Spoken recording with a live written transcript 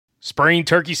Spring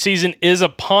turkey season is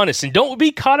upon us, and don't be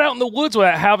caught out in the woods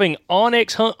without having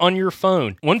onX Hunt on your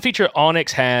phone. One feature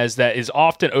onX has that is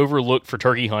often overlooked for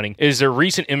turkey hunting is their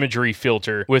recent imagery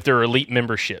filter with their elite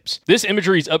memberships. This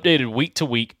imagery is updated week to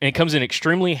week, and it comes in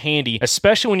extremely handy,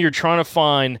 especially when you're trying to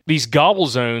find these gobble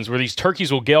zones where these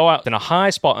turkeys will go out in a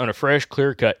high spot on a fresh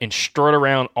clear cut and strut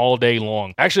around all day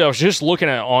long. Actually, I was just looking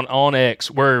at it on onX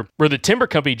where the timber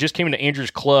company just came into Andrew's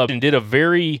club and did a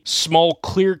very small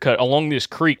clear cut along this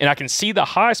creek, and I can see the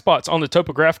high spots on the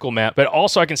topographical map, but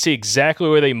also I can see exactly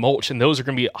where they mulch, and those are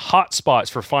going to be hot spots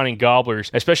for finding gobblers,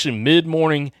 especially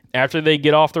mid-morning after they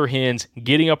get off their hens,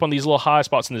 getting up on these little high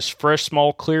spots in this fresh,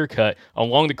 small clear cut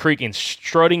along the creek and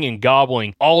strutting and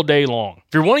gobbling all day long.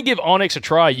 If you want to give onX a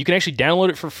try, you can actually download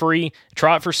it for free,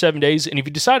 try it for 7 days, and if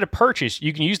you decide to purchase,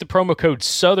 you can use the promo code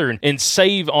SOUTHERN and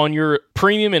save on your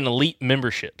premium and elite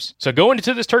memberships. So go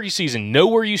into this turkey season, know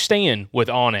where you stand with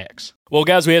onX. Well,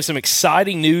 guys, we have some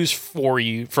exciting news for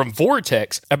you from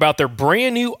Vortex about their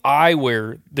brand new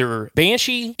eyewear, their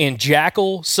Banshee and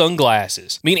Jackal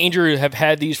sunglasses. Me and Andrew have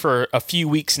had these for a few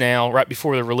weeks now, right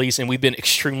before the release, and we've been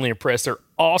extremely impressed. They're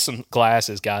awesome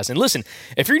glasses, guys. And listen,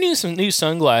 if you're needing some new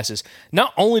sunglasses,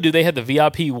 not only do they have the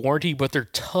VIP warranty, but they're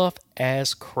tough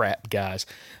as crap, guys.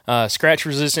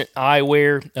 Scratch-resistant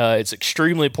eyewear, it's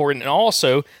extremely important. And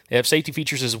also, they have safety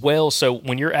features as well. So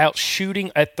when you're out shooting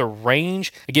at the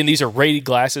range, again, these are rated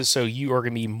glasses, so you are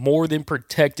going to be more than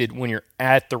protected when you're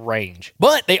at the range.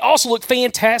 But they also look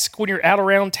fantastic when you're out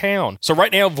around town. So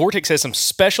right now, Vortex has some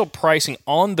special pricing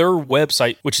on their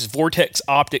website, which is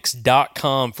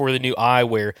vortexoptics.com for the new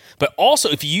eyewear. But also,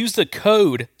 if you use the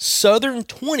code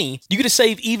SOUTHERN20, you get to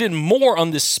save even more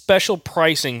on this special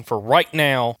pricing for right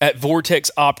now at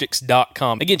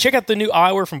vortexoptics.com. Again, check out the new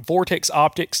eyewear from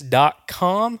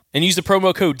vortexoptics.com and use the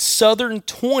promo code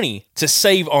SOUTHERN20 to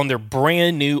save on their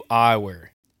brand new eyewear.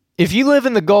 If you live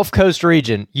in the Gulf Coast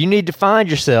region, you need to find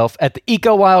yourself at the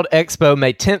Eco Wild Expo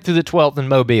May 10th through the 12th in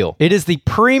Mobile. It is the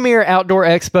premier outdoor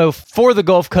expo for the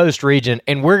Gulf Coast region,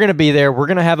 and we're going to be there. We're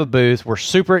going to have a booth. We're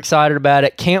super excited about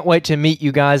it. Can't wait to meet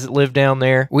you guys that live down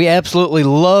there. We absolutely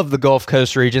love the Gulf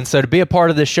Coast region, so to be a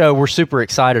part of this show, we're super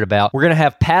excited about. We're going to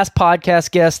have past podcast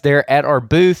guests there at our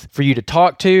booth for you to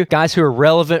talk to, guys who are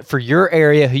relevant for your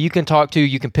area, who you can talk to.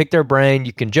 You can pick their brain.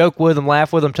 You can joke with them,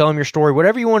 laugh with them, tell them your story,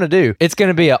 whatever you want to do. It's going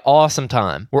to be an awesome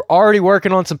time. We're already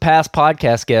working on some past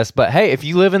podcast guests, but hey, if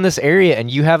you live in this area and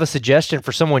you have a suggestion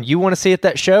for someone you want to see at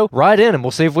that show, write in and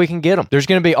we'll see if we can get them. There's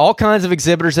going to be all kinds of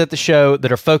exhibitors at the show that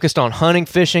are focused on hunting,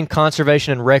 fishing,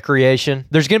 conservation, and recreation.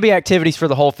 There's going to be activities for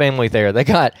the whole family there. They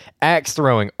got axe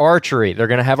throwing, archery. They're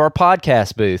going to have our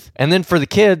podcast booth. And then for the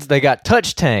kids, they got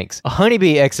touch tanks, a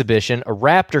honeybee exhibition, a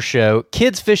raptor show,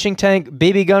 kids fishing tank,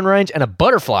 BB gun range, and a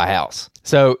butterfly house.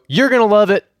 So you're going to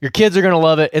love it. Your kids are going to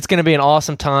love it. It's going to be an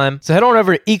awesome time. So head on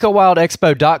over to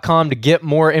ecowildexpo.com to get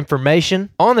more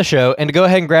information on the show and to go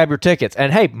ahead and grab your tickets.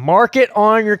 And hey, mark it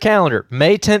on your calendar.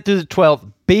 May 10th through the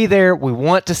 12th. Be there. We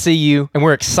want to see you, and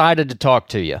we're excited to talk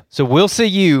to you. So we'll see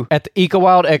you at the Eco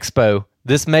Wild Expo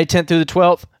this May 10th through the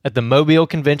 12th at the Mobile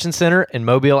Convention Center in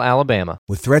Mobile, Alabama.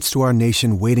 With threats to our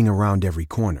nation waiting around every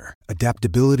corner,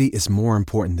 adaptability is more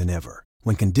important than ever.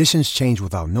 When conditions change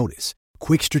without notice,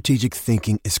 quick strategic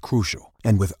thinking is crucial,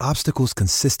 and with obstacles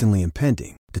consistently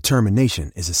impending,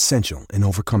 determination is essential in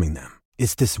overcoming them.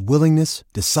 It's this willingness,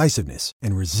 decisiveness,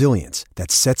 and resilience that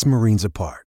sets Marines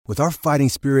apart. With our fighting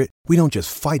spirit, we don't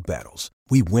just fight battles,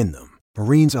 we win them.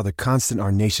 Marines are the constant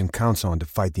our nation counts on to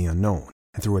fight the unknown,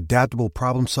 and through adaptable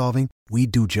problem solving, we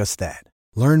do just that.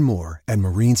 Learn more at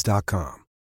marines.com.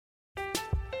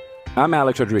 I'm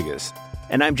Alex Rodriguez.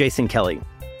 And I'm Jason Kelly.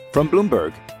 From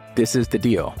Bloomberg, this is The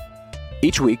Deal.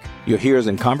 Each week, you'll hear us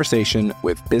in conversation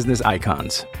with business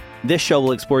icons. This show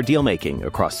will explore deal-making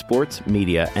across sports,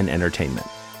 media, and entertainment.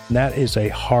 That is a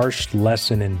harsh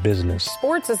lesson in business.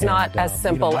 Sports is not as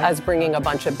simple as bringing a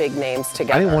bunch of big names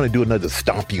together. I didn't want to do another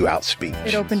stomp you out speech.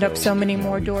 It opened up so many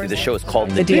more doors. The show is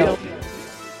called The Deal.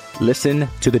 Listen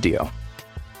to The Deal.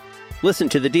 Listen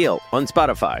to The Deal on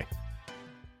Spotify.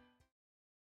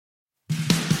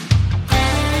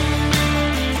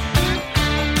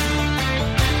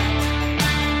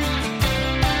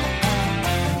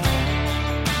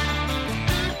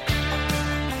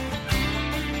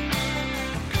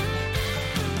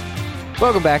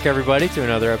 Welcome back, everybody, to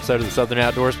another episode of the Southern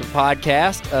Outdoorsman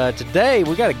Podcast. Today,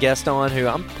 we got a guest on who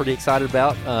I'm pretty excited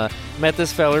about. Met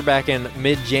this feller back in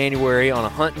mid-January on a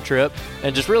hunting trip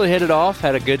and just really hit it off.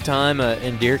 Had a good time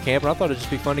in deer camp, and I thought it'd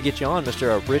just be fun to get you on,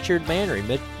 Mr. Richard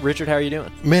Manry. Richard, how are you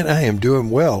doing? Man, I am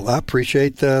doing well. I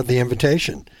appreciate the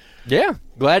invitation. Yeah,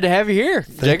 glad to have you here.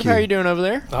 Jacob, how are you doing over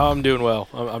there? Oh, I'm doing well.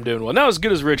 I'm doing well. Not as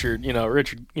good as Richard.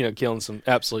 Richard, killing some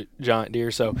absolute giant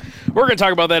deer. So we're going to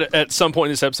talk about that at some point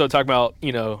in this episode, talk about,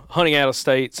 hunting out of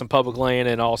state, some public land,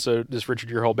 and also just,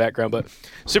 Richard, your whole background. But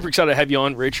super excited to have you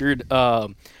on, Richard.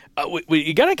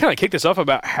 We got to kind of kick this off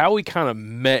about how we kind of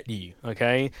met you,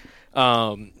 okay?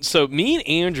 So me and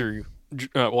Andrew,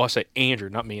 I say Andrew,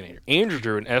 not me and Andrew. Andrew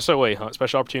drew an SOA hunt,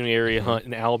 Special Opportunity Area hunt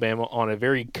in Alabama on a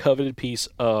very coveted piece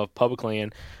of public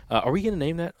land. Are we going to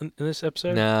name that in this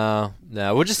episode? No.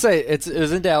 We'll just say it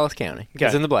was in Dallas County. Okay.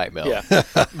 It's in the Black Belt.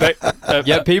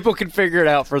 Yeah. People can figure it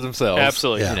out for themselves.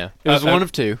 Absolutely. Yeah. It was one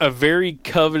of two. A very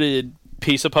coveted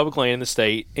piece of public land in the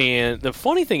state. And the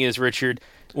funny thing is, Richard,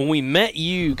 when we met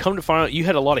you, come to find out you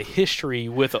had a lot of history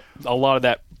with a lot of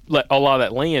that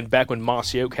land back when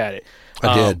Mossy Oak had it.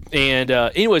 I did. And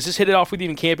anyways, just hit it off with you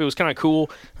in camp. It was kind of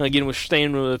cool. Again, we're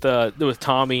staying with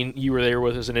Tommy, and you were there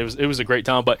with us, and it was a great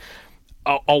time. But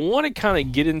I want to kind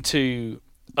of get into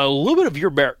a little bit of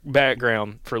your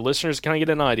background for listeners to kind of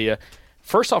get an idea.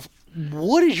 First off,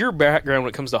 what is your background when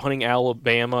it comes to hunting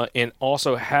Alabama, and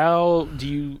also how did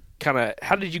you kind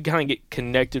of get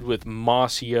connected with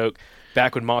Mossy Oak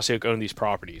back when Mossy Oak owned these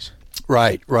properties?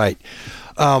 Right.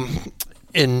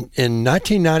 In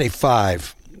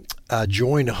 1995.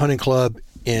 Joined a hunting club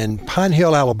in Pine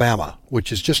Hill, Alabama,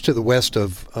 which is just to the west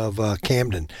of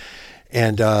Camden.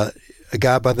 And a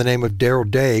guy by the name of Daryl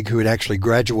Daig, who had actually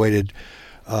graduated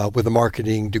with a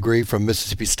marketing degree from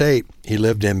Mississippi State, he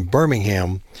lived in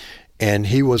Birmingham, and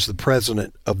he was the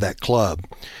president of that club.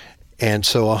 And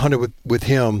so I hunted with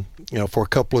him, for a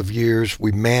couple of years.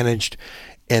 We managed,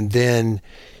 and then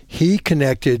he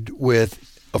connected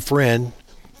with a friend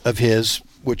of his,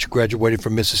 which graduated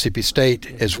from Mississippi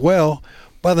State as well,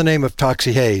 by the name of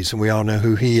Toxie Hayes, and we all know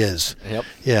who he is. Yep.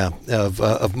 Yeah,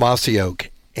 of Mossy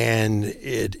Oak. And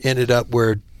it ended up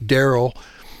where Daryl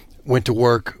went to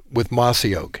work with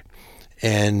Mossy Oak.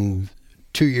 And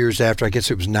 2 years after, I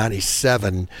guess it was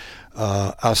 97,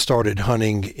 I started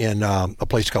hunting in a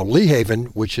place called Lee Haven,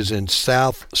 which is in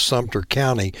South Sumter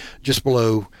County, just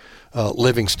below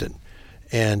Livingston.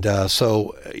 And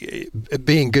so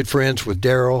being good friends with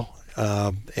Daryl,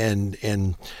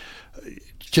 and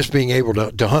just being able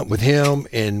to hunt with him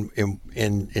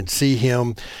and see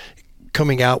him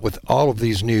coming out with all of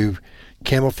these new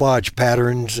camouflage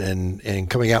patterns and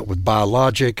coming out with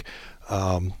biologic,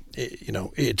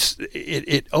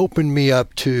 it opened me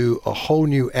up to a whole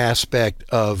new aspect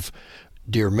of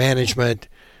deer management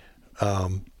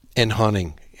and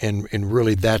hunting, and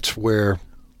really that's where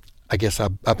I guess I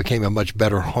became a much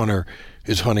better hunter,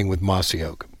 is hunting with Mossy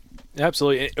Oak.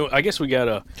 Absolutely. I guess we got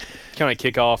to kind of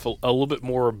kick off a little bit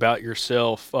more about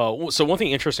yourself. So one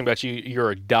thing interesting about you,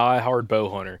 you're a die-hard bow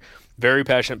hunter, very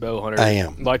passionate bow hunter. I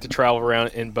am. You like to travel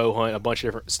around and bow hunt a bunch of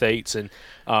different states. And,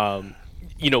 one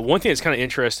thing that's kind of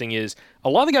interesting is a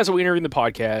lot of the guys that we interview in the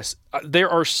podcast, there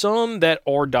are some that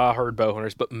are die-hard bow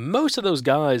hunters, but most of those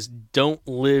guys don't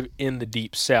live in the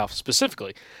Deep South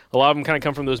specifically. A lot of them kind of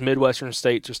come from those Midwestern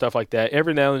states or stuff like that.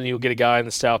 Every now and then you'll get a guy in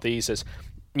the Southeast that's,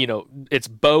 it's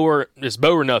bow or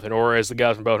nothing, or as the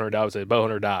guys from Bow Hunter Die would say, bow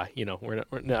hunter die. We're not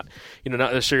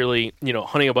not necessarily,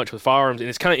 hunting a bunch with firearms. And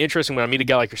it's kind of interesting when I meet a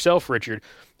guy like yourself, Richard,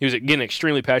 who's again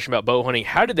extremely passionate about bow hunting.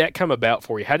 How did that come about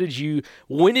for you?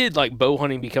 When did bow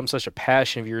hunting become such a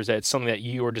passion of yours that it's something that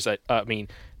you are just,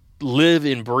 live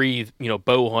and breathe,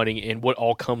 bow hunting, and what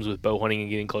all comes with bow hunting and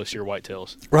getting close to your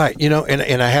whitetails? Right.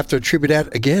 And I have to attribute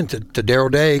that again to Daryl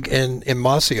Daig and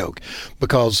Mossy Oak,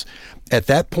 because at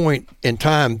that point in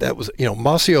time, that was,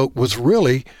 Mossy Oak was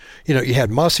really, you had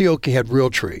Mossy Oak, you had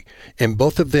Realtree, and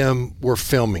both of them were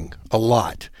filming a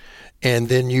lot. And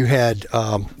then you had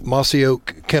Mossy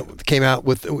Oak came out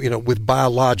with, with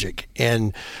Biologic,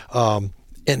 and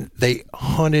they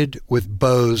hunted with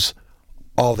bows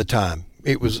all the time.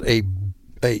 It was they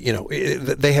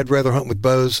had rather hunt with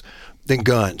bows than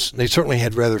guns. They certainly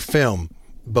had rather film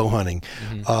bow hunting.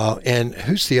 Mm-hmm. And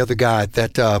who's the other guy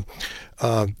that don't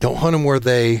hunt them where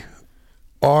they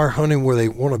are, hunting where they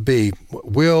want to be?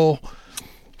 Will,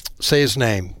 say his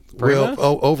name. Primos?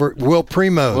 Will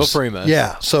Primos. Will Primos.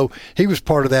 Yeah, so he was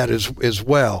part of that as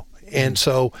well. And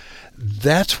so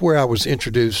that's where I was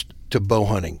introduced to bow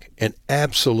hunting, and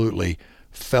absolutely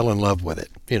fell in love with it.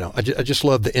 I just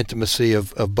love the intimacy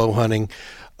of bow hunting,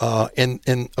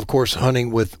 and of course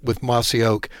hunting with Mossy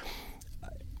Oak.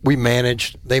 They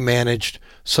managed,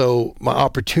 so my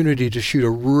opportunity to shoot a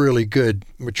really good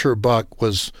mature buck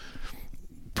was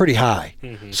pretty high.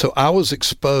 Mm-hmm. So I was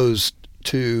exposed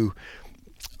to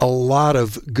a lot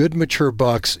of good mature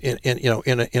bucks in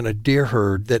a deer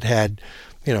herd that had,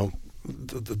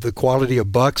 the quality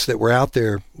of bucks that were out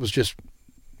there was just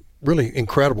really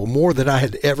incredible, more than I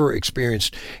had ever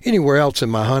experienced anywhere else in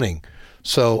my hunting.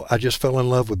 So I just fell in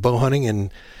love with bow hunting,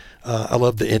 and I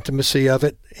love the intimacy of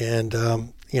it. And I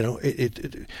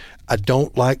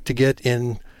don't like to get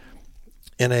in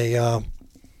a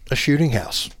shooting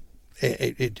house.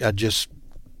 I just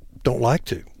don't like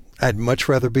to. I'd much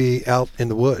rather be out in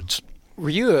the woods. Were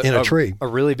you in a tree? A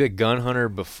really big gun hunter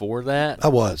before that? I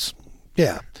was,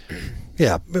 yeah.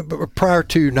 But prior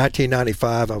to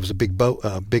 1995, I was a big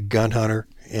gun hunter,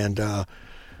 and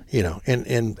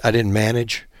and I didn't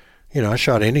manage. I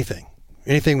shot anything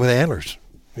with antlers.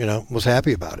 Was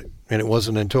happy about it. And it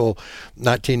wasn't until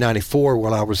 1994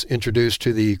 when I was introduced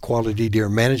to the Quality Deer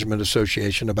Management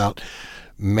Association about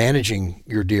managing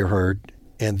your deer herd.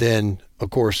 And then, of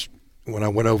course, when I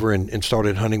went over and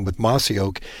started hunting with Mossy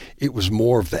Oak, it was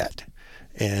more of that.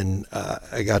 And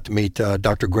I got to meet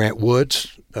Dr. Grant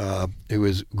Woods, who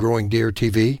is Growing Deer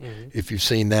TV, if you've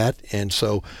seen that. And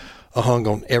so I hung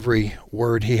on every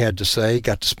word he had to say.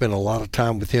 Got to spend a lot of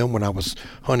time with him when I was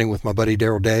hunting with my buddy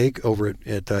Daryl Daig over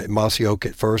at Mossy Oak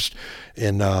at first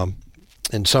in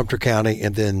Sumter County,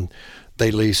 and then they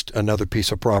leased another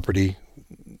piece of property,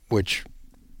 which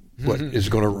is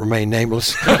going to remain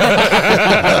nameless.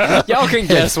 Y'all can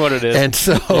guess what it is. And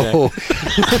so,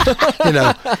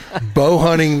 bow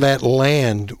hunting that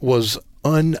land was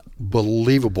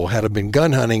unbelievable. Had it been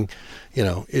gun hunting,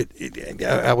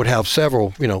 I would have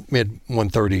several, mid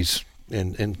 130s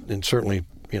and certainly,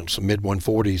 some mid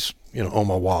 140s, on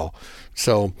my wall.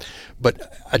 So,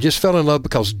 but I just fell in love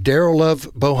because Daryl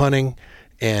loved bow hunting,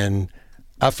 and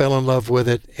I fell in love with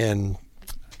it. And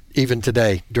even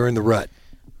today, during the rut,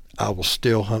 I will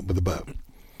still hunt with a bow.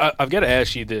 I've got to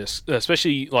ask you this,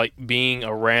 especially like being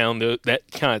around that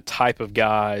kind of type of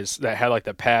guys that had like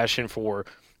the passion for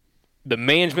the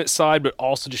management side, but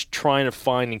also just trying to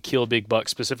find and kill big bucks,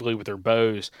 specifically with their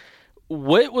bows.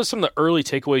 What was some of the early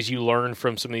takeaways you learned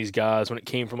from some of these guys when it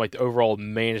came from like the overall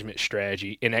management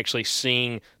strategy and actually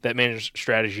seeing that management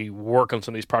strategy work on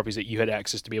some of these properties that you had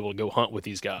access to be able to go hunt with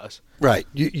these guys? Right.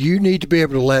 You need to be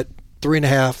able to let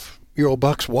 3.5-year-old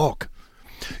bucks walk.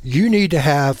 You need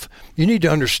to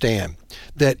understand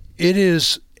that it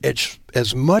is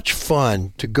as much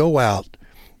fun to go out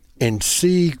and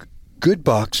see good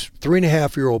bucks,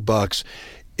 3.5-year-old bucks.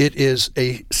 It is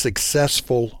a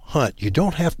successful hunt. You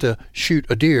don't have to shoot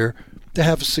a deer to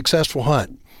have a successful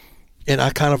hunt. And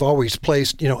I kind of always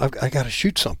placed, I got to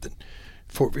shoot something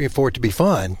for it to be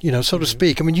fun, so to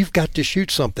speak. I mean, you've got to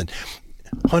shoot something.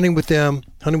 Hunting with them,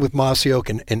 hunting with Mossy Oak,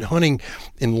 and hunting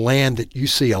in land that you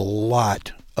see a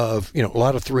lot of, a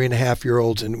lot of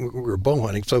 3.5-year-olds, and we were bow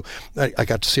hunting, so I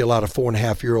got to see a lot of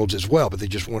 4.5-year-olds as well, but they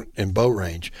just weren't in bow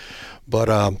range.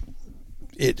 But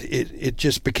it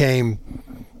just became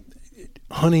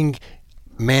hunting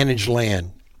managed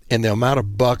land, and the amount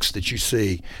of bucks that you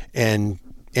see. And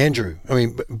Andrew, I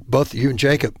mean, both you and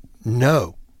Jacob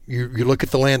know, you look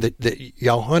at the land that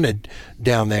y'all hunted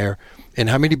down there, and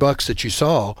how many bucks that you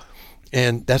saw,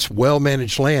 and that's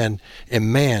well-managed land.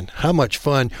 And man, how much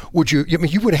fun would you? I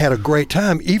mean, you would have had a great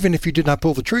time even if you did not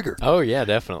pull the trigger. Oh yeah,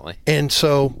 definitely. And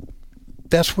so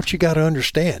that's what you got to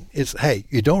understand is, hey,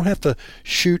 you don't have to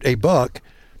shoot a buck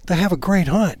to have a great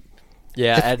hunt.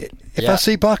 Yeah. If I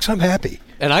see bucks, I'm happy.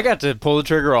 And I got to pull the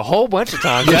trigger a whole bunch of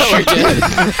times.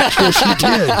 Yes, you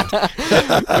did.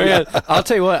 Man, I'll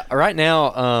tell you what. Right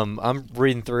now, I'm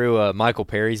reading through Michael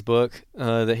Perry's book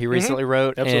that he recently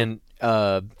wrote. Absolutely.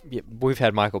 And we've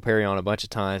had Michael Perry on a bunch of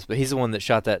times, but he's the one that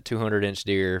shot that 200-inch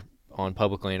deer on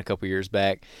public land a couple years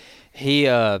back. He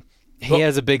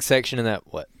has a big section in that.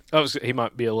 What? He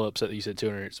might be a little upset that you said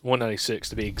 200. It's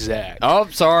 196 to be exact. Oh,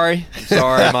 sorry,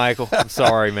 Michael. I'm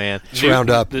sorry, man. Let's round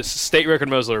up. This state record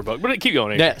muzzleloader buck, but keep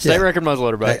going. Yeah, state record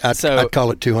muzzleloader buck. Hey, I'd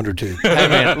call it 202. Hey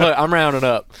man, look, I'm rounding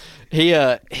up. He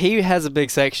has a big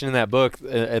section in that book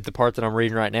at the part that I'm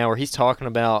reading right now where he's talking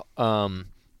about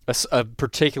a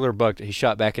particular buck that he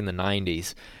shot back in the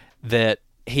 90s that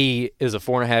he is a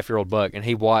 4.5-year-old buck, and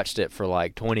he watched it for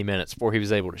like 20 minutes before he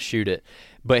was able to shoot it.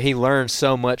 But he learned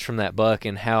so much from that buck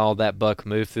and how that buck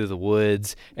moved through the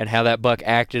woods and how that buck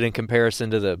acted in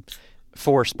comparison to the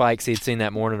 4 spikes he'd seen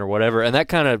that morning or whatever. And that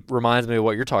kind of reminds me of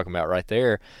what you're talking about right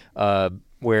there,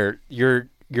 where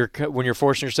when you're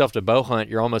forcing yourself to bow hunt,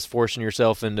 you're almost forcing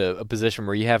yourself into a position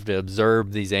where you have to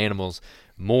observe these animals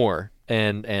more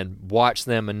and watch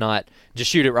them and not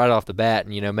just shoot it right off the bat.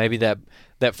 And, maybe that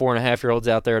 4.5-year-old's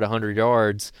out there at 100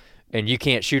 yards and you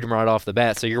can't shoot him right off the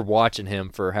bat, so you're watching him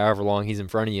for however long he's in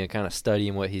front of you and kind of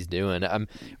studying what he's doing.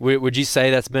 Would you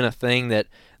say that's been a thing that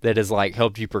has like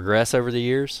helped you progress over the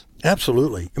years?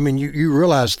 Absolutely. I mean, you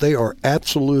realize they are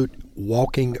absolute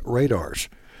walking radars.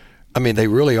 I mean, they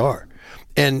really are.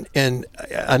 And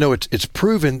I know it's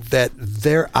proven that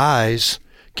their eyes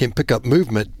can pick up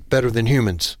movement better than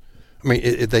humans. I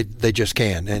mean, they just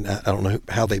can, and I don't know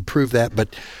how they prove that,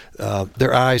 but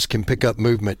their eyes can pick up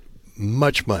movement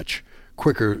much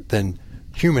quicker than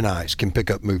human eyes can pick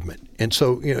up movement. And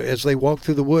so, as they walk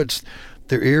through the woods,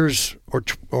 their ears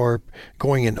are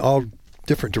going in all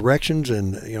different directions,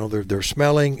 and they're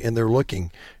smelling and they're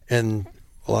looking, and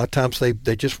a lot of times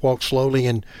they just walk slowly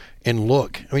and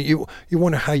look. I mean, you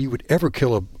wonder how you would ever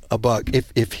kill a buck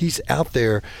if he's out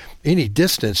there any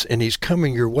distance and he's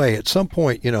coming your way. At some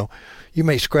point, you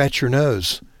may scratch your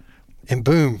nose, and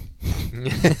boom,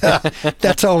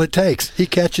 that's all it takes. He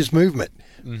catches movement,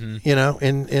 and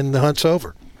the hunt's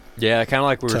over. Yeah, kind of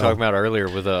like we were talking about earlier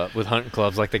with hunting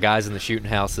clubs, like the guys in the shooting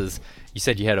houses. You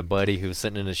said you had a buddy who was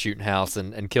sitting in a shooting house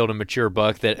and killed a mature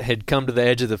buck that had come to the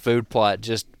edge of the food plot,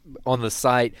 just on the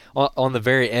site, on the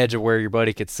very edge of where your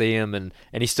buddy could see him, and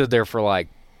he stood there for like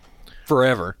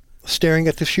forever. Staring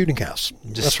at the shooting house.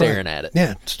 Just staring at it.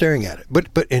 Yeah, staring at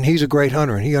it. And he's a great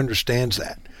hunter, and he understands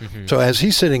that. Mm-hmm. So as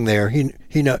he's sitting there,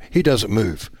 he doesn't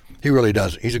move. He really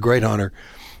doesn't. He's a great hunter.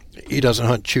 He doesn't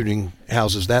hunt shooting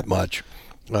houses that much.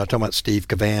 Talking about Steve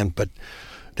Cavan, but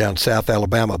down South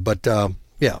Alabama. But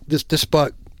this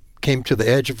buck came to the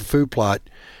edge of a food plot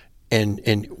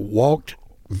and walked,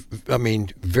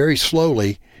 very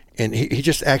slowly, and he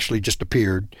just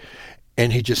appeared,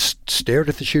 and he just stared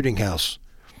at the shooting house.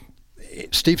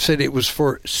 Steve said it was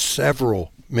for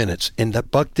several minutes, and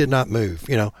that buck did not move.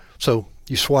 So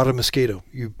you swat a mosquito,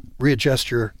 you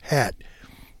readjust your hat,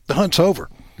 the hunt's over.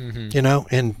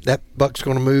 Mm-hmm. And that buck's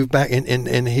going to move back,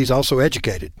 and he's also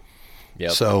educated.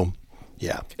 Yep. So,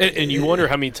 yeah. And you wonder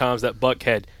how many times that buck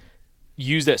had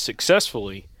used that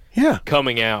successfully. Yeah.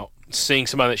 Coming out, seeing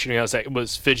somebody in that shooting house that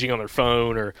was fidgeting on their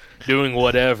phone or doing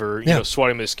whatever,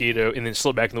 swatting a mosquito, and then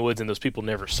slip back in the woods, and those people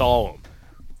never saw him.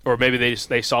 Or maybe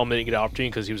they saw him and didn't get an opportunity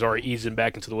because he was already easing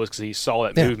back into the woods because he saw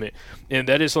that movement. And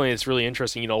that is something that's really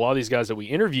interesting. A lot of these guys that we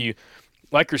interview,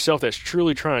 like yourself, that's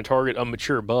truly trying to target a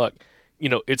mature buck,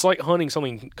 it's like hunting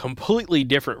something completely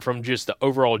different from just the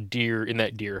overall deer in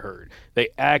that deer herd. They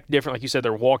act different. Like you said,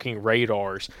 they're walking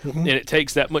radars. Mm-hmm. And it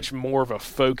takes that much more of a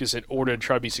focus in order to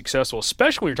try to be successful,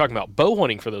 especially when you're talking about bow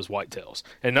hunting for those whitetails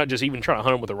and not just even trying to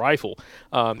hunt them with a rifle.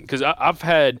 Because I've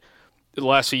had, the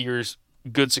last few years,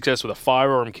 good success with a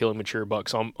firearm killing mature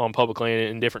bucks on public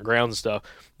land and different grounds and stuff.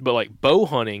 But like bow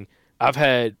hunting, I've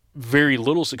had very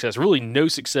little success, really no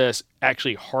success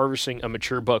actually harvesting a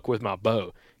mature buck with my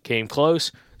bow. Came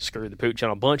close, screwed the pooch on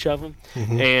a bunch of them,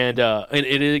 mm-hmm. and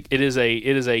it is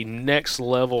a next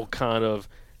level kind of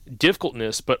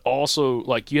difficultness, but also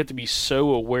like you have to be so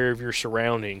aware of your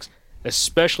surroundings,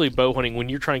 especially bow hunting when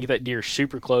you're trying to get that deer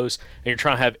super close and you're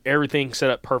trying to have everything set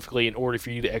up perfectly in order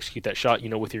for you to execute that shot,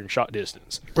 within shot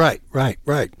distance. Right.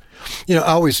 Daryl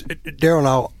and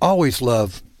I always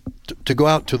love to go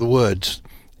out to the woods,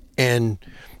 and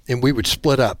we would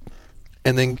split up,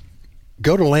 and then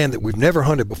go to land that we've never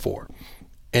hunted before.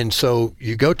 And so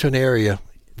you go to an area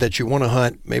that you want to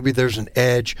hunt. Maybe there's an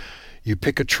edge. You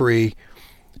pick a tree.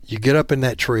 You get up in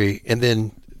that tree, and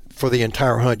then for the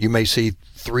entire hunt, you may see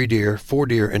 3 deer, 4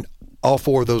 deer, and all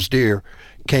 4 of those deer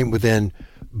came within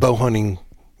bow hunting,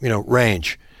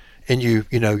 range. And you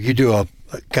do a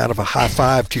kind of a high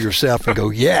five to yourself and go,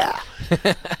 yeah,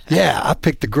 I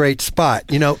picked a great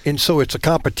spot, And so it's a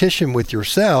competition with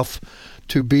yourself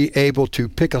to be able to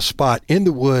pick a spot in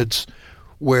the woods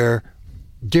where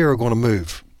deer are going to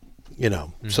move,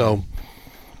 Mm-hmm. So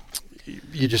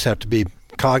you just have to be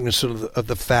cognizant of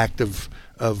the fact of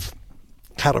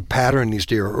how to pattern these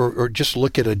deer, or just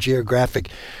look at a geographic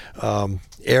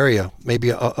area, maybe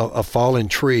a fallen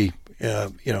tree.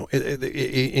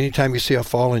 Anytime you see a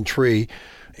fallen tree,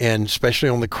 and especially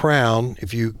on the crown,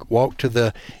 if you walk to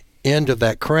the end of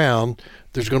that crown,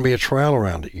 there's going to be a trail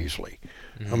around it usually.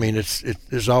 I mean,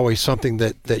 there's always something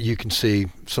that you can see,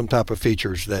 some type of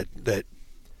features that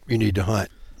you need to hunt.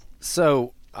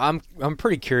 So I'm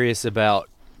pretty curious about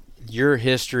your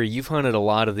history. You've hunted a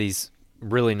lot of these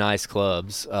really nice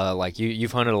clubs. Like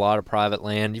you've hunted a lot of private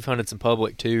land. You've hunted some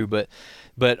public too.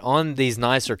 But on these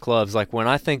nicer clubs, like when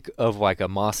I think of like a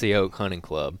Mossy Oak hunting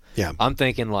club, I'm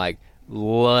thinking like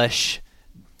lush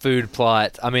food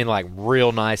plot. I mean, like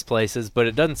real nice places, but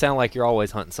it doesn't sound like you're always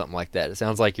hunting something like that. It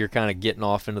sounds like you're kind of getting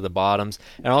off into the bottoms.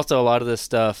 And also a lot of this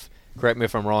stuff, correct me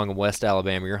if I'm wrong, in West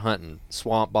Alabama, you're hunting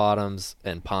swamp bottoms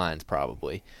and pines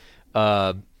probably.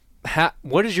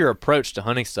 What is your approach to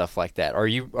hunting stuff like that? Are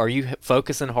you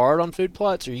focusing hard on food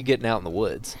plots, or are you getting out in the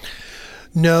woods?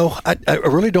 No, I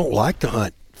really don't like to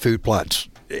hunt food plots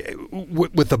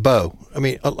with a bow. I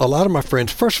mean, a lot of my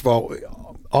friends, first of all,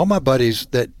 all my buddies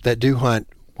that do hunt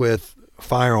with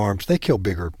firearms, they kill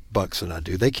bigger bucks than I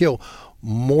do. They kill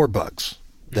more bucks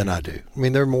than I do. I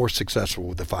mean, they're more successful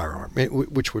with the firearm,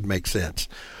 which would make sense.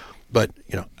 But,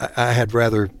 I had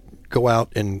rather go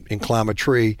out and climb a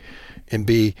tree and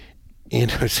be,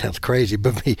 it sounds crazy,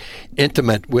 but be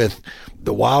intimate with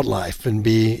the wildlife and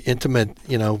be intimate,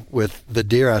 with the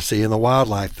deer I see and the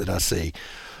wildlife that I see.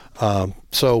 I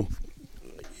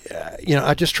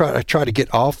try to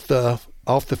get off the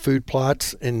food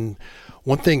plots. And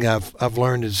one thing I've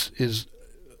learned is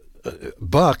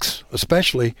bucks,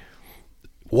 especially,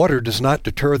 water does not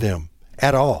deter them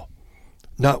at all,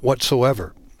 not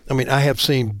whatsoever. I mean, I have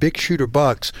seen big shooter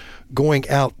bucks going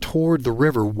out toward the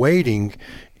river wading,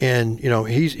 and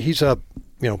he's up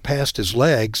past his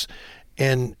legs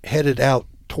and headed out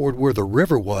toward where the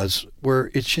river was,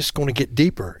 where it's just going to get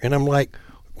deeper. And I'm like,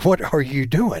 what are you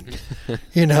doing?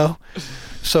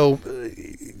 So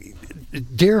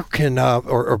deer can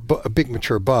or big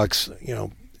mature bucks,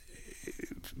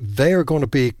 they are going to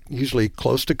be usually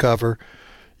close to cover.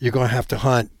 You're going to have to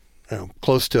hunt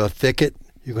close to a thicket.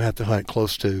 You're going to have to hunt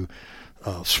close to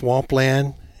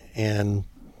swampland, and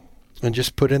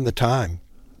just put in the time.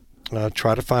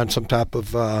 Try to find some type of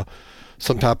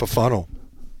funnel.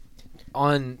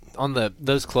 On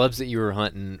those clubs that you were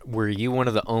hunting, were you one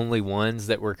of the only ones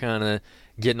that were kind of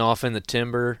getting off in the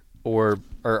timber, or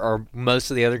are most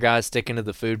of the other guys sticking to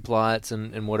the food plots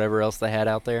and whatever else they had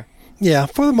out there? Yeah,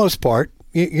 for the most part.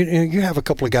 You have a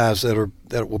couple of guys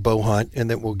that will bow hunt and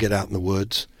that will get out in the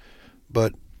woods,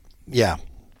 but yeah,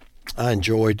 I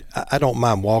enjoyed. I don't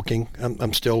mind walking.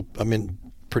 I'm in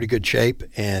pretty good shape,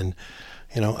 and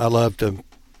I love to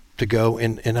go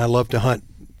and I love to hunt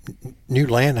new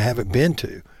land I haven't been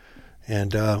to.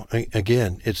 And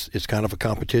again, it's kind of a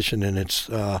competition, and it's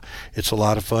a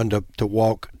lot of fun to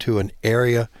walk to an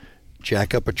area,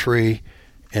 jack up a tree,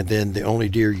 and then the only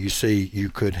deer you see you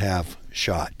could have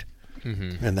shot.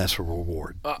 Mm-hmm. And that's a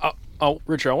reward.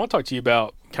 Richard, I want to talk to you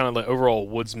about kind of the overall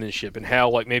woodsmanship and how,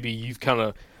 like, maybe you've kind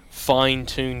of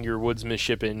fine-tuned your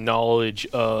woodsmanship and knowledge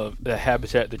of the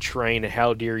habitat, the terrain, and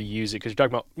how deer use it. Because you're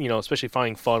talking about, especially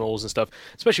finding funnels and stuff,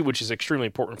 especially, which is extremely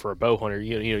important for a bow hunter.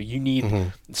 You need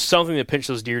mm-hmm. something that pinches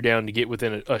those deer down to get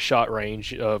within a shot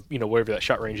range of, whatever that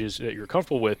shot range is that you're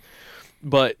comfortable with.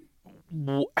 But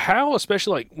how,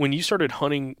 especially like when you started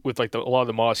hunting with like a lot of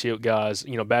the Mossy Oak guys,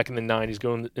 back in the 90s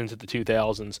going into the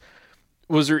 2000s,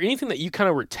 was there anything that you kind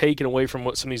of were taking away from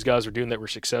what some of these guys were doing that were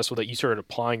successful that you started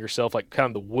applying yourself, like kind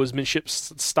of the woodsmanship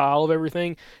style of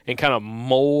everything, and kind of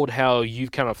mold how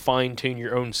you've kind of fine-tuned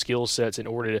your own skill sets in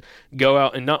order to go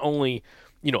out and not only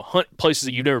hunt places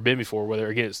that you've never been before, whether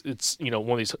again it's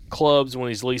one of these clubs, one of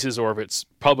these leases, or if it's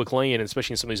public land,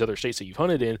 especially in some of these other states that you've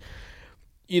hunted in.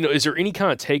 Is there any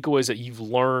kind of takeaways that you've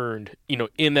learned,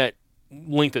 in that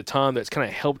length of time that's kind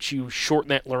of helped you shorten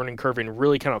that learning curve and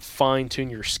really kind of fine-tune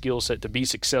your skill set to be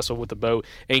successful with the bow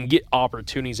and get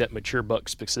opportunities at mature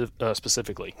bucks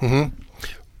specifically? Mm-hmm.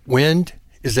 Wind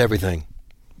is everything.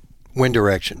 Wind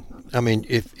direction. I mean,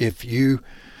 if you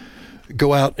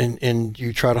go out and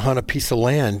you try to hunt a piece of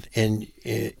land, and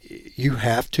you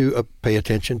have to pay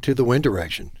attention to the wind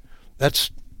direction.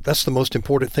 That's the most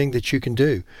important thing that you can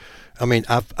do. I mean,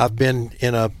 I've been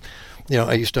in a,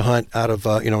 I used to hunt out of,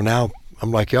 now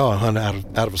I'm like y'all, I hunt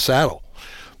out of a saddle,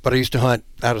 but I used to hunt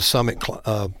out of summit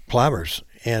climbers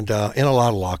and in a lot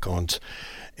of lock-ons,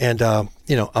 and I'm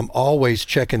always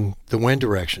checking the wind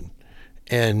direction,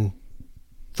 and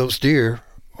those deer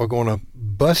are going to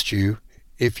bust you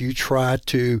if you try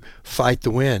to fight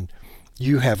the wind.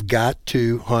 You have got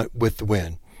to hunt with the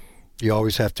wind. You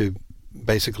always have to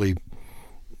basically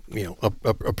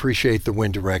appreciate the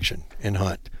wind direction and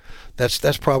hunt.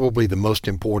 That's probably the most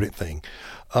important thing.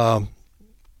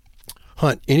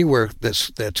 Hunt anywhere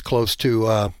that's close to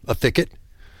a thicket.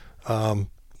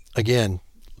 Again,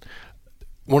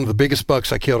 one of the biggest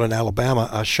bucks I killed in Alabama,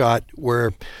 I shot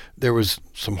where there was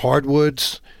some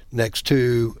hardwoods next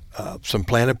to some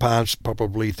planted pines,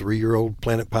 probably 3-year-old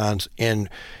planted pines, and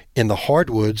in the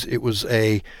hardwoods it was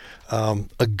a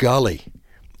gully.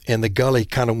 And the gully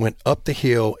kind of went up the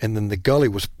hill, and then the gully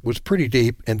was pretty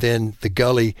deep, and then the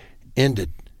gully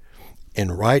ended.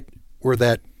 And right where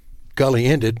that gully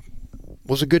ended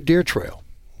was a good deer trail.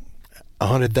 I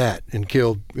hunted that and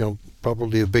killed,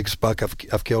 probably the biggest buck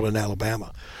I've killed in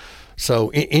Alabama.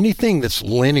 So anything that's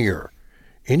linear,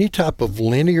 any type of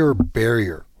linear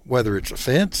barrier, whether it's a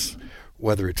fence,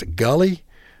 whether it's a gully,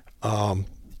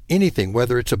 anything,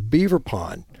 whether it's a beaver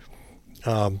pond,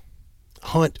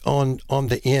 hunt on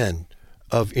the end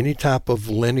of any type of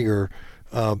linear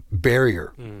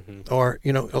barrier. Mm-hmm. Or,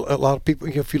 a lot of people,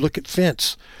 if you look at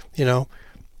fence,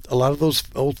 a lot of those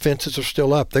old fences are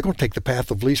still up. They're going to take the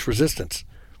path of least resistance.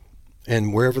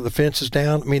 And wherever the fence is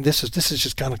down, I mean, this is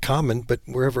just kind of common, but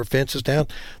wherever a fence is down,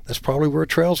 that's probably where a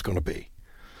trail's going to be.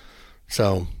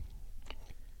 So,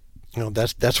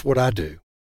 that's what I do.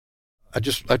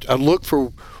 I look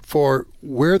for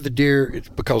where the deer,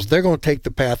 because they're going to take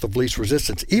the path of least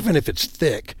resistance. Even if it's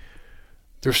thick,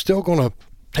 they're still going to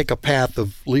take a path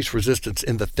of least resistance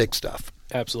in the thick stuff.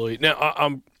 Absolutely. Now,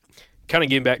 I'm kind of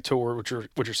getting back to what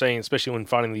you're saying, especially when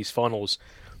finding these funnels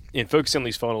and focusing on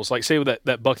these funnels. Like, say with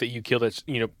that buck that you killed, that's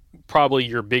probably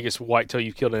your biggest whitetail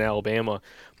you've killed in Alabama,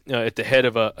 at the head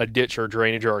of a ditch or a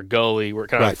drainage or a gully where it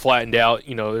kind of flattened out.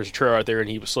 There's a trail out there and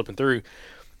he was slipping through.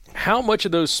 How much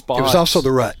of those spots? It was also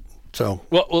the rut. So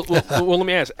well, let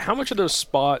me ask: how much of those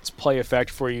spots play a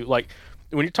factor for you? Like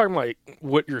when you're talking like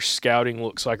what your scouting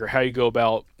looks like or how you go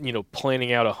about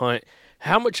planning out a hunt.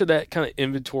 How much of that kind of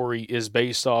inventory is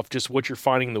based off just what you're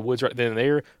finding in the woods right then and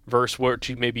there versus what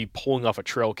you may be pulling off a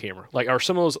trail camera? Like, are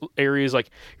some of those areas, like,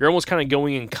 you're almost kind of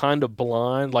going in kind of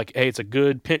blind, like, hey, it's a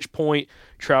good pinch point,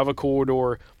 travel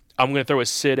corridor, I'm going to throw a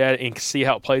sit at it and see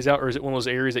how it plays out? Or is it one of those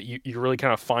areas that you're really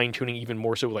kind of fine-tuning even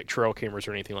more so with, like, trail cameras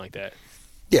or anything like that?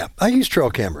 Yeah, I use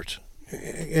trail cameras,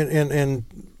 and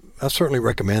I certainly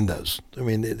recommend those. I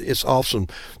mean, it's awesome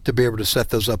to be able to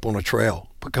set those up on a trail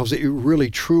because it really,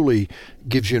 truly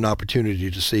gives you an opportunity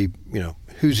to see,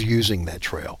 who's using that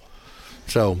trail.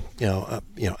 So,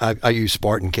 I use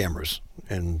Spartan cameras,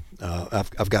 and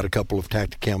I've got a couple of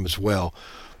Tacticam as well.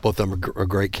 Both of them are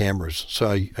great cameras, so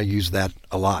I use that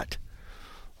a lot.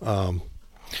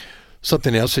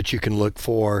 Something else that you can look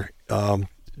for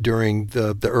during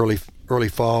the early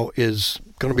fall is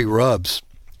going to be rubs.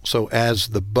 So as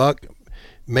the buck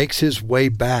makes his way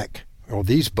back, or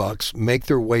these bucks make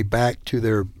their way back to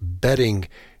their bedding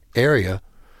area,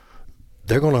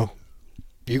 you're going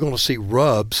to see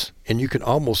rubs, and you can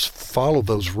almost follow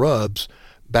those rubs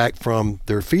back from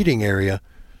their feeding area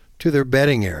to their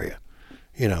bedding area.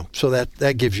 So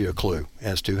that gives you a clue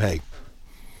as to, hey.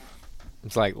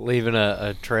 It's like leaving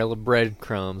a trail of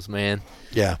breadcrumbs, man.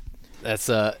 Yeah. That's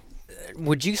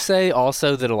would you say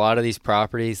also that a lot of these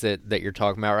properties that you're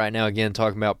talking about right now, again,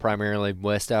 talking about primarily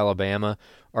West Alabama,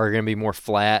 are going to be more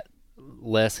flat,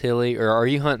 less hilly, or are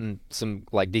you hunting some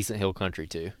like decent hill country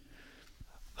too?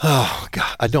 Oh,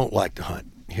 God, I don't like to hunt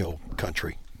hill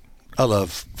country. I love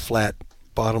flat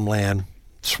bottomland,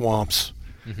 swamps.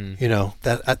 Mm-hmm.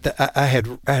 I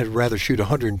had rather shoot a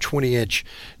 120-inch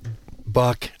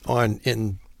buck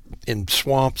in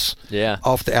swamps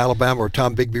off the Alabama or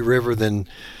Tom Bigby River than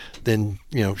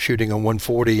shooting a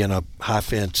 140 in a high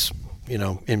fence,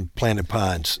 in planted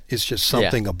pines. It's just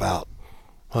something about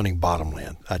hunting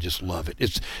bottomland. I just love it.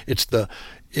 It's the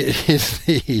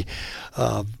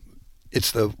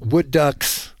wood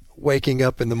ducks waking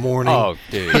up in the morning. Oh,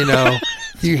 dude.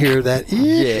 You hear that.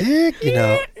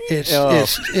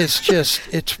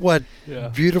 It's what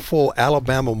beautiful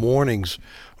Alabama mornings,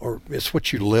 or it's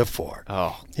what you live for.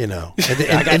 Oh,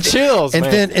 I got chills,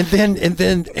 man. And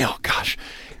then, oh gosh,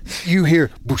 you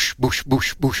hear boosh, boosh,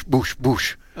 boosh, boosh, boosh,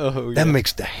 boosh. Oh, that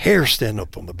makes the hair stand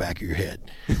up on the back of your head.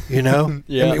 Yeah. I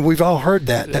mean, we've all heard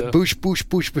that. That boosh, boosh,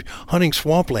 boosh, boosh, hunting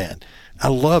swampland. I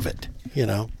love it.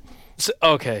 So,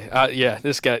 okay,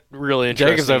 this got really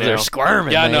interesting. Jacob's over there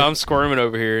squirming. Yeah, man. no, I'm squirming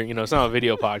over here. It's not a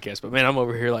video podcast, but man, I'm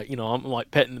over here like, I'm like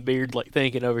petting the beard, like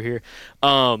thinking over here.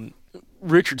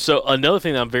 Richard, so another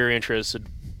thing that I'm very interested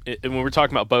in when we're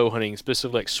talking about bow hunting,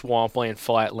 specifically like swampland,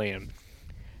 flatland,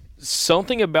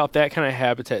 something about that kind of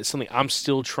habitat is something I'm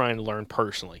still trying to learn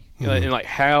personally. And like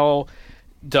how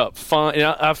to find, and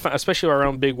I especially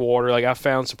around big water, like I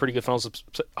found some pretty good funnels.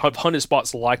 I've hunted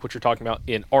spots like what you're talking about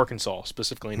in Arkansas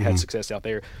specifically, and had success out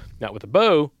there, not with a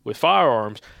bow, with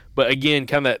firearms, but again,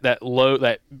 kind of that low,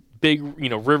 that big,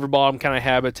 river bottom kind of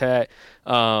habitat.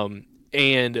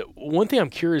 And one thing I'm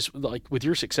curious, like with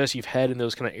your success you've had in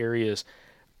those kind of areas,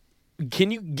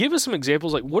 can you give us some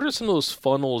examples? Like, what are some of those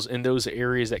funnels in those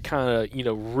areas that kind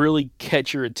of, really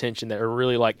catch your attention, that are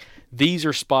really like, these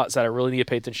are spots that I really need to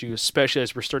pay attention to, especially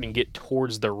as we're starting to get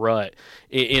towards the rut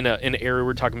in an area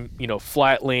we're talking,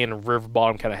 flatland, river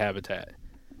bottom kind of habitat?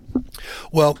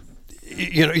 Well,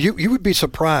 you would be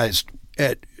surprised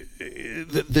at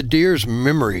the deer's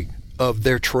memory of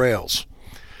their trails.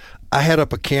 I had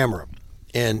up a camera,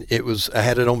 and I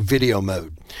had it on video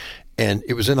mode. And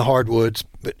it was in the hardwoods,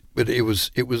 but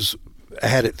I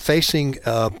had it facing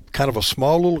kind of a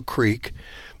small little creek,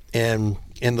 and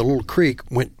the little creek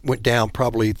went down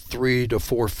probably 3 to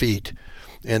 4 feet,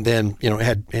 and then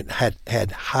it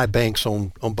had high banks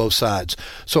on both sides.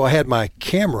 So I had my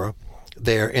camera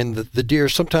there, and the deer,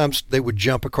 sometimes they would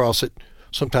jump across it,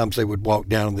 Sometimes they would walk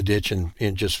down in the ditch and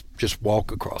just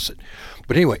walk across it.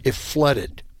 But anyway, it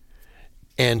flooded.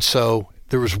 And so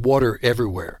there was water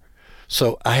everywhere.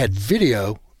 So I had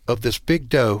video of this big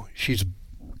doe. She's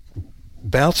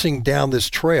bouncing down this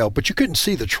trail, but you couldn't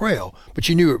see the trail, but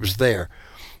you knew it was there.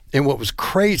 And what was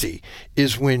crazy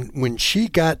is when she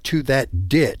got to that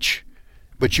ditch,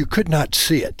 but you could not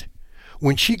see it.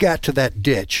 When she got to that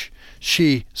ditch,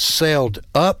 she sailed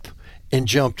up and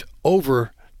jumped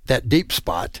over that deep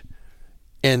spot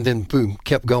and then boom,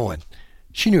 kept going.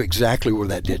 She knew exactly where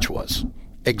that ditch was,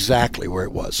 exactly where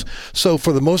it was. So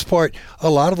for the most part, a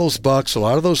lot of those bucks, a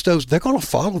lot of those does, they're going to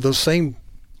follow those same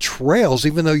trails,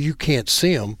 even though you can't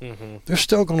see them. Mm-hmm. They're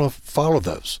still going to follow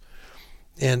those.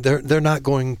 And they're not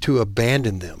going to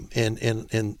abandon them. And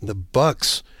the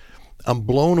bucks, I'm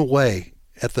blown away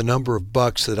at the number of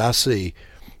bucks that I see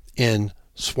in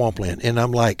swampland. And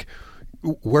I'm like,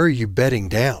 where are you bedding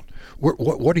down?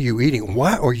 What are you eating?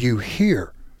 Why are you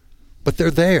here? But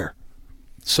they're there.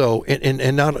 So,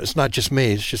 and not, it's not just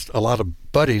me. It's just a lot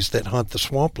of buddies that hunt the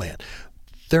swampland.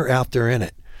 They're out there in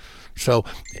it. So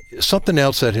something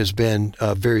else that has been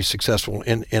very successful,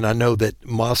 and I know that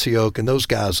Mossy Oak and those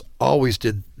guys always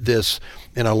did this,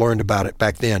 and I learned about it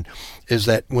back then, is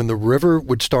that when the river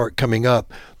would start coming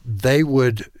up, they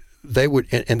would,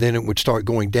 and then it would start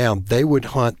going down, they would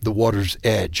hunt the water's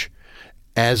edge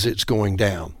as it's going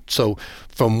down. So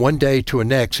from one day to the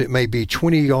next, it may be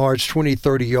 20 yards, 20,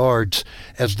 30 yards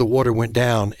as the water went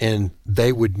down, and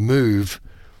they would move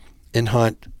and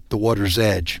hunt the water's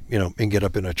edge, and get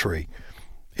up in a tree.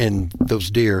 And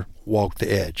those deer walk the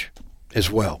edge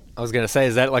as well. I was going to say,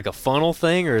 is that like a funnel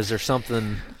thing, or is there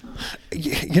something?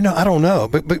 I don't know,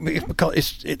 but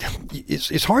because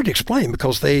it's hard to explain,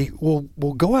 because they will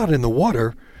go out in the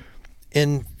water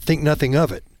and think nothing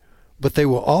of it, but they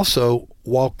will also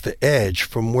walk the edge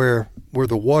from where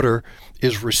the water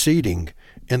is receding,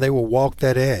 and they will walk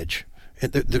that edge.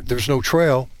 And there's no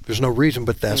trail, there's no reason,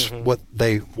 but that's what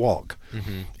they walk.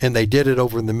 Mm-hmm. And they did it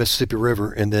over in the Mississippi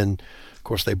River, and then, of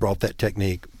course, they brought that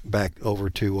technique back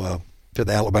over to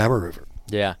the Alabama River.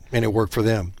 Yeah. And it worked for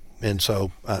them. And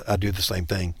so I do the same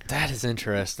thing. That is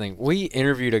interesting. We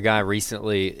interviewed a guy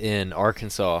recently in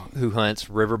Arkansas who hunts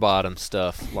river bottom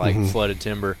stuff, like flooded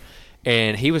timber,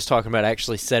 and he was talking about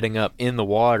actually setting up in the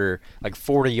water, like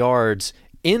 40 yards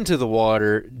into the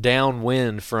water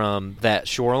downwind from that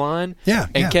shoreline,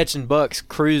 and catching bucks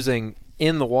cruising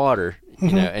in the water,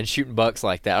 and shooting bucks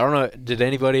like that. I don't know, did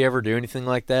anybody ever do anything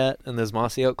like that in those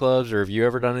Mossy Oak clubs, or have you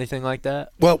ever done anything like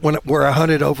that? Well, where I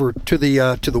hunted over to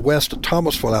the west of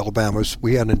Thomasville, Alabama,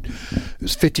 we had it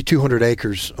was 5,200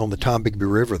 acres on the Tombigbee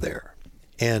River there,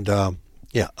 and a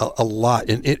lot,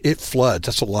 and it floods.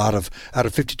 That's a lot of, out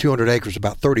of 5,200 acres,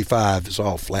 about 35 is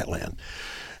all flatland,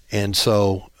 and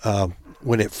so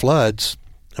when it floods,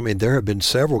 I mean, there have been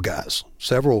several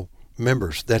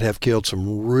members that have killed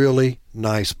some really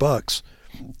nice bucks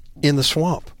in the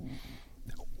swamp.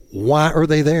 Why are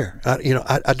they there?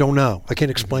 I don't know. I can't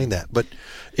explain that, but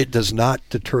it does not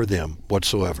deter them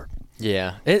whatsoever.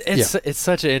 Yeah, it's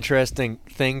such an interesting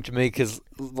thing to me, because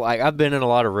like I've been in a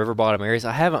lot of river bottom areas.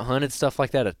 I haven't hunted stuff like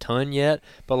that a ton yet,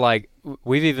 but like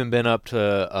we've even been up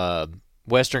to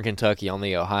Western Kentucky on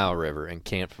the Ohio River and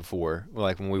camped before,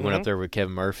 like when we went up there with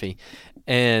Kevin Murphy.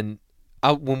 And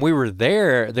when we were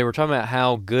there, they were talking about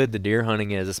how good the deer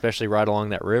hunting is, especially right along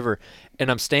that river.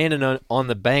 And I'm standing on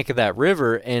the bank of that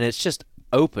river, and it's just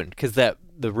open, because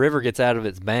the river gets out of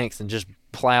its banks and just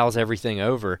plows everything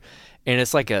over. And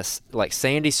it's like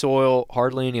sandy soil,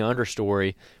 hardly any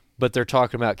understory, but they're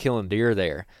talking about killing deer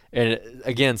there. And it,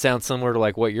 again, sounds similar to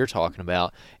like what you're talking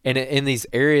about. And in these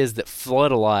areas that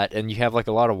flood a lot and you have like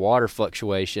a lot of water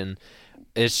fluctuation,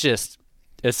 it's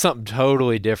something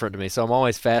totally different to me. So I'm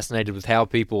always fascinated with how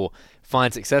people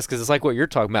find success, because it's like what you're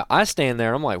talking about. I stand there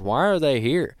and I'm like, why are they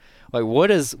here? Like, what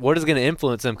is going to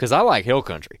influence them? Because I like hill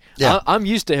country. Yeah. I'm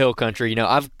used to hill country.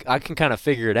 I can kind of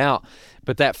figure it out.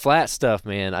 But that flat stuff,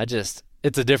 man,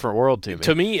 it's a different world to me.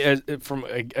 To me,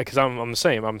 because I'm the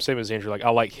same. I'm the same as Andrew. Like, I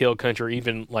like hill country.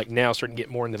 Even like now, starting to get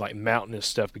more into like mountainous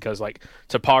stuff, because like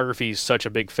topography is such a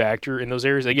big factor in those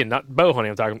areas. Again, not bow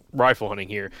hunting. I'm talking rifle hunting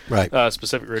here, right?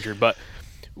 Specific, Richard. But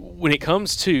when it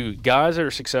comes to guys that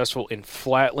are successful in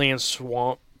flatland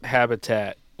swamp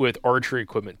habitat with archery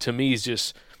equipment, to me is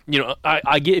just,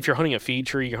 I get if you're hunting a feed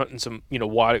tree, you're hunting some,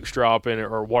 white oaks dropping,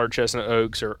 or water chestnut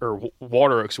oaks, or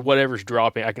water oaks, whatever's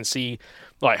dropping. I can see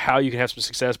like how you can have some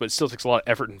success, but it still takes a lot of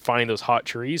effort in finding those hot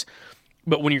trees.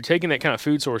 But when you're taking that kind of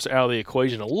food source out of the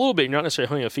equation a little bit, you're not necessarily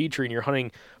hunting a feed tree, and you're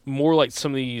hunting more like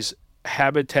some of these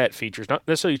habitat features, not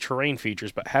necessarily terrain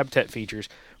features, but habitat features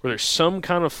where there's some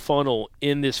kind of funnel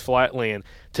in this flatland.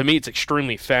 To me, it's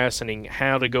extremely fascinating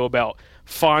how to go about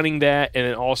finding that and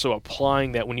then also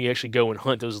applying that when you actually go and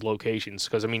hunt those locations.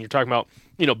 Because, I mean, you're talking about,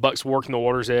 bucks working the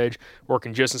water's edge,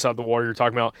 working just inside the water. You're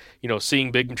talking about,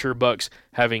 seeing big mature bucks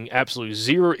having absolutely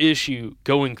zero issue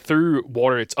going through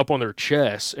water. It's up on their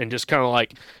chest and just kind of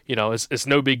like, it's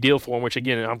no big deal for them, which,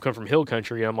 again, I'm coming from hill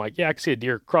country. I'm like, yeah, I can see a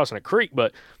deer crossing a creek,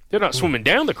 but they're not swimming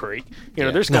down the creek.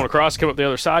 They're just going across, come up the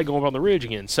other side, going up on the ridge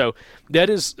again. So that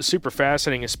is super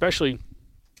fascinating, especially,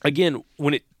 again,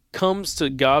 when it comes to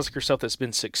guys like yourself that's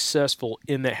been successful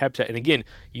in that habitat. And again,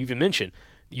 you even mentioned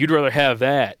you'd rather have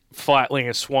that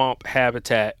flatland swamp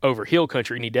habitat over hill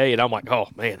country any day. And I'm like, oh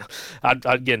man,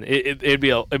 it'd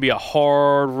be a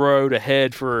hard road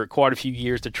ahead for quite a few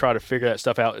years to try to figure that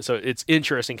stuff out. So it's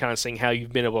interesting kind of seeing how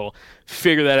you've been able to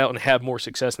figure that out and have more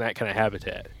success in that kind of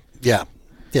habitat. Yeah,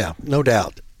 no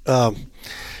doubt.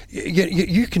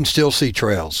 You can still see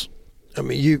trails. I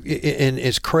mean, and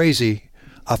it's crazy.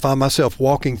 I find myself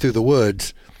walking through the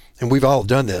woods, and we've all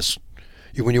done this.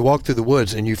 When you walk through the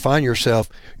woods and you find yourself,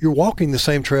 you're walking the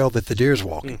same trail that the deer's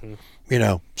walking,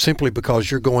 simply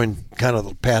because you're going kind of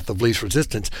the path of least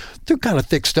resistance through kind of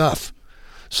thick stuff.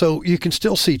 So you can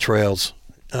still see trails,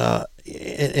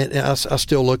 and I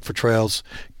still look for trails.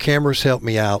 Cameras help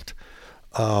me out,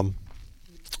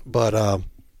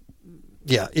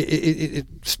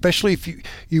 especially if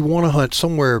you want to hunt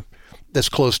somewhere that's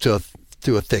close to a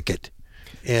thicket.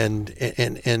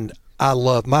 And I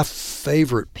love, my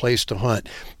favorite place to hunt,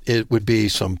 it would be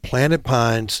some planted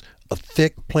pines, a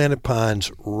thick planted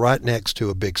pines right next to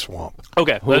a big swamp.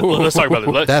 Okay, let's talk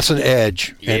about that. That's an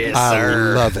edge, and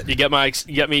I love it. You got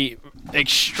me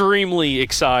extremely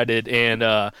excited,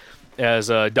 and as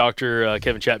Dr.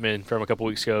 Kevin Chapman from a couple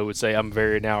weeks ago would say, I'm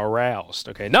very now aroused.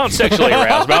 Okay, not sexually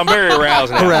aroused, but I'm very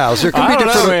aroused now. Aroused.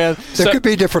 There could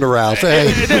be different aroused.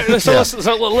 Let's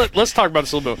talk about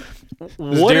this a little bit.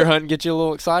 Does deer hunting get you a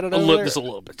little excited over there? Just a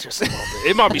little bit.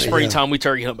 It might be springtime. We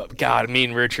turkey hunt, but God, me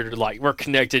and Richard are we're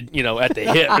connected, at the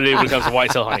hip when it comes to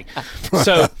whitetail hunting.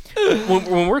 So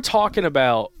when we're talking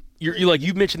about,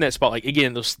 you mentioned that spot,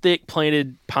 again, those thick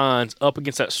planted pines up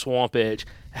against that swamp edge.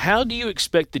 How do you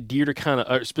expect the deer to kind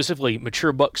of, specifically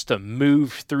mature bucks, to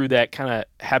move through that kind of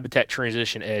habitat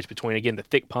transition edge between, again, the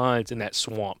thick pines and that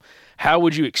swamp? How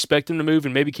would you expect them to move?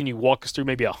 And maybe can you walk us through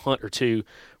maybe a hunt or two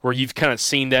where you've kind of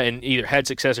seen that and either had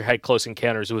success or had close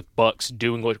encounters with bucks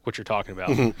doing what you're talking about?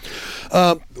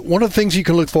 Mm-hmm. One of the things you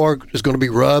can look for is going to be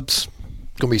rubs,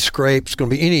 going to be scrapes, going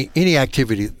to be any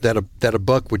activity that a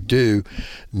buck would do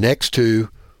next to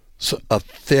a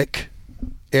thick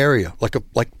area like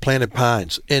planted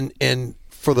pines, and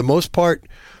for the most part,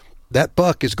 that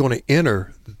buck is going to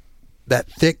enter that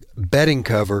thick bedding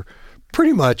cover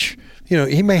pretty much.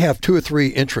 He may have 2 or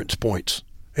 3 entrance points,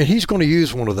 and he's going to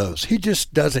use one of those. He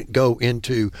just doesn't go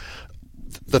into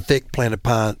the thick planted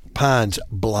pines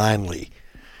blindly.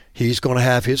 He's going to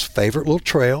have his favorite little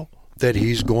trail that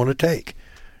he's going to take.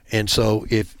 And so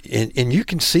and you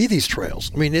can see these trails.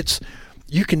 I mean,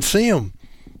 you can see them.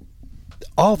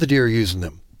 All the deer are using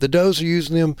them. The does are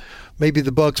using them. Maybe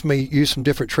the bucks may use some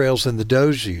different trails than the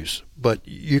does use, but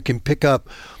you can pick up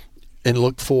and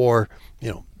look for,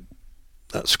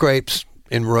 scrapes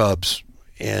and rubs,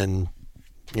 and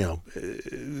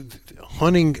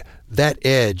hunting that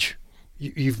edge,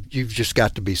 you've just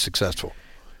got to be successful.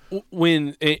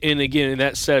 When and again in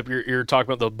that setup, you're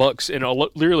talking about the bucks, and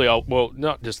literally, well,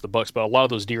 not just the bucks, but a lot of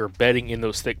those deer are bedding in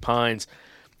those thick pines.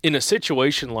 In a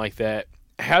situation like that,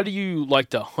 how do you like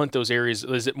to hunt those areas?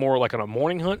 Is it more like on a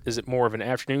morning hunt? Is it more of an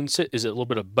afternoon sit? Is it a little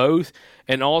bit of both?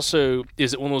 And also,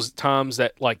 is it one of those times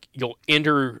that you'll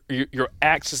enter, you'll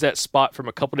access that spot from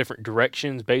a couple different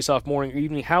directions based off morning or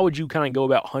evening? How would you kind of go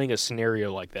about hunting a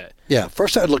scenario like that? Yeah,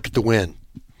 first I'd look at the wind.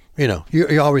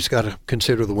 You always got to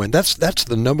consider the wind. That's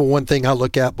the number one thing I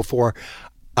look at before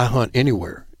I hunt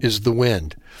anywhere is the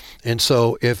wind. And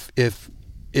so if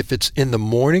it's in the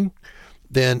morning,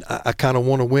 then I kind of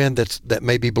want a wind that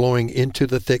may be blowing into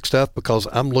the thick stuff, because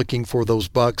I'm looking for those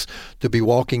bucks to be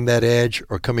walking that edge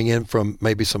or coming in from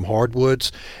maybe some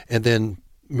hardwoods and then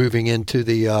moving into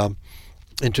the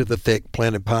thick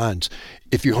planted pines.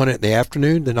 If you hunt it in the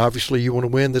afternoon, then obviously you want a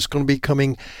wind that's going to be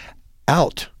coming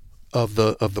out of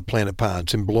the planted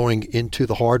pines and blowing into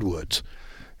the hardwoods,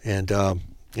 and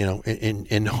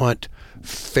and hunt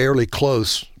fairly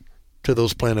close to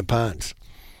those planted pines.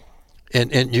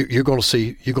 And you're going to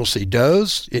see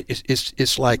does.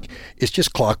 It's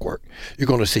just clockwork. You're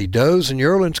going to see does and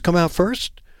yearlings come out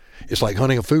first. It's like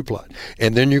hunting a food plot.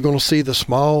 And then you're going to see the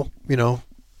small, 1.5,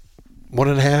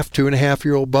 2.5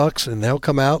 year old bucks, and they'll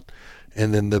come out.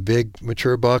 And then the big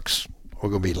mature bucks We're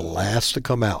going to be the last to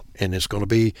come out, and it's going to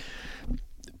be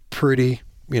pretty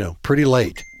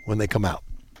late when they come out.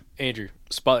 Andrew,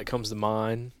 spot that comes to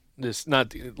mind.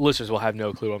 Listeners will have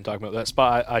no clue what I'm talking about. That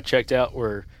spot I checked out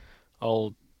where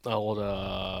old I don't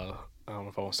know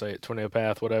if I want to say it, Tornado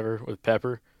Path, whatever, with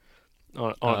Pepper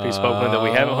on a piece of oakland that we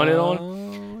haven't hunted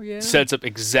on. Yeah. Sets up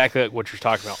exactly like what you're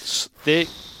talking about. Thick,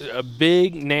 a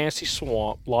big nasty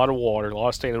swamp, a lot of water, a lot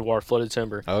of standing water, flooded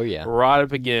timber. Oh yeah, right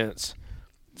up against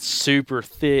super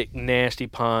thick, nasty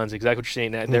ponds. Exactly what you're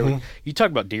saying. That you talk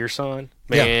about deer sign,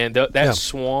 man. That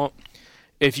swamp.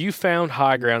 If you found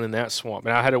high ground in that swamp,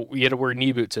 and you had to wear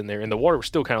knee boots in there, and the water was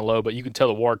still kind of low, but you can tell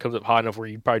the water comes up high enough where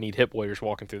you probably need hip waders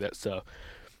walking through that stuff.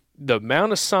 The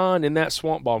amount of sign in that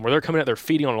swamp bottom where they're coming out, they're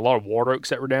feeding on a lot of water oaks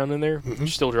that were down in there,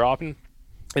 still dropping.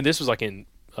 And this was like in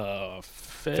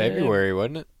February,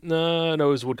 wasn't it? No, it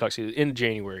was woodcock season, in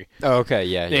January. Oh, okay,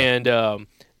 yeah. And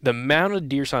the amount of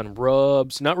deer sign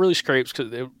rubs, not really scrapes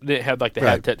because they didn't have like the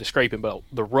habitat to scrape in, but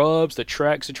the rubs, the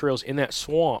tracks, the trails in that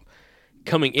swamp,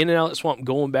 coming in and out of that swamp,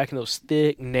 going back in those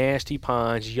thick, nasty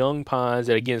pines, young pines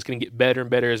that, again, it's going to get better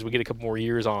and better as we get a couple more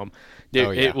years on them.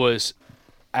 Dude, it was,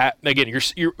 again,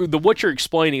 what you're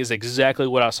explaining is exactly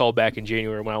what I saw back in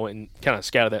January when I went and kind of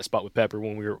scouted that spot with Pepper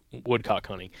when we were woodcock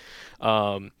hunting.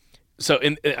 So,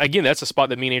 again, that's a spot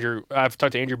that me and Andrew, I've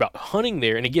talked to Andrew about hunting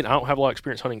there. And, again, I don't have a lot of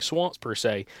experience hunting swamps per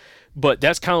se, but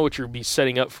that's kind of what you'll be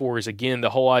setting up for is, again,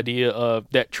 the whole idea of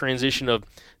that transition of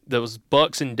those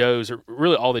bucks and does, or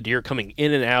really all the deer coming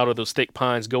in and out of those thick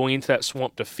pines, going into that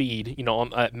swamp to feed, on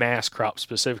that mass crop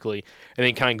specifically, and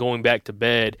then kind of going back to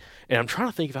bed. And I'm trying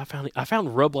to think if I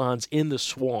found rub lines in the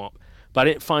swamp, but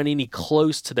I didn't find any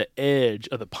close to the edge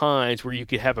of the pines where you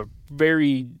could have a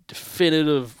very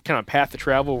definitive kind of path to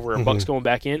travel where a buck's going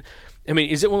back in. I mean,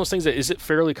 is it one of those things is it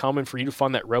fairly common for you to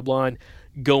find that rub line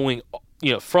going,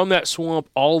 from that swamp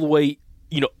all the way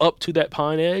up to that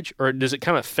pine edge, or does it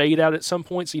kind of fade out at some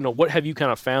points? What have you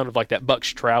kind of found of like that buck's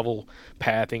travel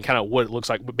path and kind of what it looks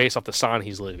like based off the sign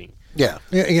he's living? Yeah.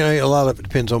 A lot of it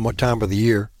depends on what time of the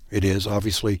year it is.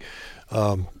 Obviously,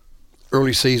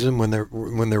 early season when they're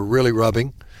really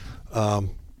rubbing,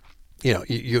 you're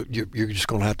just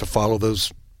going to have to follow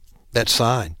that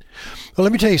sign. Well,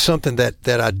 let me tell you something that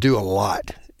I do a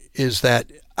lot is that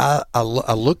I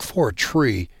look for a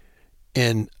tree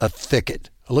in a thicket.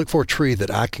 I look for a tree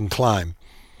that I can climb.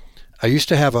 I used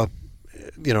to have a,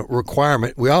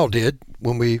 requirement. We all did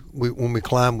when we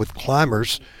climbed with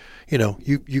climbers.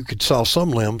 You could saw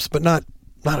some limbs, but not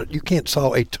you can't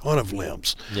saw a ton of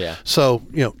limbs. Yeah. So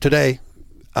today,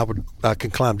 I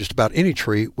can climb just about any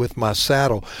tree with my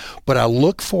saddle, but I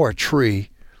look for a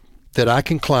tree that I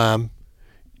can climb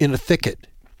in a thicket,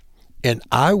 and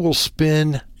I will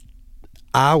spend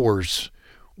hours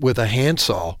with a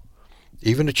handsaw,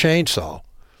 even a chainsaw,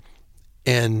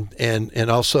 and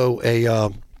also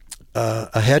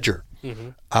a hedger.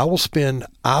 I will spend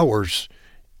hours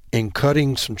in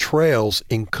cutting some trails,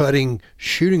 in cutting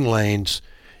shooting lanes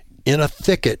in a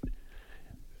thicket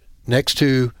next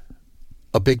to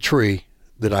a big tree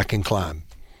that I can climb.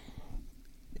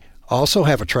 I also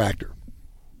have a tractor.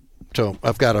 So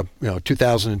I've got a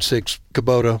 2006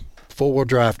 Kubota 4-wheel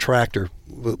drive tractor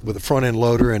with a front end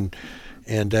loader and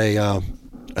a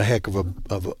heck of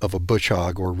a bush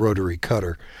hog or rotary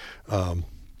cutter.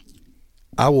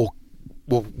 I will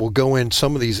go in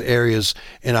some of these areas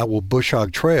and I will bush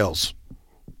hog trails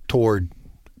toward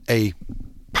a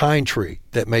pine tree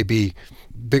that may be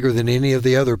bigger than any of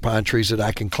the other pine trees that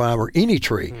I can climb, or any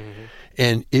tree.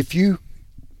 And if you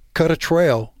cut a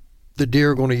trail, the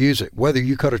deer are going to use it. Whether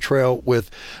you cut a trail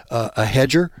with a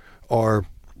hedger or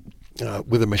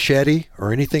with a machete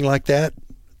or anything like that,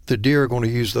 the deer are going to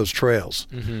use those trails.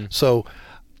 So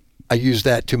I use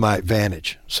that to my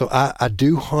advantage. So I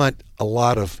do hunt a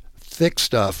lot of thick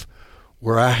stuff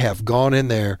where I have gone in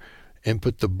there and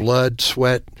put the blood,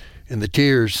 sweat, and the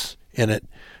tears in it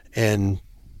and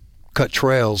cut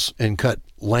trails and cut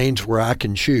lanes where I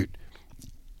can shoot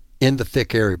in the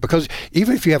thick area. Because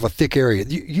even if you have a thick area,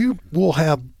 you will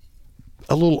have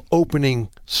a little opening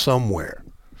somewhere.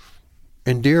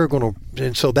 And deer are going to,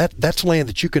 and so that's land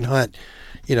that you can hunt,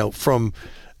 from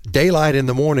daylight in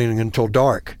the morning until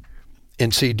dark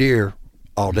and see deer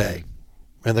all day.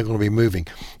 And they're going to be moving.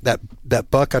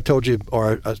 That buck I told you,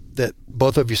 or that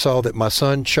both of you saw that my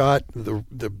son shot, the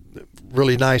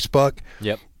really nice buck.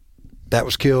 Yep. That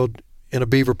was killed in a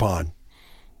beaver pond.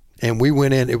 And we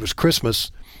went in, it was Christmas,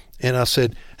 and I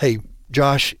said, hey,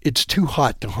 Josh, it's too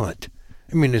hot to hunt.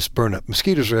 I mean, it's burn up.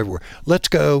 Mosquitoes are everywhere. Let's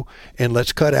go and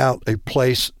let's cut out a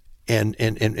place and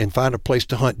find a place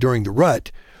to hunt during the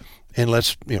rut. And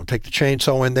let's, take the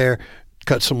chainsaw in there,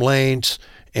 cut some lanes,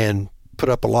 and put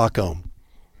up a lock on.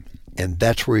 and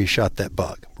that's where he shot that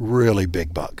buck. Really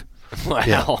big buck.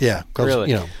 Wow. Yeah.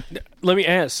 Really? Let me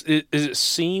ask, does it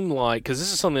seem like, because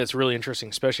this is something that's really interesting,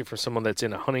 especially for someone that's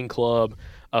in a hunting club,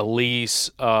 a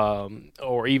lease,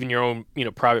 or even your own,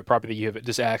 private property that you have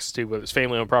just access to, whether it's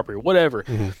family-owned property or whatever,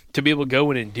 to be able to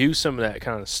go in and do some of that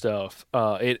kind of stuff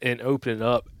and open it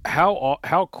up.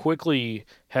 How quickly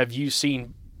have you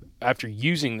seen, after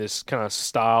using this kind of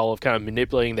style of kind of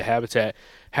manipulating the habitat,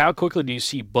 how quickly do you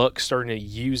see bucks starting to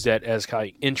use that as kind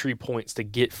of entry points to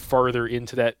get further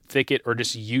into that thicket, or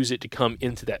just use it to come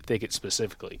into that thicket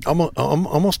specifically?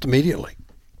 Almost immediately,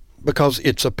 because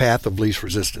it's a path of least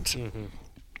resistance.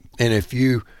 And if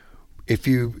you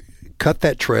cut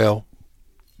that trail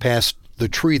past the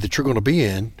tree that you're going to be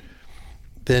in,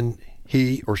 then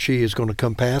he or she is going to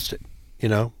come past it,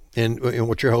 And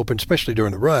what you're hoping, especially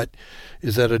during the rut,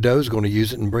 is that a doe is going to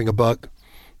use it and bring a buck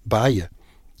by you.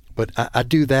 But I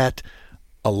do that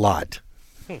a lot.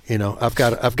 I've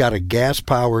got a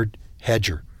gas-powered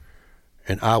hedger,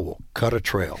 and I will cut a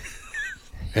trail,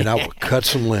 and I will cut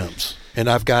some limbs. And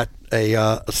I've got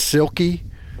a silky,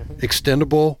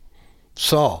 extendable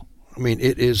saw.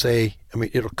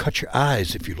 It'll cut your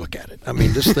eyes if you look at it.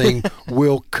 This thing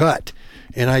will cut,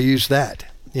 and I use that.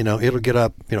 It'll get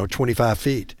up, 25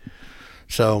 feet.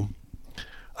 So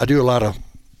I do a lot of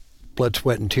blood,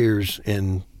 sweat, and tears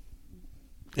in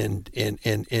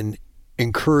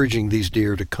encouraging these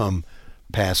deer to come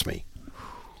past me.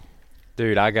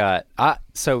 Dude,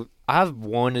 I've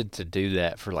wanted to do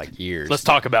that for like years. Let's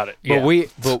talk about it.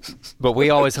 But we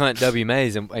always hunt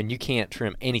WMAs, and you can't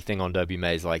trim anything on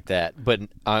WMAs like that. But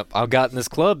I've gotten this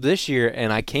club this year,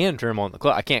 and I can trim on the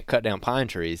club. I can't cut down pine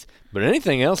trees, but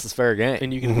anything else is fair game.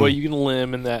 And you can you can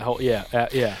limb and that whole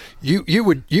yeah. You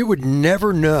would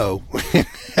never know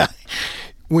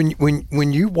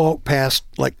when you walk past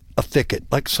like a thicket,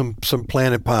 like some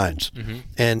planted pines,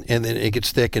 and then it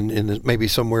gets thick, and maybe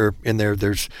somewhere in there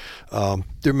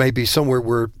there may be somewhere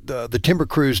where the timber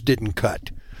crews didn't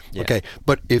cut. Yeah. Okay,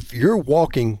 but if you're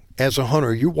walking as a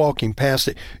hunter, you're walking past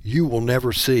it, you will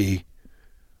never see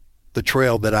the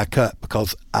trail that I cut,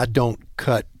 because I don't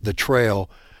cut the trail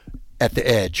at the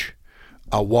edge.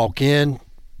 I'll walk in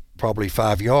probably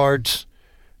 5 yards,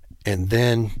 and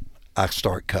then I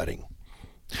start cutting.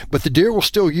 But the deer will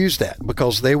still use that,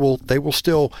 because they will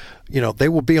still, they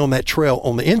will be on that trail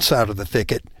on the inside of the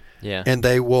thicket, and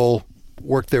they will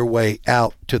work their way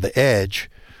out to the edge,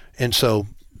 and so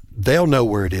they'll know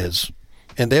where it is,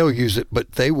 and they'll use it,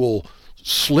 but they will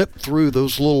slip through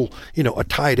those little, a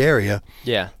tight area,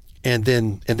 and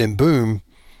then boom,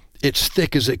 it's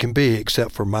thick as it can be,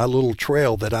 except for my little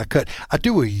trail that I cut. I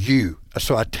do a U,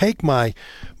 so I take my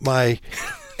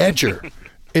edger.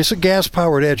 It's a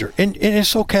gas-powered edger, and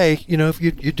it's okay, if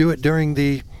you do it during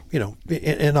the,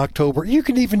 in October. You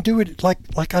can even do it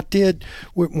like I did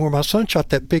where my son shot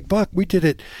that big buck. We did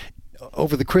it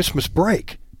over the Christmas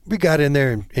break. We got in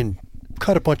there and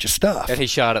cut a bunch of stuff. And he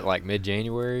shot it like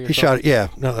mid-January? He shot it,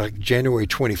 like January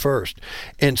 21st.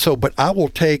 And so, but I will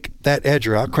take that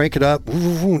edger, I'll crank it up,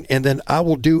 and then I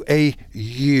will do a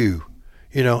U.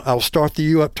 I'll start the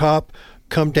U up top,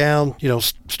 come down,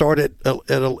 start at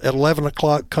 11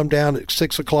 o'clock, come down at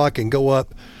 6 o'clock, and go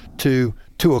up to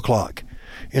 2 o'clock.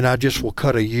 And I just will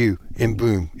cut a U, and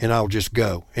boom, and I'll just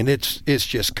go. And it's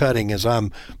just cutting as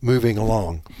I'm moving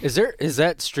along. Is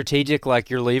that strategic, like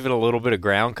you're leaving a little bit of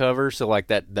ground cover, so like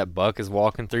that buck is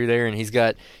walking through there and he's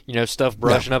got, stuff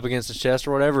brushing up against his chest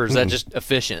or whatever, or is that just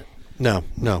efficient? No,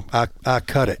 I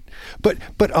cut it.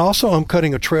 But also I'm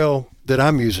cutting a trail that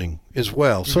I'm using as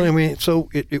well. So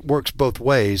it works both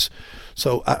ways.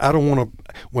 So I don't want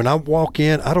to, when I walk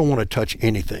in, I don't want to touch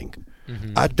anything.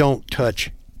 I don't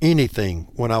touch anything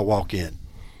when I walk in.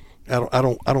 I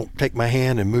don't take my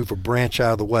hand and move a branch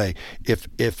out of the way.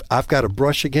 If I've got a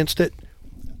brush against it,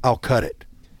 I'll cut it.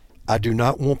 I do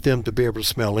not want them to be able to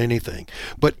smell anything.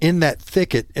 But in that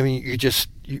thicket,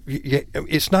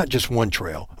 it's not just one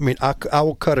trail. I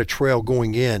will cut a trail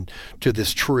going in to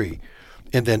this tree,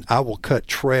 and then I will cut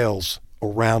trails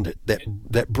around it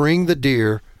that bring the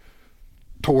deer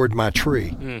toward my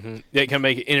tree. That can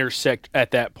make it intersect at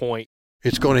that point.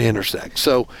 It's going to intersect.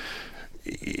 So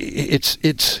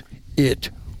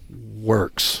it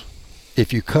works.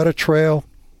 If you cut a trail,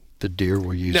 the deer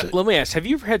will use it. Let me ask, have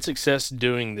you ever had success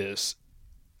doing this?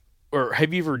 Or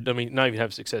have you ever, not even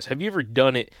have success, have you ever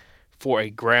done it for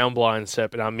a ground blind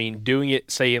setup? And doing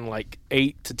it, say, in like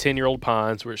 8 to 10-year-old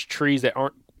pines, where it's trees that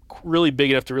aren't really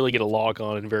big enough to really get a log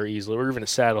on it very easily, or even a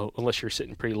saddle, unless you're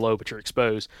sitting pretty low but you're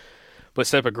exposed. But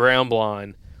set up a ground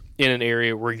blind in an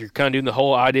area where you're kind of doing the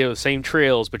whole idea of the same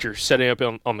trails, but you're setting up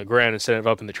on the ground and setting it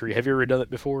up in the tree. Have you ever done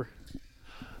that before?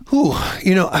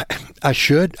 I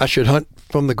should hunt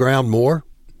from the ground more,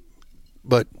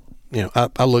 but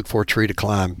I look for a tree to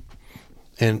climb,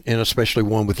 and especially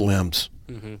one with limbs,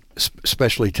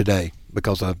 especially today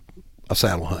because I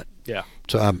saddle hunt. Yeah.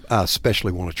 So I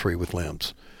especially want a tree with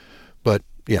limbs, but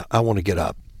yeah, I want to get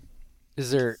up.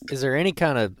 Is there any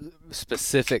kind of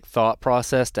specific thought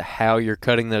process to how you're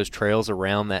cutting those trails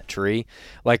around that tree?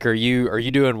 Like, are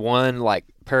you doing one like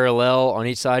parallel on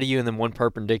each side of you and then one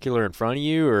perpendicular in front of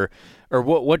you, or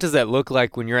what does that look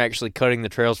like when you're actually cutting the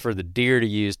trails for the deer to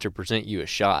use to present you a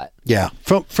shot? Yeah,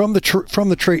 from the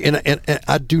tree, and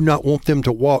I do not want them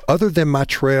to walk other than my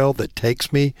trail that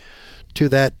takes me to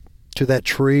that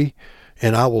tree,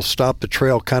 and I will stop the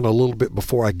trail kind of a little bit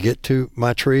before I get to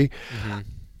my tree. Mm-hmm.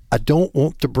 I don't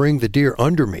want to bring the deer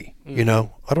under me. I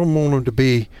don't want them to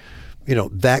be,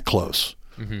 that close,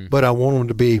 but I want them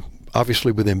to be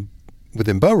obviously within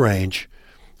bow range,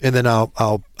 and then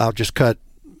I'll just cut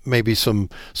maybe some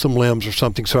limbs or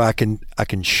something so I can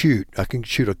shoot. I can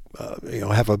shoot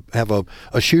have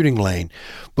a shooting lane,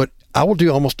 but I will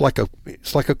do almost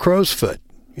it's like a crow's foot.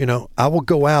 I will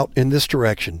go out in this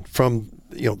direction from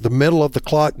the middle of the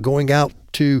clock going out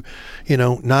to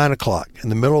 9 o'clock, in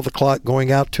the middle of the clock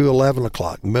going out to 11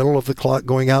 o'clock, middle of the clock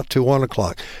going out to 1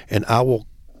 o'clock, and I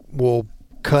will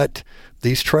cut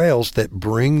these trails that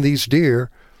bring these deer.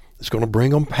 It's going to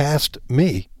bring them past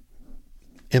me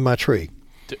in my tree.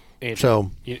 Andrew,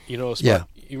 so you know a spot,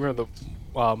 you remember the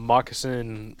bar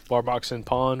moccasin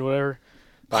pond, whatever?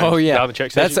 Oh yeah, down the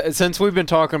check station? That's since we've been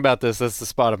talking about this. That's the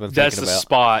spot I've been thinking about. That's the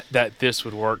spot that this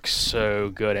would work so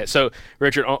good at. So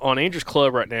Richard, on Andrew's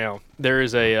Club right now, there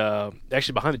is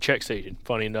actually behind the check station.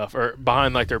 Funny enough, or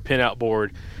behind like their pin-out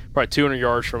board, probably 200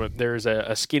 yards from it, there's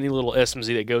a skinny little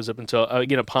SMZ that goes up into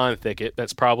a pine thicket.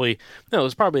 That's probably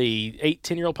it's probably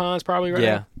 8-10-year-old pines probably right now.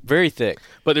 Yeah, very thick.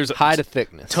 But there's a high to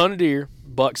thickness. Ton of deer.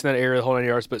 Bucks in that area, the whole 9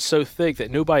 yards, but so thick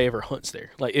that nobody ever hunts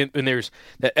there. And there's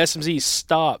that SMZ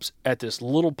stops at this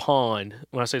little pond.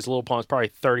 When I say it's a little pond, it's probably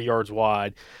 30 yards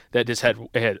wide. That just had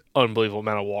unbelievable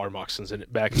amount of water moccasins in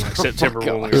it back in September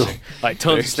when we were there. Like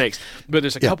tons of snakes. But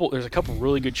there's a couple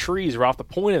really good trees right off the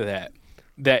point of that.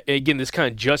 That again, this kind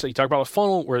of just like you talk about the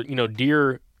funnel where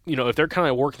deer. If they're kind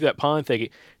of working through that pond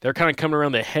thicket, they're kind of coming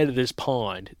around the head of this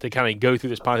pond to kind of go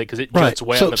through this pond thicket because it juts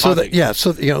way out the pond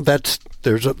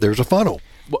thicket. There's a funnel.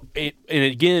 Well, and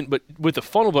again, but with the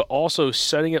funnel, but also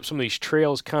setting up some of these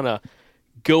trails kind of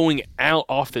going out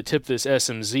off the tip of this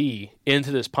SMZ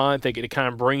into this pond thicket to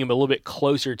kind of bring them a little bit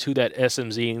closer to that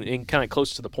SMZ and kind of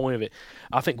close to the point of it,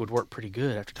 I think would work pretty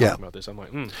good after talking about this. I'm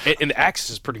like, and the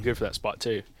axis is pretty good for that spot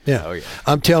too. Yeah. Oh, yeah.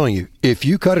 I'm telling you, if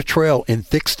you cut a trail in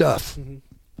thick stuff,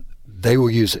 they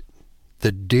will use it.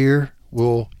 The deer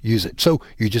will use it. So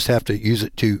you just have to use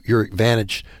it to your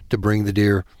advantage to bring the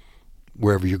deer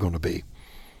wherever you're going to be.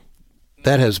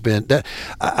 That has been that.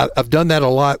 I've done that a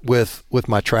lot with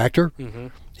my tractor.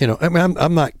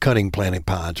 I'm not cutting planting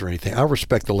pines or anything. I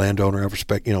respect the landowner. I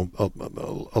respect a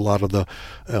lot of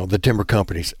the timber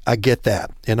companies. I get that,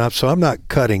 and I'm not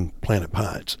cutting planted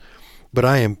pines, but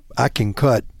I can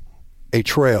cut a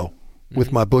trail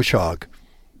with my bush hog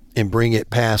and bring it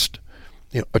past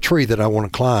a tree that I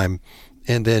want to climb,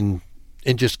 and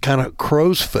just kind of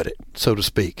crow's foot it, so to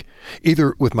speak,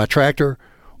 either with my tractor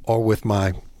or with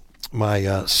my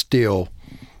steel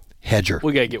hedger.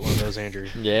 We gotta get one of those, Andrew.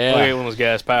 Yeah, we gotta get one of those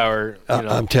gas power.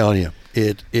 I'm telling you,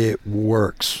 it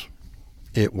works.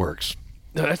 It works.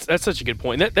 No, that's such a good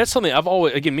point. That's something I've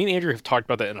always, again, me and Andrew have talked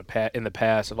about that in the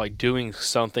past of like doing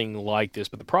something like this.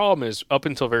 But the problem is, up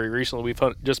until very recently, we've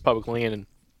hunted just public land, and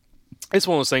it's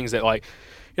one of those things that like,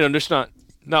 just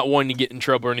not wanting to get in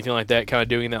trouble or anything like that, kind of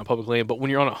doing that on public land. But when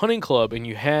you're on a hunting club and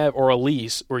you have, or a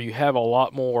lease, where you have a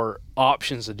lot more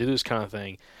options to do this kind of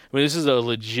thing, I mean, this is a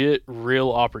legit,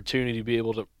 real opportunity to be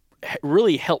able to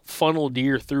really help funnel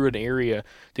deer through an area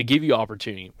to give you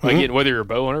opportunity. Again, whether you're a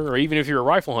bow hunter or even if you're a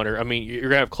rifle hunter, I mean, you're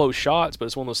going to have close shots, but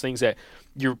it's one of those things that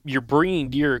you're bringing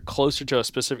deer closer to a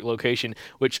specific location,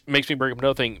 which makes me bring up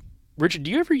another thing. Richard,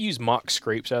 do you ever use mock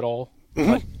scrapes at all?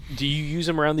 Like, do you use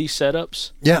them around these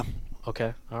setups? Yeah.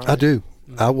 Okay. All right. I do.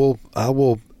 I will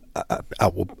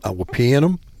pee in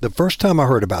them. The first time I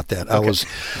heard about that, I was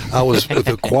at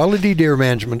the Quality Deer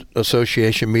Management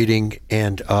Association meeting,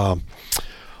 and I'm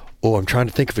trying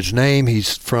to think of his name.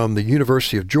 He's from the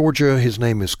University of Georgia. His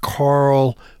name is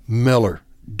Carl Miller,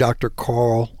 Dr.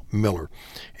 Carl Miller,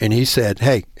 and he said,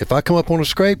 "Hey, if I come up on a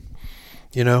scrape,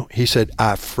 he said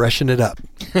I freshen it up,"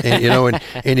 and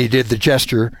and he did the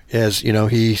gesture as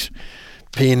he's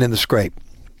peeing in the scrape.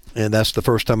 And that's the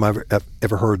first time I've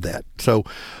ever heard that. So,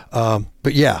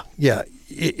 but yeah.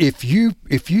 If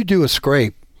you do a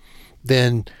scrape,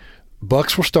 then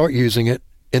bucks will start using it,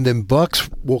 and then bucks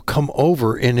will come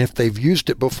over, and if they've used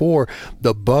it before,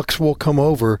 the bucks will come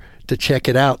over to check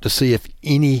it out to see if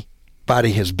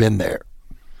anybody has been there.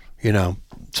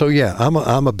 So yeah,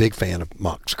 I'm a big fan of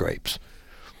mock scrapes.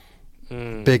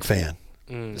 Big fan,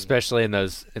 especially in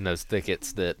those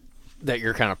thickets that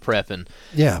you're kind of prepping.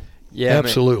 Yeah,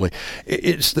 absolutely.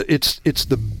 It's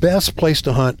the best place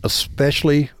to hunt,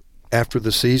 especially after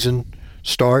the season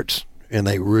starts and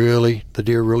the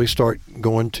deer really start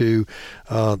going to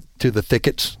the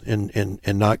thickets and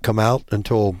not come out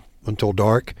until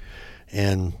dark.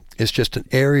 And it's just an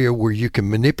area where you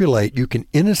can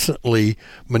innocently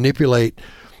manipulate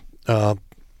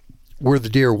where the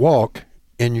deer walk,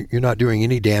 and you're not doing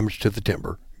any damage to the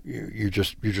timber. You're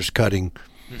just cutting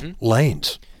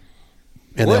lanes,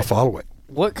 and they'll follow it.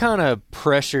 What kind of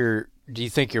pressure do you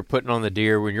think you're putting on the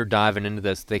deer when you're diving into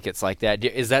those thickets like that?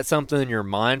 Is that something you're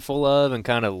mindful of and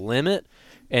kind of limit?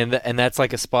 And that's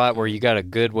like a spot where you got a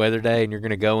good weather day and you're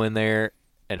going to go in there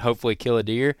and hopefully kill a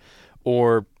deer?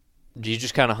 Or do you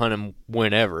just kind of hunt them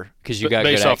whenever because you got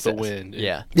good access? Based off the wind.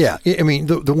 Yeah. Yeah. I mean,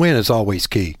 the wind is always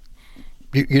key.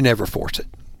 You never force it.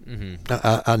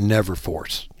 I never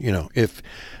force. If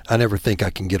I never think I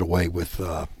can get away with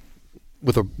a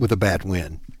bad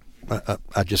wind.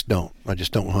 I just don't. I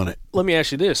just don't hunt it. Let me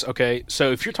ask you this, okay?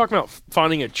 So if you're talking about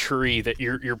finding a tree that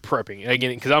you're prepping,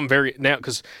 again, because I'm very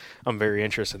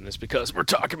interested in this because we're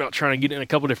talking about trying to get in a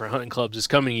couple different hunting clubs this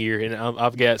coming year, and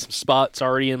I've got some spots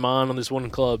already in mind on this one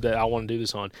club that I want to do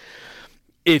this on.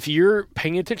 If you're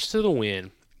paying attention to the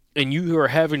wind and you are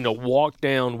having to walk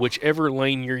down whichever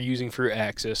lane you're using for your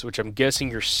access, which I'm guessing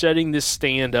you're setting this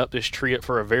tree up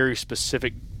for a very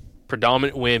specific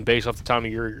predominant wind based off the time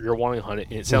of year you're wanting to hunt it,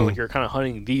 and it sounds like you're kind of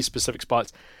hunting these specific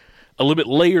spots a little bit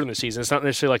later in the season. It's not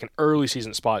necessarily like an early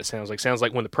season spot. It sounds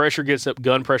like when the pressure gets up,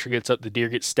 gun pressure gets up, the deer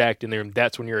gets stacked in there, and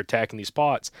that's when you're attacking these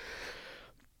spots.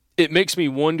 It makes me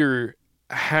wonder,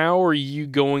 how are you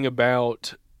going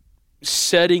about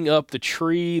setting up the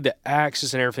tree, the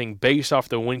axis, and everything based off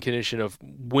the wind condition of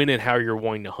when and how you're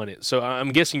wanting to hunt it? So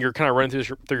I'm guessing you're kind of running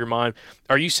through your mind.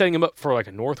 Are you setting them up for like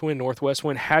a north wind, northwest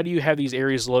wind? How do you have these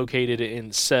areas located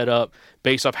and set up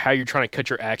based off how you're trying to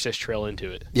cut your access trail into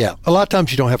it? Yeah, a lot of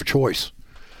times you don't have a choice.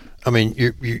 I mean,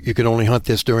 you can only hunt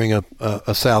this during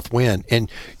a south wind, and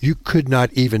you could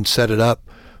not even set it up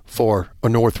for a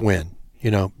north wind.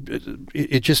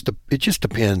 It just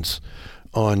depends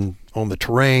on the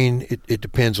terrain. It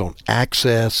depends on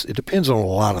access. It depends on a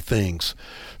lot of things.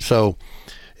 So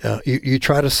you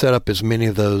try to set up as many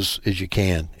of those as you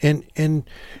can, and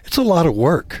it's a lot of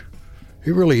work.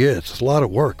 It really is. It's a lot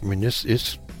of work. I mean,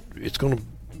 it's going to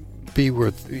be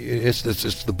worth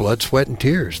it's the blood, sweat, and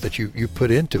tears that you put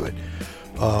into it.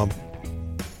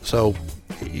 So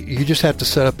you just have to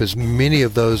set up as many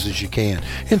of those as you can,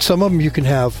 and some of them you can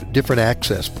have different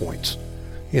access points.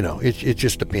 It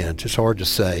just depends. It's hard to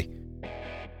say.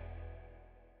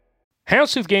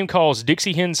 Houndstooth Game Call's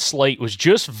Dixie Hen Slate was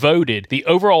just voted the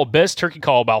overall best turkey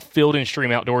call by Field and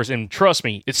Stream Outdoors, and trust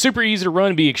me, it's super easy to run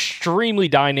and be extremely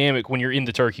dynamic when you're in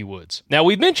the turkey woods. Now,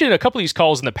 we've mentioned a couple of these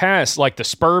calls in the past, like the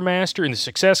Spur Master and the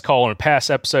Success Call in a past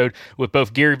episode with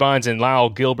both Gary Vines and Lyle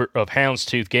Gilbert of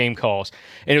Houndstooth Game Calls.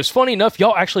 And it was funny enough,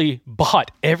 y'all actually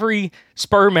bought every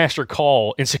Spur Master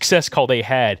call and Success Call they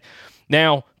had.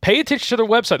 Now, pay attention to their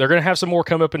website. They're going to have some more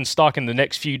come up in stock in the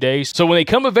next few days. So when they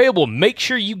come available, make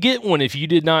sure you get one if you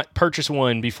did not purchase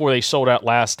one before they sold out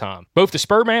last time. Both the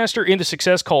Spurmaster and the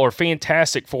Success Call are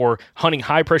fantastic for hunting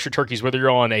high-pressure turkeys, whether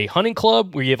you're on a hunting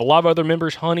club where you have a lot of other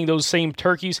members hunting those same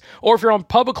turkeys, or if you're on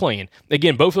public land.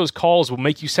 Again, both of those calls will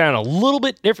make you sound a little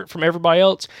bit different from everybody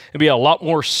else and be a lot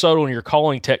more subtle in your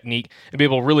calling technique and be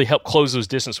able to really help close those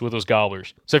distance with those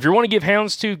gobblers. So if you want to give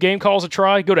Houndstooth Game Calls a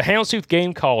try, go to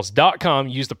houndstoothgamecalls.com.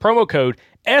 Use the promo code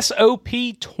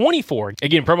SOP24.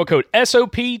 Again, promo code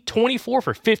SOP24 for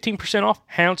 15% off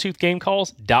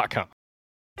houndtoothgamecalls.com.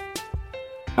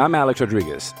 I'm Alex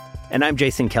Rodriguez. And I'm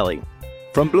Jason Kelly.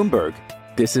 From Bloomberg,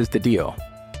 this is The Deal.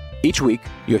 Each week,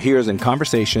 you'll hear us in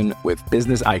conversation with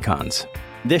business icons.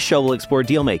 This show will explore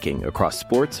deal-making across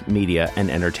sports, media, and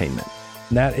entertainment.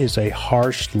 That is a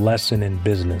harsh lesson in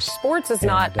business. Sports is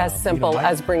not as simple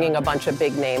as bringing a bunch of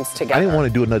big names together. I didn't want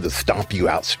to do another stomp you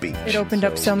out speech. It opened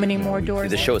up so many more doors.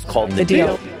 The show is called The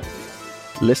Deal.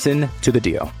 Listen to The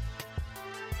Deal.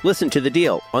 Listen to The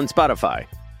Deal on Spotify.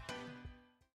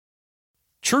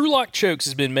 True Lock Chokes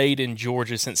has been made in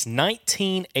Georgia since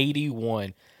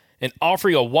 1981 and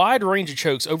offering a wide range of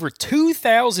chokes, over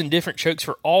 2,000 different chokes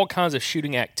for all kinds of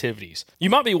shooting activities.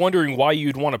 You might be wondering why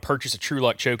you'd want to purchase a True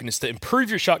Lock choke, and it's to improve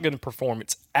your shotgun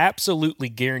performance, absolutely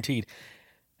guaranteed.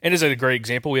 And as a great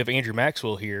example, we have Andrew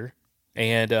Maxwell here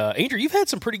And Andrew, you've had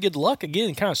some pretty good luck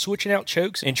again, kind of switching out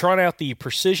chokes and trying out the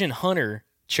Precision Hunter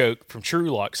choke from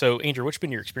TruLock. So, Andrew, what's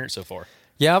been your experience so far?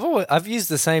 Yeah, I've used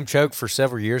the same choke for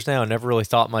several years now and never really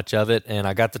thought much of it. And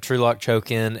I got the TruLock choke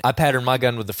in. I patterned my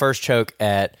gun with the first choke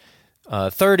at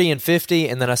 30 and 50,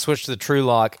 and then I switched to the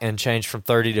TruLock and changed from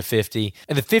 30 to 50.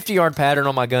 And the 50-yard pattern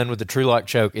on my gun with the TruLock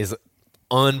choke is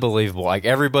unbelievable. Like,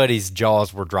 everybody's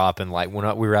jaws were dropping. Like, when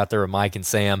we were out there with Mike and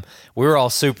Sam, we were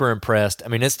all super impressed. I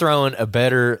mean, it's throwing a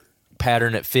better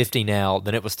pattern at 50 now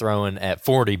than it was throwing at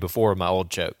 40 before my old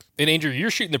choke. And Andrew,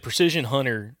 you're shooting the Precision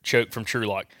Hunter choke from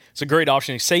TruLock. It's a great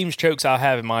option. Same chokes I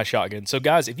have in my shotgun. So,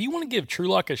 guys, if you want to give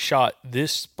TruLock a shot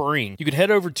this spring, you can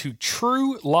head over to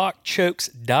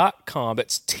TruLockChokes.com.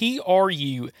 That's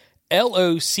TruLock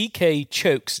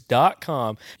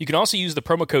chokes.com. You can also use the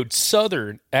promo code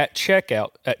SOUTHERN at checkout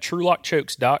at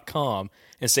TruLockChokes.com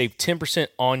and save 10%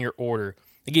 on your order.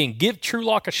 Again, give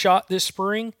TruLock a shot this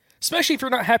spring, especially if you're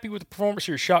not happy with the performance of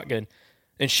your shotgun,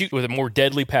 and shoot with a more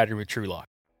deadly pattern with TruLock.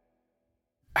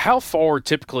 How far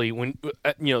typically, when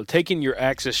taking your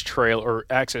access trail or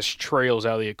access trails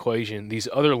out of the equation, these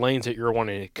other lanes that you're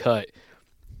wanting to cut,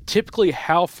 typically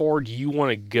how far do you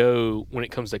want to go when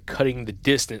it comes to cutting the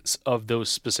distance of those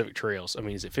specific trails? I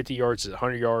mean, is it 50 yards? Is it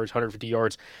 100 yards, 150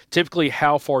 yards? Typically,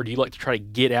 how far do you like to try to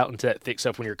get out into that thick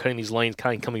stuff when you're cutting these lanes,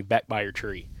 kind of coming back by your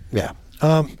tree? Yeah.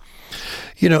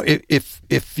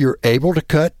 If you're able to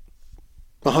cut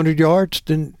 100 yards,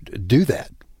 then do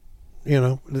that.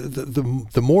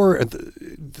 The more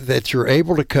that you're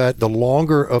able to cut, the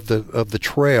longer of the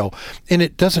trail, and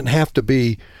it doesn't have to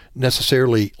be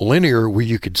necessarily linear where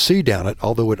you could see down it,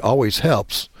 although it always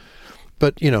helps.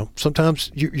 But sometimes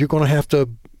you're going to have to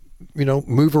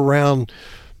move around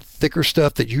thicker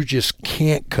stuff that you just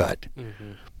can't cut.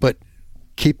 Mm-hmm. But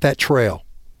keep that trail.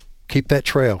 Keep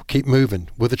moving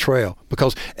with the trail,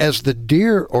 because as the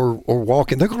deer are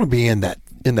walking, they're going to be in that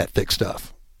thick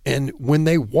stuff. And when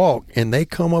they walk and they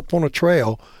come up on a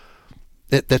trail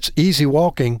that's easy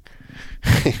walking,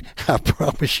 I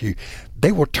promise you,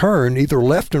 they will turn either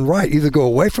left and right, either go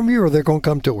away from you or they're going to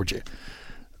come towards you.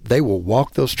 They will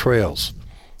walk those trails.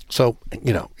 So,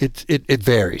 it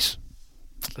varies.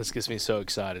 This gets me so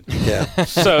excited. Yeah.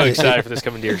 So excited for this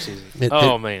coming deer season.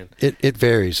 Man. It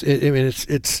varies.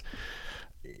 It's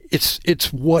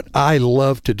what I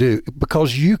love to do,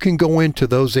 because you can go into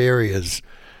those areas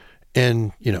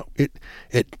and,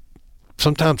 it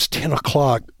sometimes 10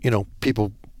 o'clock,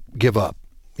 people give up,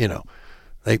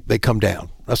 they come down.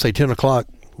 I say 10 o'clock,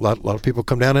 a lot of people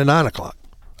come down at 9 o'clock.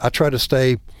 I try to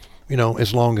stay,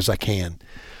 as long as I can.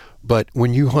 But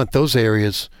when you hunt those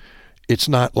areas, it's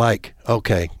not like,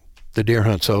 okay, the deer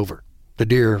hunt's over. The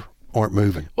deer aren't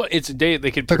moving. Well, it's a day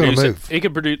they could They're produce. move. They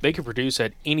could produce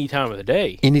at any time of the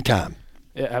day. Anytime.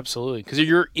 Yeah, absolutely. Because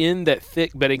you're in that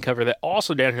thick bedding cover. That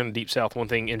also down here in the deep south. One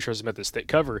thing interesting about this thick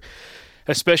cover,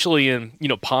 especially in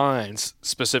pines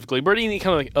specifically, but any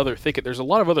kind of like other thicket, there's a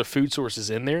lot of other food sources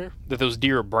in there that those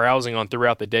deer are browsing on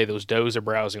throughout the day. Those does are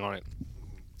browsing on it.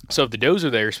 So if the does are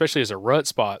there, especially as a rut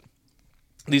spot,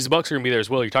 these bucks are going to be there as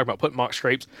well. You're talking about putting mock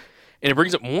scrapes. And it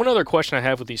brings up one other question I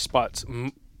have with these spots.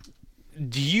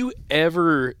 Do you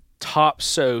ever top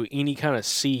sow any kind of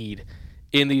seed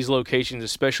in these locations,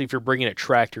 especially if you're bringing a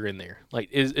tractor in there?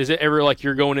 Like, is it ever like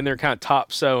you're going in there kind of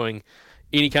top sowing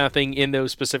any kind of thing in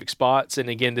those specific spots? And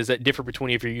again, does that differ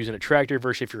between if you're using a tractor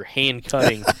versus if you're hand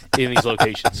cutting in these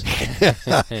locations?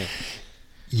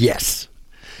 Yes.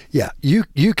 Yeah,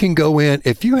 you can go in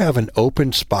if you have an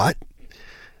open spot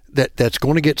that's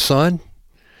going to get sun.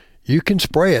 You can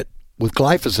spray it with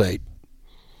glyphosate,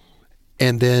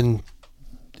 and then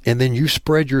you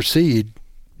spread your seed.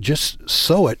 Just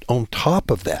sow it on top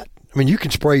of that. I mean, you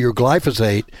can spray your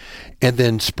glyphosate and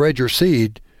then spread your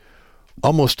seed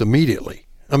almost immediately.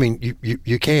 I mean,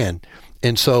 you can,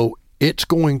 and so it's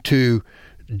going to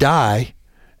die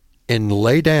and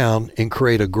lay down and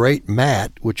create a great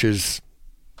mat, which is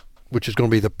going to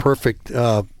be the perfect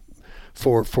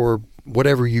for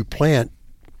whatever you plant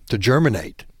to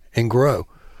germinate and grow.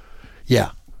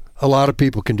 Yeah, a lot of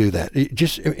people can do that.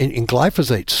 And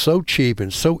glyphosate's so cheap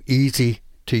and so easy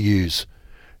to use,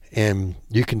 and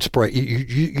you can spray.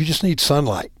 You just need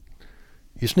sunlight.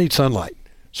 You just need sunlight.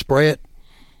 Spray it.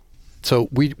 So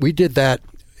we did that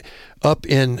up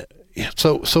in.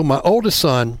 So my oldest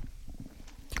son,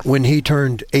 when he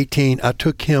turned 18, I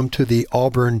took him to the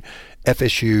Auburn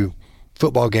FSU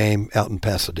football game out in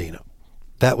Pasadena.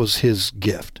 That was his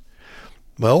gift.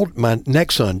 My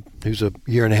next son, who's a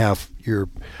year and a half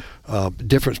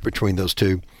difference between those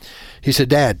two, he said,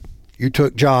 "Dad, you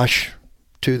took Josh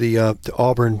to the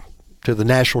Auburn, to the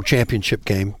national championship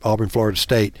game, Auburn, Florida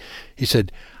State." He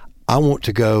said, "I want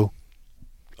to go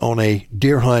on a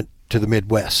deer hunt to the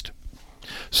Midwest.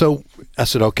 So I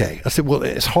said, okay. I said, well,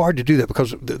 it's hard to do that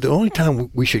because the only time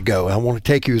we should go, I want to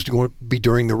take you, is going to be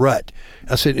during the rut.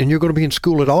 I said, and you're going to be in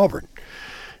school at Auburn.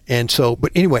 And so,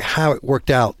 but anyway, how it worked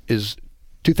out is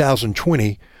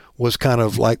 2020 was kind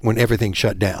of like when everything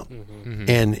shut down.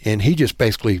 And he just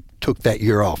basically took that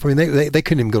year off. I mean, they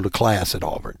couldn't even go to class at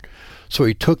Auburn. So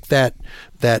he took that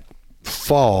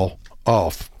fall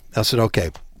off. I said,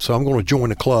 okay, so I'm going to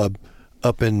join a club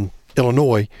up in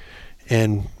Illinois,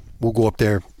 and we'll go up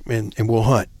there and we'll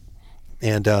hunt.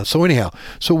 And so anyhow,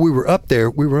 so we were up there.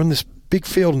 We were in this big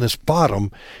field in this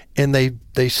bottom, and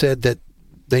they said that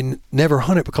they never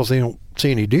hunt it because they don't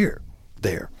see any deer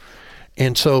there.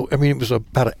 And so, I mean, it was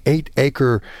about an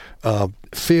 8-acre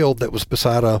field that was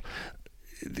beside a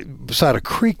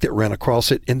creek that ran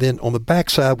across it, and then on the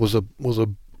backside was a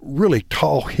really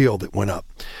tall hill that went up.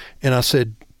 And I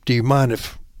said, "Do you mind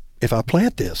if I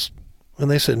plant this?"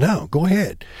 And they said, "No, go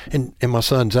ahead." And my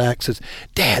son Zach says,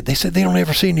 "Dad, they said they don't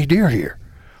ever see any deer here."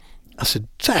 I said,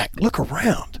 "Zach, look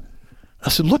around." I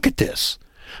said, "Look at this."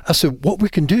 I said, "What we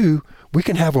can do, we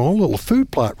can have our own little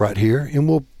food plot right here, and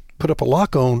we'll put up a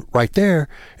lock on right there."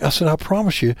 I said, "I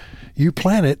promise you, you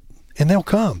plant it and they'll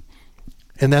come."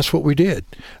 And that's what we did.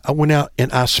 I went out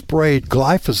and I sprayed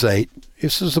glyphosate.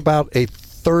 This is about a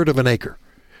third of an acre.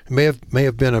 It may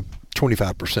have been a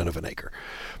 25% of an acre.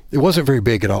 It wasn't very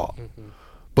big at all.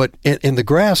 But in the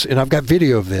grass, and I've got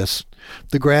video of this,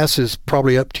 the grass is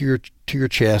probably up to your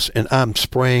chest, and I'm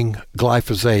spraying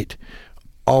glyphosate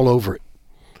all over it.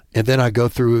 And then I go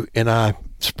through and I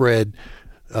spread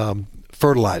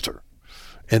fertilizer,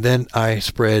 and then I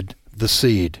spread the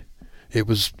seed. It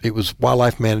was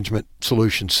Wildlife Management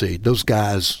Solution seed. Those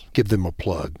guys, give them a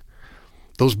plug.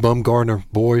 Those Bumgarner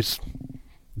boys,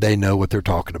 they know what they're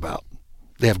talking about.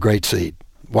 They have great seed.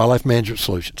 Wildlife Management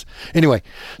Solutions. Anyway,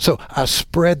 so I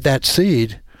spread that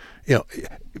seed,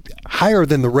 higher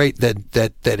than the rate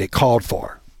that it called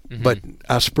for. But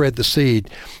I spread the seed,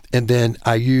 and then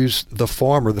I used the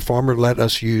farmer. The farmer let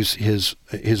us use his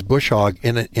bush hog,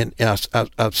 and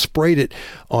I sprayed it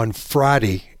on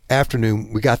Friday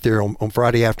afternoon. We got there on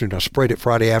Friday afternoon. I sprayed it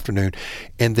Friday afternoon,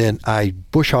 and then I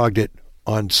bush hogged it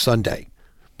on Sunday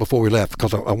before we left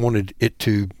because I wanted it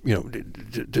to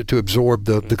absorb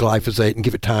the glyphosate and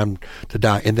give it time to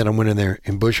die. And then I went in there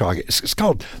and bush hogged it. It's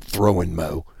called throw and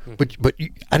mow, but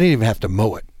I didn't even have to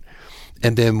mow it.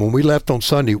 And then when we left on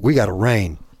Sunday, we got a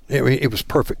rain. It was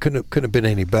perfect. Couldn't have been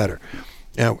any better.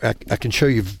 Now I can show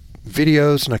you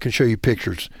videos and I can show you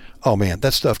pictures. Oh man,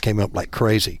 that stuff came up like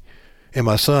crazy. And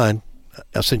my son,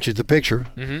 I sent you the picture.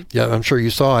 Yeah, I'm sure you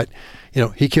saw it.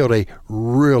 He killed a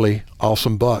really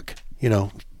awesome buck.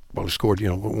 Well, he scored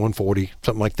 140,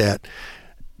 something like that,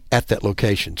 at that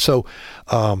location. So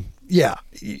yeah,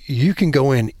 you can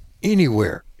go in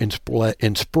anywhere and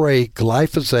spray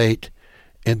glyphosate,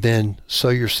 and then sow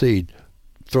your seed.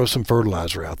 Throw some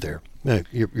fertilizer out there. Now,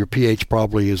 your pH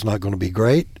probably is not going to be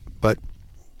great, but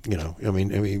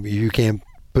you can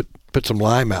put some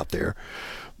lime out there.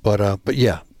 But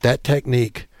yeah, that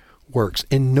technique works,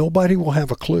 and nobody will have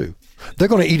a clue. They're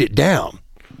going to eat it down,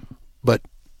 but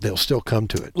they'll still come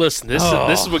to it. Listen, this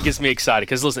is what gets me excited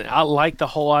because listen, I like the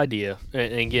whole idea.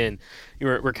 And again,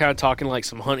 we're kind of talking like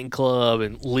some hunting club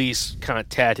and lease kind of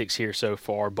tactics here so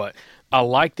far, but I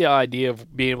like the idea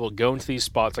of being able to go into these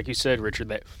spots, like you said, Richard,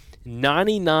 that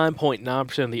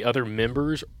 99.9% of the other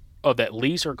members of that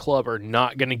lease or club are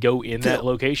not going to go in that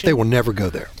location. They will never go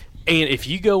there. And if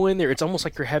you go in there, it's almost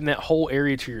like you're having that whole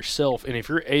area to yourself. And if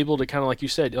you're able to kind of, like you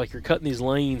said, like you're cutting these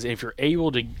lanes, and if you're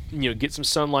able to, get some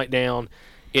sunlight down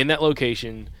in that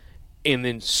location, and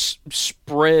then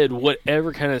spread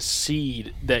whatever kind of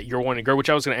seed that you're wanting to grow. Which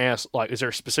I was going to ask, like, is there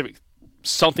a specific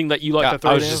something that you like to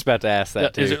throw? I was just about to ask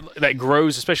that too. That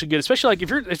grows especially good, especially like if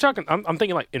you're talking. I'm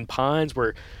thinking like in pines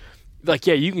where. Like,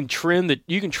 yeah, you can trim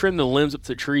the limbs up to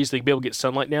the trees to be able to get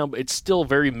sunlight down, but it's still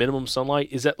very minimum sunlight.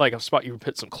 Is that like a spot you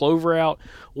put some clover out?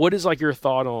 What is like your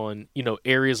thought on,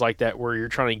 areas like that where you're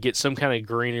trying to get some kind of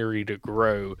greenery to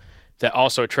grow that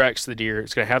also attracts the deer?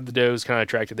 It's going to have the does kind of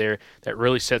attracted there. That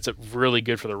really sets up really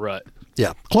good for the rut.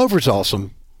 Yeah, clover's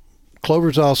awesome.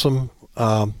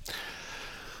 I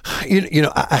hate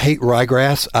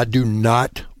ryegrass. I do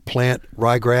not plant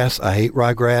ryegrass. I hate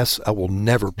ryegrass. I will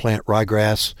never plant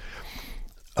ryegrass.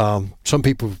 Some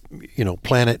people,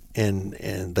 plant it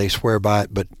and they swear by it,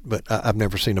 but I've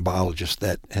never seen a biologist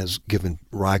that has given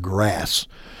ryegrass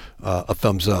a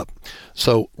thumbs up.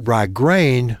 So rye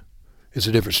grain is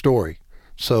a different story.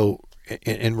 So,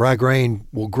 and rye grain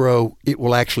will grow. It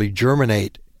will actually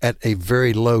germinate at a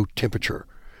very low temperature.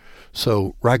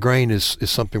 So rye grain is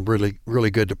something really, really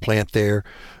good to plant there.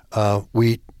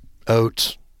 wheat,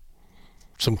 oats,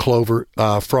 some clover.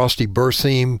 Frosty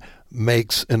berseem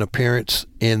makes an appearance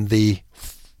in the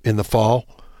fall.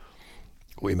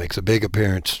 He makes a big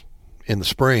appearance in the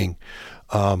spring.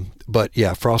 But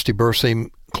yeah, frosty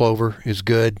berseem clover is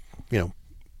good. The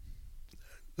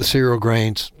cereal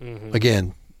grains,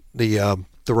 again, the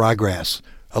ryegrass.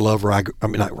 I love rye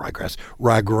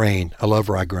grain. I love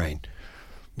rye grain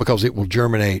because it will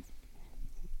germinate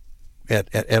at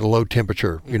a low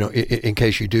temperature. In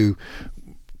case you do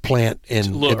plant a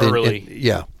little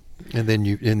early. And then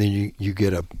you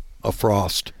get a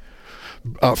frost.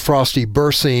 Frosty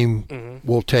berseem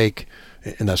will take,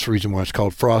 and that's the reason why it's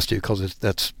called frosty, because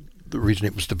that's the reason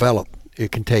it was developed.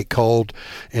 It can take cold,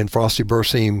 and frosty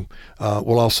berseem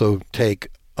will also take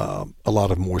a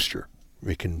lot of moisture.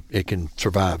 It can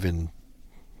survive in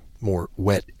more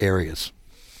wet areas.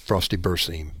 Frosty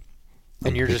berseem.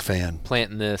 And you're just fan.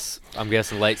 Planting this, I'm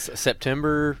guessing, late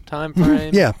September time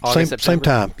frame? Yeah, August, same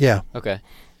time. Yeah. Okay.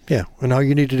 Yeah, and all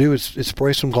you need to do is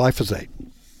spray some glyphosate,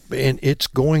 and it's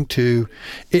going to,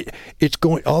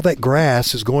 all that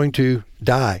grass is going to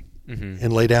die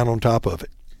and lay down on top of it.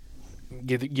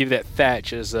 Give that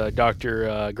thatch, as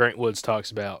Dr. Grant Woods talks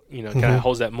about. Kind of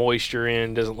holds that moisture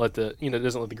in, doesn't let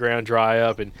the ground dry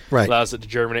up, and allows it to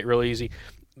germinate real easy.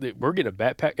 We're getting a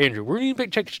backpack, Andrew. We need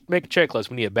to make a checklist.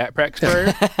 We need a backpack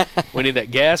sprayer. We need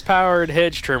that gas-powered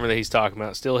hedge trimmer that he's talking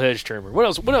about. Still hedge trimmer. What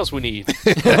else we need?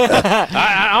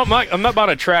 I'm not about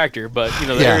a tractor, but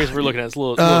the areas we're looking at is a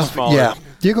little smaller. Yeah,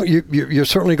 you're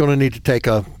certainly going to need to take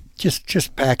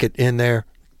just pack it in there.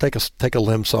 Take a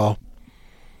limb saw,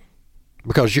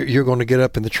 because you're going to get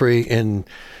up in the tree and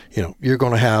you're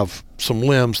going to have some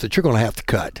limbs that you're going to have to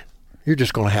cut. You're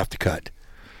just going to have to cut.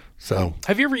 So,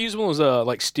 have you ever used one of those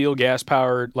like steel gas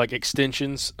powered like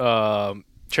extensions,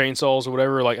 chainsaws or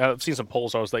whatever? Like I've seen some pole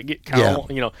saws that get kind of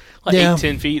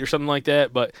 8-10 feet or something like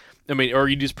that. But I mean, or are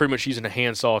you just pretty much using a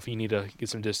handsaw if you need to get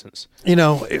some distance?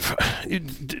 If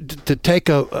to take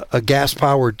a gas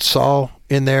powered saw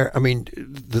in there, I mean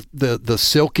the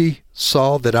silky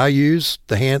saw that I use,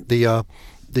 the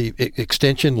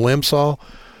extension limb saw,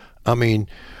 I mean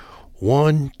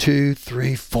 1, 2,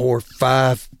 3, 4,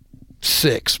 5,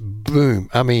 6, boom.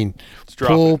 I mean,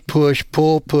 pull,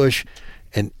 push,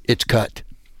 and it's cut.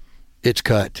 It's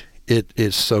cut. It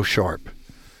is so sharp.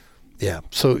 Yeah.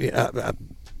 So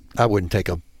I wouldn't take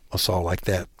a saw like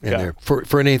that in there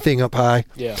for anything up high.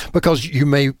 Yeah. Because you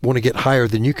may want to get higher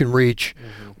than you can reach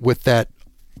with the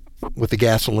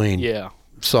gasoline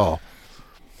saw.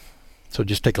 So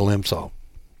just take a limb saw,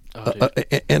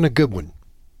 and a good one,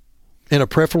 and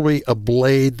preferably a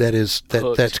blade that's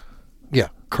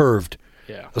curved.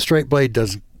 Yeah. A straight blade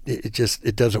doesn't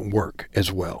work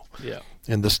as well. Yeah.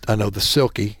 And I know the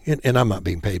silky, and I'm not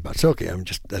being paid by silky.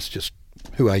 That's just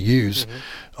who I use.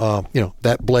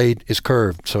 That blade is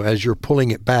curved, so as you're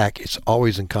pulling it back, it's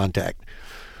always in contact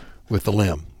with the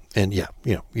limb. And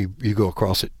you go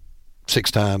across it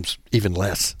 6 times, even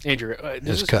less. Andrew,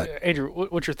 Andrew,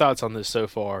 what's your thoughts on this so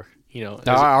far? I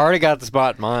already got the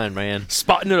spot in mind, man.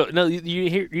 Spot? No. You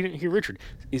didn't hear Richard.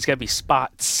 It's got to be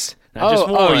spots. Not just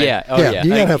one. Yeah.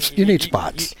 You need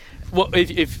spots. Well,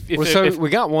 if we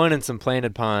got one in some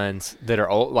planted pines that are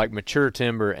old, like mature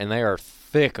timber, and they are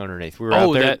thick underneath. We were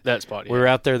out there. That spot. Yeah. We were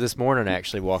out there this morning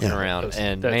actually walking around,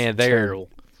 and man, they're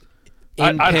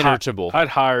impenetrable. I'd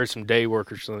hire some day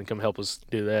workers to come help us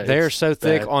do that. They're so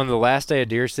thick. On the last day of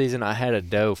deer season, I had a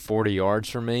doe 40 yards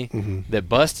from me that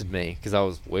busted me because I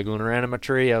was wiggling around in my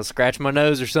tree. I was scratching my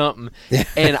nose or something,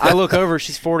 and I look over.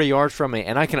 She's 40 yards from me,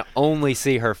 and I can only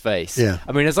see her face. Yeah.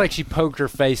 I mean, it's like she poked her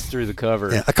face through the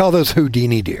cover. Yeah, I call those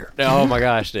Houdini deer. Oh my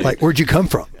gosh, dude! Like, where'd you come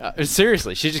from?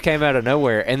 Seriously, she just came out of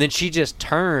nowhere, and then she just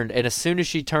turned, and as soon as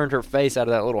she turned her face out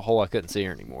of that little hole, I couldn't see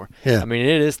her anymore. Yeah. I mean,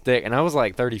 it is thick, and I was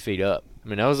like 30 feet up. I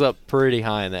mean, I was up pretty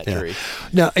high in that tree.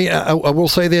 Now, I will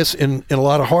say this: in a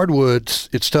lot of hardwoods,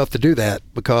 it's tough to do that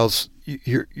because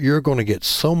you're going to get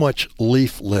so much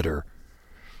leaf litter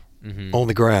on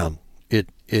the ground.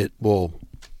 It will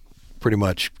pretty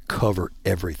much cover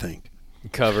everything.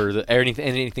 Cover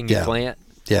anything you plant.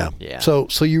 Yeah. So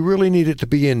you really need it to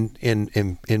be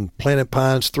in planted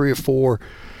pines, 3 or 4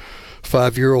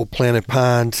 5-year-old planted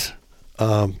pines.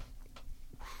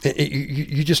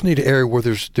 You just need an area where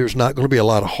there's not going to be a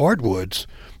lot of hardwoods,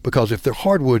 because if they're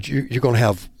hardwoods, you're going to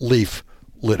have leaf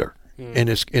litter, and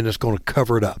it's going to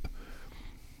cover it up,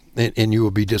 and you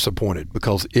will be disappointed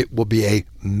because it will be a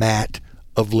mat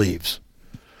of leaves.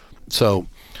 So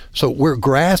where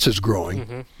grass is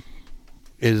growing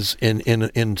is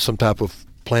in some type of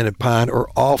planted pine or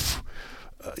off.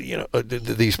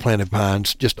 These planted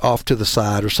pines just off to the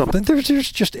side or something.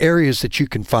 There's just areas that you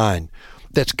can find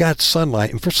that's got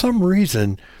sunlight, and for some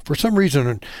reason,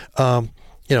 the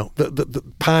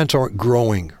pines aren't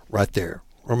growing right there.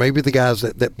 Or maybe the guys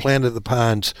that planted the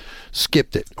pines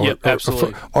skipped it,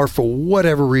 or for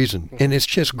whatever reason, and it's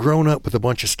just grown up with a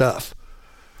bunch of stuff.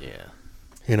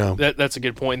 Yeah, that's a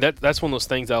good point. That's one of those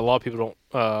things that a lot of people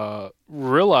don't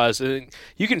realize.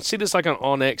 You can see this like on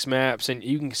OnX maps, and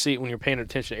you can see it when you're paying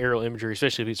attention to aerial imagery,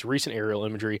 especially if it's recent aerial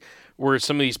imagery, where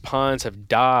some of these pines have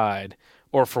died.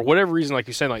 Or for whatever reason, like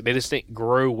you're saying, like they just didn't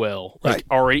grow well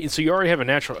already. And so you already have a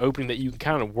natural opening that you can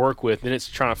kind of work with. Then it's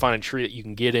trying to find a tree that you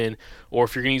can get in, or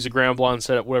if you're going to use a ground blind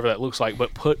setup, whatever that looks like.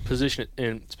 But position it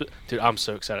in. Dude, I'm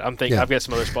so excited. I'm thinking I've got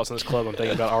some other spots in this club I'm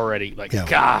thinking about already.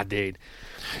 God, dude.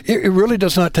 It really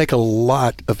does not take a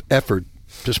lot of effort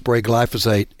to spray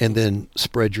glyphosate and then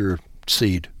spread your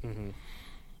seed. Mm-hmm.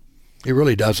 It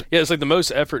really doesn't. Yeah, it's like the most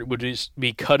effort would just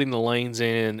be cutting the lanes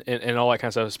in and all that kind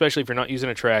of stuff, especially if you're not using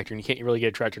a tractor and you can't really get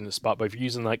a tractor in the spot. But if you're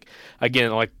using, like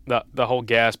the whole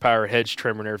gas-powered hedge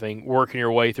trimmer and everything, working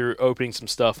your way through, opening some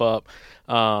stuff up,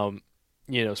 spraying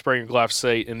your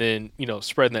glyphosate and then,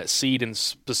 spreading that seed in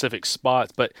specific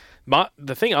spots. But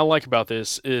the thing I like about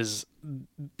this is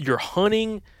you're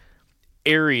hunting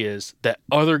areas that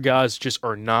other guys just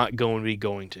are not going to be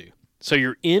going to. So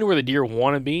you're in where the deer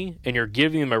want to be, and you're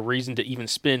giving them a reason to even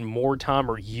spend more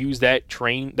time or use that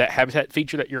habitat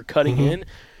feature that you're cutting in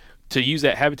to use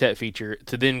that habitat feature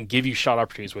to then give you shot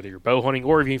opportunities, whether you're bow hunting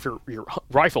or even if you're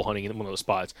rifle hunting in one of those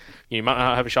spots. You might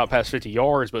not have a shot past 50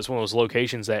 yards, but it's one of those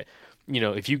locations that,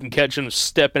 if you can catch them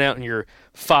stepping out in your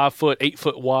 5 foot, 8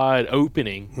 foot wide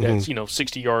opening, that's,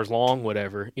 60 yards long,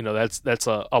 whatever, that's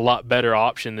a lot better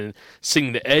option than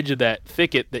seeing the edge of that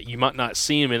thicket that you might not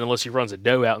see him in unless he runs a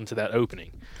doe out into that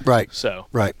opening. Right. So,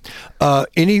 right.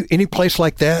 Any place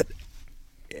like that,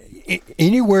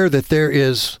 anywhere that there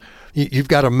is, you've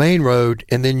got a main road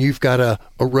and then you've got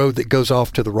a road that goes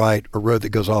off to the right, a road that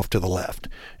goes off to the left,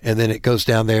 and then it goes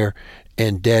down there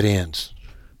and dead ends.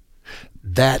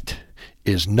 That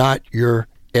is not your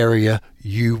area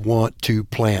you want to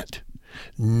plant.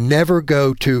 Never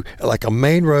go to like a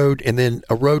main road and then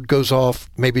a road goes off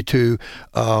maybe to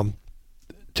an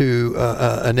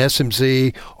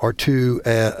SMZ or to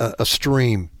a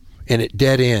stream and it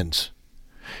dead ends.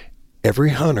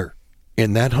 Every hunter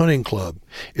in that hunting club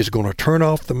is going to turn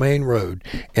off the main road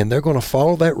and they're going to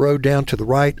follow that road down to the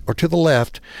right or to the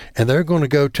left, and they're going to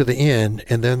go to the end,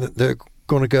 and then they're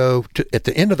going to go to at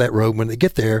the end of that road. When they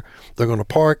get there, they're going to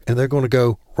park and they're going to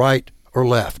go right or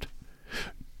left.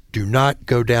 Do not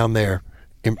go down there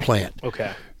and plant.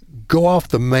 Okay. Go off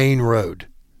the main road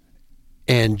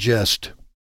and just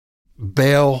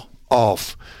bail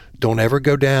off. Don't ever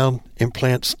go down and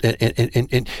plant.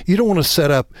 And you don't want to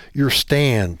set up your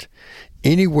stand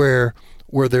anywhere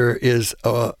where there is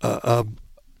a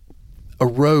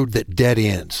road that dead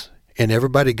ends and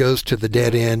everybody goes to the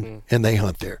dead end and they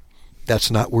hunt there.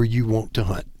 That's not where you want to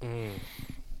hunt.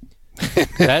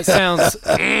 That sounds.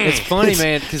 It's funny,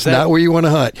 man. Because not where you want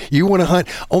to hunt. You want to hunt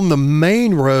on the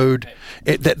main road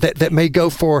that may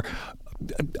go for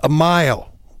a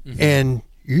mile, and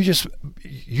you just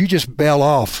bail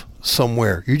off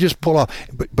somewhere. You just pull off.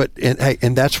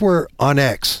 And that's where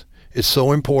OnX is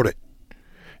so important.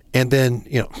 And then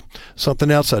something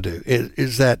else I do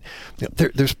is that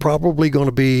there's probably going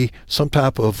to be some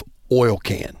type of oil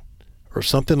can or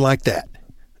something like that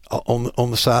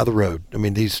on the side of the road. I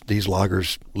mean, these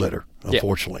loggers litter,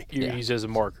 unfortunately. You use it as a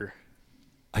marker.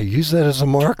 I use that as a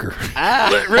marker.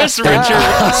 Richard,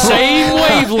 same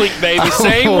wavelength, baby,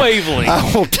 same wavelength.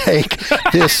 I will take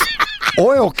this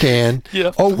oil can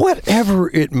or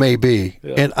whatever it may be,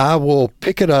 and I will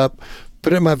pick it up,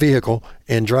 put it in my vehicle,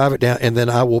 and drive it down, and then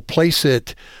I will place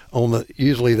it on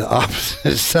usually the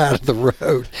opposite side of the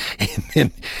road,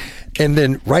 and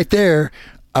then right there,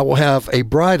 I will have a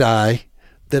bright eye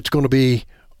that's going to be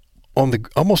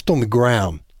almost on the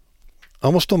ground. I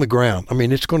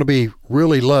mean, it's going to be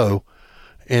really low,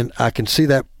 and I can see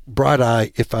that bright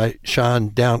eye if I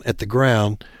shine down at the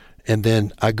ground, and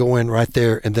then I go in right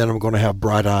there, and then I'm going to have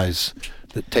bright eyes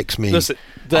that takes me. Listen,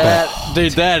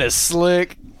 that is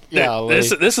slick. Yeah,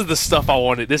 this is the stuff I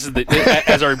wanted. This is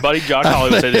as our buddy Josh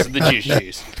Holly would say, this is the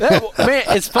juice. Man,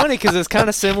 it's funny because it's kind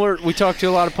of similar. We talk to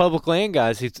a lot of public land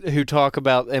guys who talk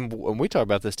about, and we talk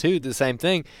about this too, the same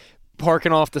thing,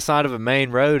 parking off the side of a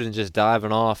main road and just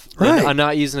diving off. Right. I'm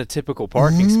not using a typical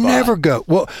parking spot. Never go.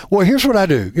 Well, here's what I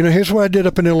do. Here's what I did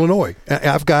up in Illinois.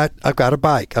 I've got a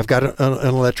bike. I've got an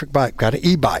electric bike. Got an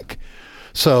e-bike.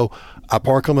 So I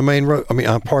park on the main road. I mean,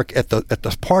 I park at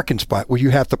the parking spot where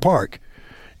you have to park.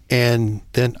 And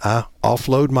then I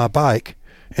offload my bike,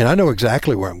 and I know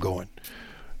exactly where I'm going.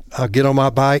 I'll get on my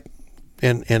bike,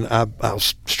 and I'll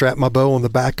strap my bow on the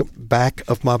back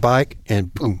of my bike,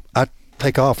 and boom, I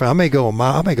take off. I may go a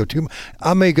mile, I may go 2 miles,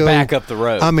 I may go back up the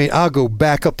road. I'll go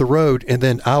back up the road, and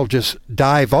then I'll just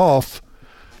dive off,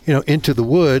 into the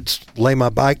woods, lay my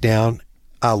bike down.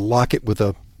 I'll lock it with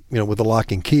a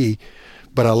lock and key,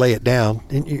 but I lay it down,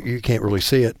 and you can't really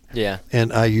see it. Yeah.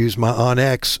 And I use my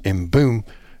Onyx, and boom,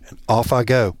 and off I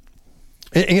go.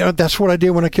 And, that's what I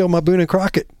did when I killed my Boone and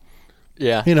Crockett.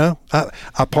 Yeah.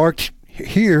 I parked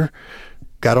here,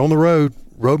 got on the road,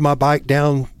 rode my bike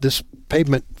down this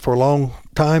pavement for a long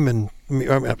time, and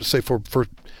I have to say for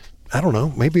I don't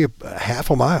know, maybe a half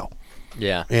a mile.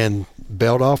 Yeah. And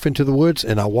bailed off into the woods,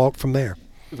 and I walked from there.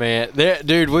 Man,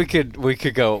 dude, we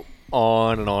could go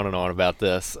on and on and on about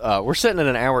this. We're sitting at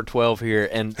an hour 12 here,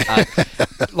 and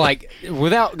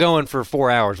without going for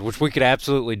 4 hours, which we could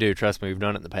absolutely do. Trust me, we've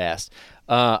done it in the past.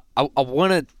 I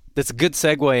want to. That's a good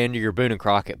segue into your Boone and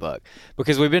Crockett buck,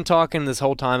 because we've been talking this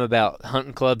whole time about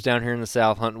hunting clubs down here in the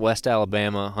South, hunting West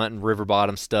Alabama, hunting river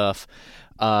bottom stuff,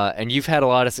 and you've had a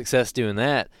lot of success doing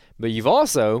that. But you've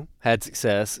also had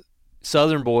success,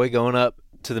 Southern boy, going up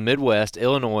to the Midwest,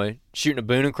 Illinois, shooting a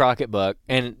Boone and Crockett buck,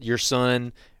 and your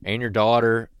son and your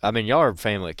daughter. I mean, y'all are a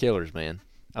family of killers, man.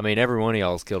 I mean, every one of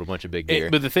y'all has killed a bunch of big deer.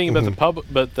 But the thing about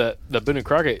the Boone and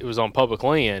Crockett, it was on public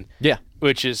land. Yeah.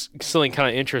 Which is something kind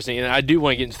of interesting. And I do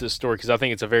want to get into this story because I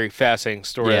think it's a very fascinating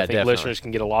story. Yeah, I think definitely. listeners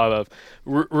can get a lot of.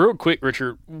 Real quick,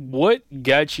 Richard, what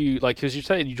got you, because you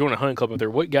said you joined a hunting club up there,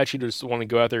 what got you to just want to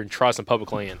go out there and try some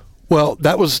public land? Well,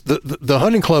 that was the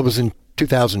hunting club was in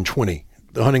 2020.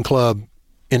 The hunting club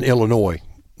in Illinois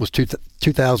was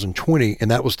 2020, and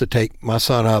that was to take my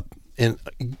son up and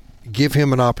give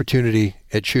him an opportunity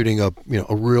at shooting a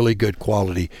really good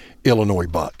quality Illinois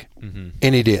buck,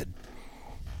 and he did.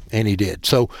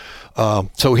 So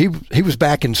he was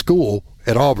back in school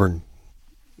at Auburn,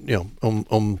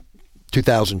 on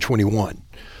 2021.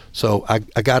 So I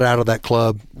got out of that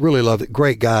club, really loved it,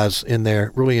 great guys in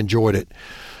there, really enjoyed it.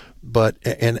 But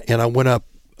and I went up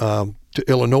to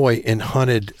Illinois and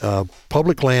hunted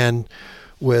public land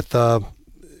with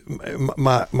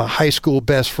my high school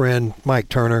best friend Mike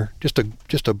Turner, just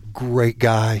a great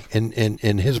guy,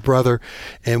 and his brother,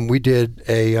 and we did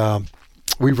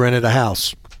we rented a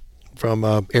house from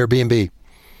Airbnb,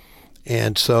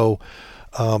 and so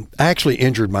I actually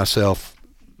injured myself.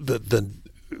 That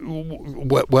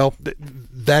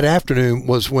afternoon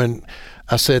was when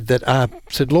I said,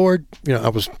 Lord, I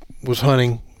was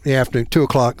hunting the afternoon,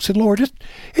 2:00. I said, Lord,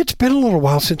 it's been a little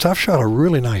while since I've shot a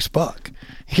really nice buck.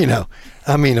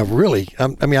 I mean,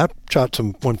 I shot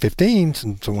some 115s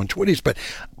and some 120s, but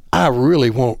I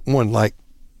really want one like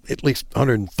at least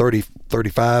 130,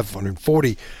 35,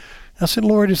 140. I said,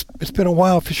 Lord, it's been a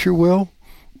while. If you sure will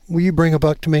you bring a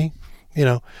buck to me?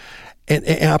 And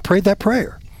I prayed that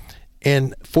prayer.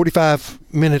 And 45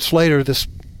 minutes later,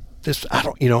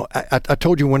 I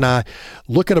told you, when I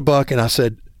look at a buck and I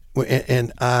said,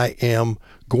 and I am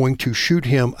going to shoot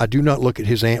him, I do not look at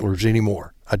his antlers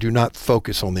anymore. I do not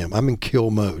focus on them. I'm in kill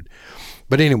mode.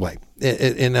 But anyway,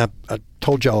 and I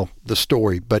told y'all the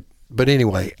story, but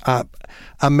anyway, I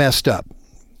messed up,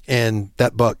 and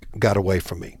that buck got away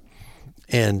from me.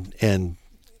 And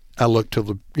I looked to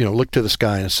the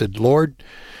sky and I said, Lord,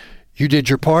 you did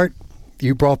your part.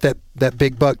 You brought that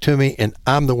big buck to me, and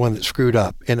I'm the one that screwed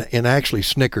up. And I actually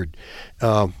snickered.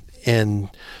 And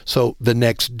so the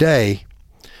next day,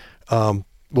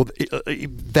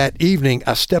 that evening,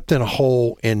 I stepped in a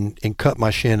hole and cut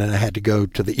my shin, and I had to go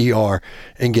to the ER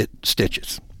and get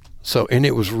stitches. So, and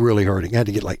it was really hurting. I had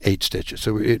to get like 8 stitches.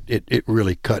 So it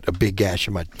really cut a big gash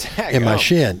in my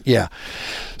shin. Yeah.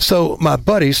 So my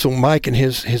buddies, Mike and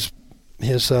his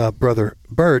brother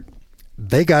Bert,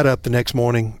 they got up the next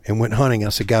morning and went hunting. I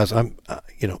said, guys,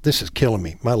 this is killing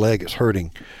me. My leg is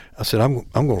hurting. I said, I'm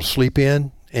going to sleep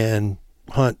in and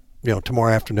hunt,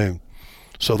 tomorrow afternoon.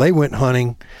 So they went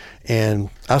hunting,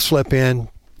 and I slept in,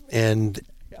 and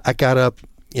I got up,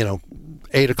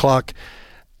 8 o'clock.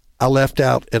 I left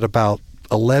out at about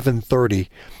 11:30,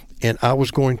 and I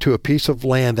was going to a piece of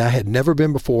land I had never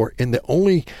been before. And the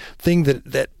only thing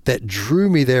that drew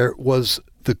me there was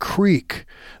the creek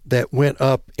that went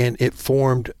up, and it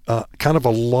formed kind of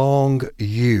a long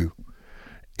U.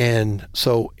 And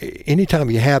so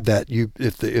anytime you have that,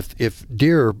 if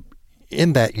deer are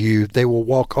in that U, they will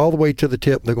walk all the way to the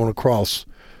tip. They're going to cross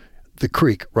the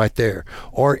creek right there.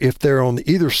 Or if they're on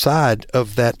either side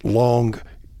of that long,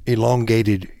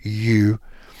 elongated U,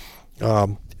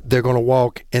 they're going to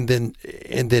walk and then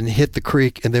hit the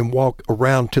creek and then walk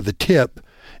around to the tip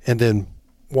and then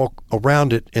walk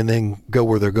around it and then go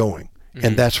where they're going. Mm-hmm.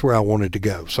 And that's where I wanted to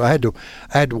go. So I had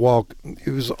to walk.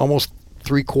 It was almost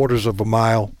 3/4 of a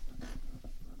mile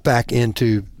back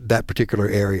into that particular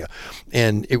area.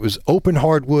 And it was open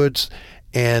hardwoods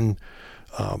and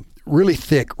really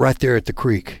thick right there at the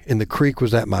creek. And the creek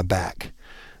was at my back.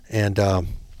 And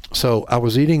so I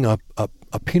was eating a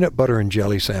peanut butter and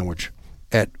jelly sandwich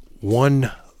at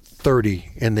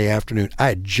 1:30 in the afternoon. I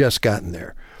had just gotten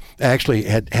there. I actually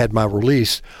had my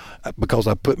release because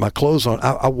I put my clothes on.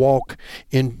 I walk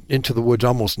into the woods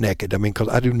almost naked. I mean, because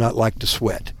I do not like to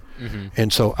sweat. Mm-hmm.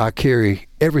 And so I carry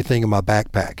everything in my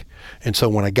backpack. And so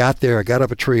when I got there, I got up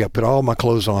a tree, I put all my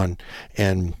clothes on,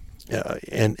 and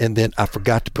then I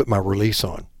forgot to put my release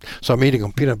on. So I'm eating a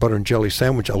peanut butter and jelly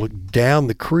sandwich. I look down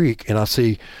the creek and I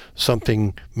see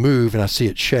something move and I see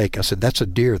it shake. I said, that's a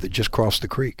deer that just crossed the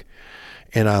creek.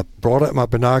 And I brought up my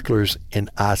binoculars and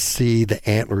I see the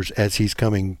antlers as he's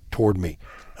coming toward me.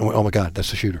 I went, oh my God,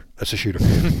 that's a shooter. That's a shooter.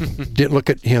 Didn't look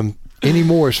at him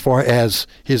anymore as far as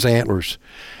his antlers.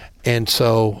 And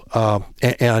so,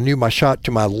 and I knew my shot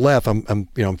to my left.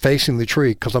 I'm facing the tree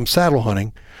because I'm saddle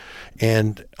hunting,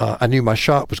 and I knew my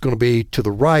shot was going to be to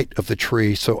the right of the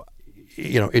tree. So,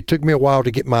 it took me a while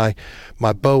to get my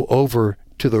bow over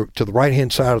to the right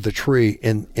hand side of the tree,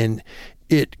 and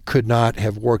it could not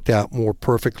have worked out more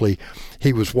perfectly.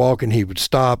 He was walking. He would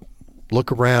stop,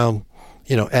 look around,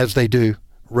 as they do,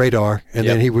 radar, and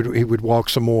then he would walk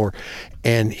some more,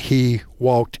 and he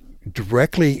walked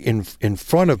directly in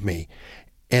front of me.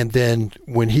 And then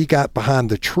when he got behind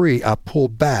the tree, I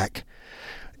pulled back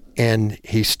and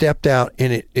he stepped out,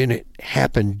 and it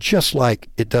happened just like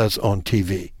it does on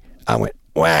TV. I went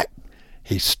whack.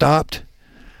 He stopped.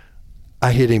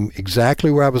 I hit him exactly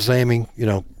where I was aiming,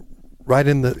 right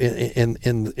in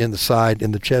the side,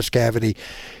 in the chest cavity.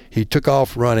 He took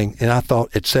off running, and I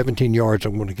thought at 17 yards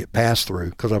I'm going to get passed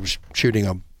through because I was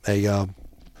shooting a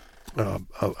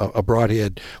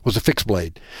broadhead, was a fixed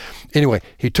blade. Anyway,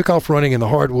 he took off running in the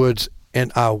hardwoods,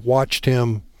 and I watched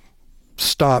him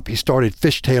stop. He started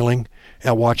fishtailing.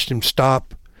 I watched him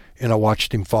stop, and I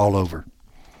watched him fall over.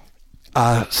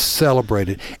 I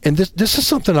celebrated, and this is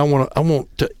something I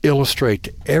want to illustrate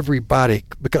to everybody,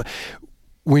 because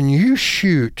when you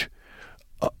shoot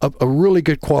a really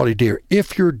good quality deer,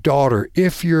 if your daughter,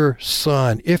 if your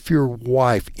son, if your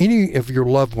wife, any of your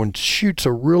loved ones shoots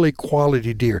a really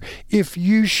quality deer, if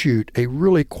you shoot a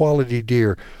really quality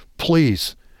deer,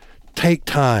 please take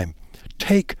time,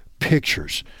 take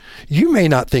pictures. You may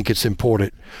not think it's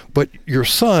important, but your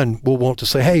son will want to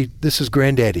say, hey, this is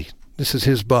granddaddy, this is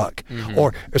his buck. Mm-hmm.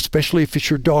 Or especially if it's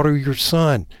your daughter or your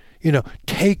son,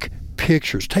 take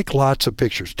pictures, take lots of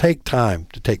pictures, take time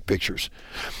to take pictures.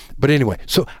 But anyway,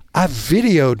 so I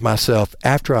videoed myself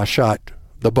after I shot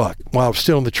the buck while I was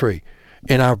still in the tree,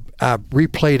 and I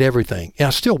replayed everything, and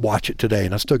I still watch it today,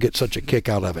 and I still get such a kick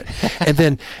out of it. and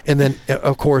then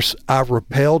of course I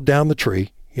rappelled down the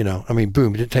tree.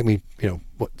 Boom! It didn't take me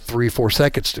 3-4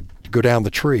 seconds to go down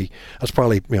the tree. I was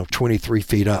probably 23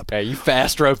 feet up. Yeah, you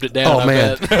fast roped it down. Oh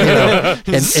man!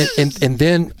 And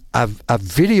then I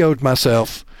videoed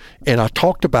myself, and I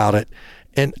talked about it,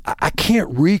 and I can't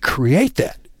recreate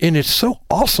that. And it's so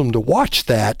awesome to watch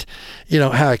that,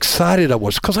 how excited I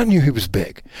was, because I knew he was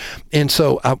big. And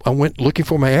so I went looking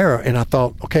for my arrow, and I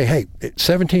thought, okay, hey, at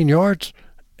 17 yards,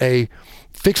 a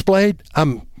fixed blade,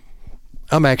 I'm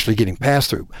actually getting passed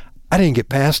through. I didn't get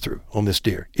passed through on this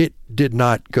deer. It did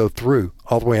not go through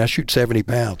all the way. I shoot 70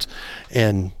 pounds.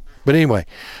 But anyway,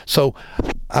 so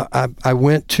I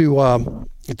went to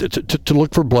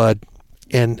look for blood,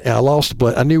 and I lost the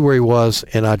blood. I knew where he was,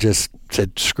 and I just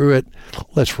said, screw it,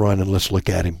 let's run and let's look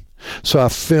at him. So I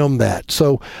filmed that.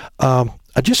 So I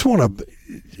just want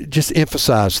to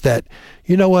emphasize that,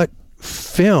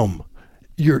 film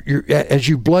your as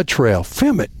you blood trail,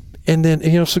 film it. And then,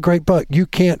 it's a great buck. You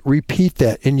can't repeat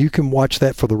that, and you can watch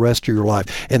that for the rest of your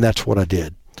life. And that's what I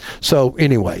did. So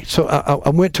anyway, I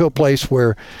went to a place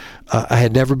where I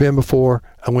had never been before.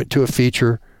 I went to a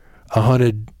feature. I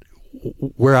hunted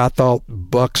where I thought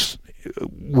bucks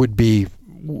would be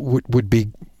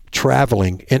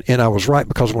traveling, and I was right,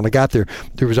 because when I got there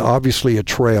was obviously a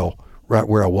trail right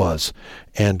where I was,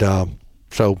 and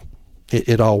so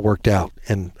it all worked out,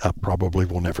 and I probably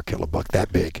will never kill a buck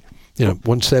that big.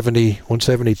 170,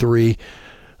 173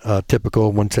 typical,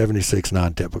 176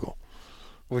 non-typical.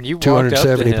 When you walked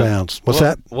 270 up to him, pounds. What's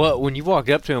that? Well, when you walked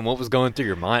up to him, what was going through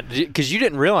your mind? Because you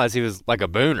didn't realize he was like a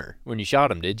booner when you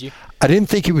shot him, did you? I didn't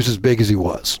think he was as big as he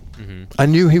was. Mm-hmm. I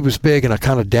knew he was big, and I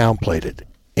kind of downplayed it.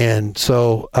 And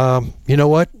so, you know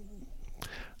what?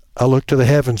 I looked to the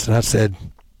heavens and I said,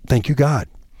 thank you, God.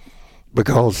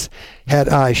 Because had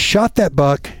I shot that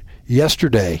buck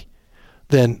yesterday,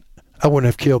 then I wouldn't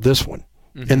have killed this one.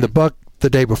 Mm-hmm. And the buck the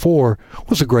day before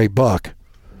was a great buck,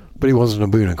 but he wasn't a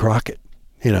Boone and Crockett,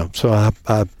 So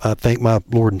I thanked my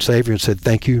Lord and Savior and said,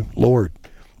 "Thank you, Lord.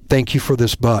 Thank you for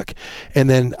this buck." And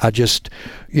then I just,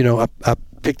 I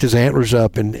picked his antlers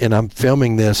up and I'm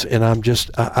filming this, and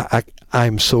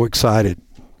I'm so excited.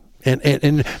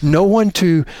 And no one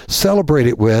to celebrate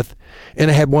it with, and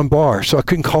I had one bar, so I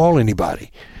couldn't call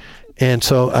anybody. And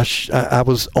so I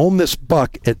was on this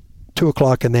buck at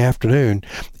 2:00 in the afternoon,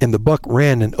 and the buck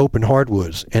ran in open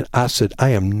hardwoods, and I said, "I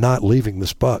am not leaving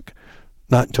this buck,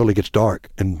 not until it gets dark,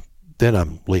 and then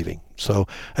I'm leaving." So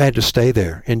I had to stay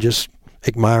there and just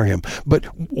admire him. But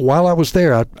while I was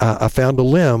there, I found a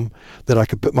limb that I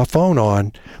could put my phone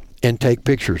on and take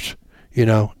pictures.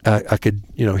 I could,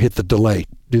 hit the delay,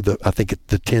 I think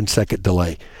the 10-second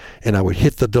delay. And I would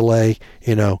hit the delay,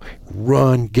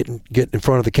 run, get in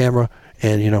front of the camera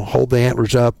and, hold the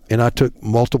antlers up. And I took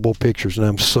multiple pictures, and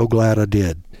I'm so glad I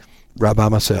did, right by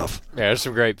myself. Yeah, there's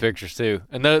some great pictures too.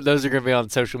 And those are going to be on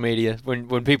social media.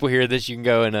 When people hear this, you can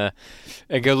go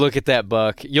and go look at that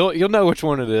buck. You'll know which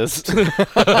one it is.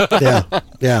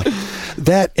 Yeah.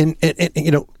 That, and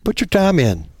put your time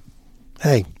in.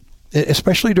 Hey,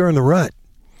 especially during the rut.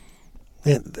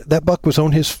 And that buck was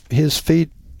on his feet,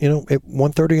 at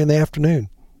 1:30 in the afternoon.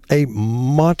 A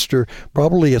monster,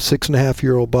 probably a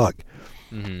 6.5-year-old buck.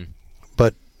 Mm-hmm.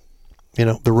 But,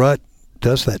 the rut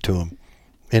does that to him.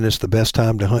 And it's the best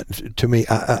time to hunt. To me,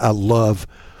 I love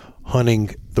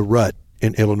hunting the rut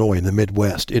in Illinois, in the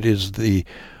Midwest. It is the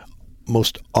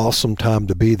most awesome time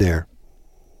to be there.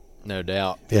 No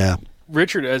doubt. Yeah.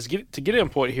 Richard, to get in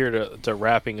point here to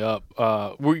wrapping up,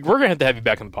 we're going to have you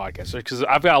back on the podcast because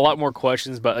I've got a lot more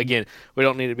questions, but again, we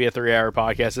don't need to be a 3-hour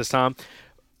podcast this time.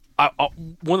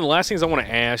 One of the last things I want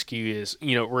to ask you is,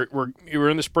 we're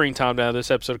in the springtime now. This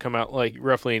episode will come out like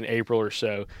roughly in April or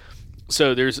so.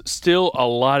 So there's still a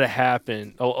lot to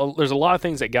happen. There's a lot of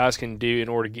things that guys can do in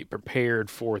order to get prepared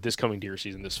for this coming deer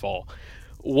season this fall.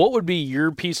 What would be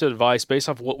your piece of advice based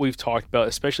off what we've talked about,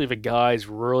 especially if a guy's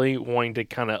really wanting to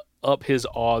kind of up his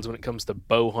odds when it comes to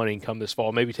bow hunting come this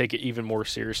fall, maybe take it even more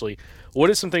seriously?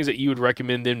 What are some things that you would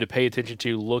recommend them to pay attention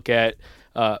to, look at,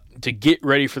 to get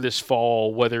ready for this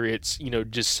fall, whether it's,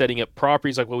 just setting up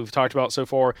properties like what we've talked about so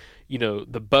far,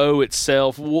 the bow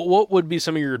itself? What would be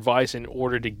some of your advice in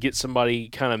order to get somebody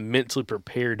kind of mentally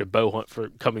prepared to bow hunt for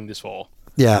coming this fall?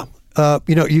 Yeah.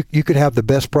 You could have the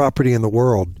best property in the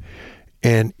world,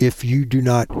 and if you do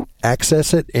not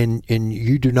access it and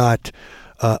you do not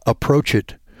approach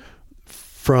it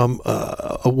from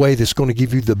a way that's going to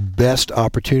give you the best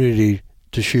opportunity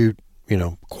to shoot,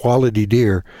 quality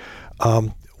deer.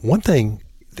 One thing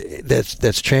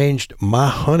that's changed my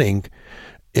hunting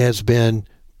has been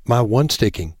my one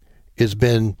sticking, has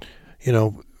been,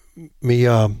 me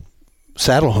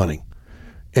saddle hunting.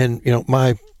 And,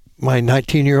 my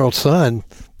 19-year-old son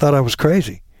thought I was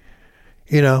crazy.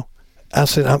 I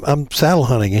said, I'm saddle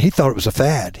hunting, and he thought it was a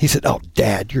fad. He said, "Oh,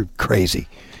 Dad, you're crazy."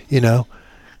 No,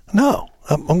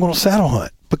 I'm going to saddle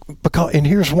hunt, because, and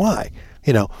here's why.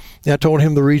 And I told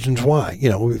him the reasons why.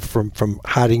 From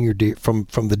hiding your deer from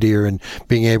the deer and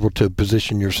being able to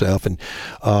position yourself, and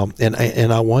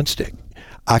I one stick.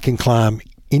 I can climb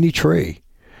any tree.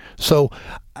 So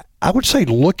I would say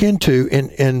look into,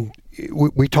 and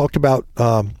we talked about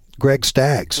Greg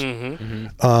Staggs.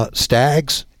 Mm-hmm.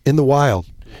 Staggs in the Wild.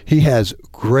 He has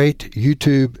great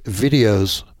YouTube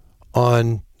videos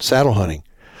on saddle hunting.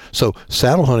 So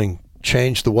saddle hunting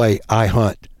changed the way I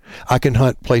hunt. I can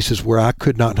hunt places where I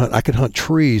could not hunt. I can hunt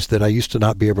trees that I used to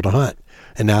not be able to hunt,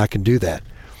 and now I can do that.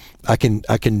 I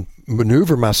can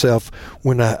maneuver myself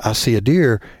when I see a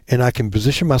deer, and I can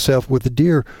position myself where the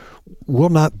deer will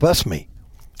not bust me.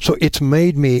 So it's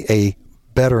made me a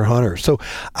better hunter. So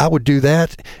I would do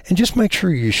that, and just make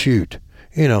sure you shoot.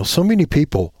 So many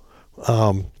people,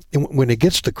 when it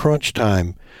gets to crunch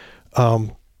time,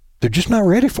 they're just not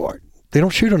ready for it. They don't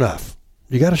shoot enough.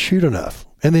 You got to shoot enough.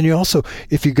 And then you also,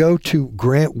 if you go to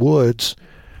Grant Wood's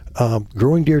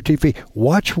Growing Deer TV,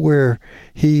 watch where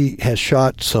he has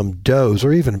shot some does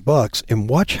or even bucks, and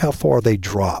watch how far they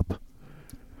drop.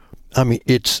 I mean,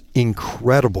 it's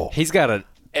incredible. He's got an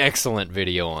excellent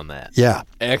video on that. Yeah.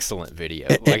 Excellent video,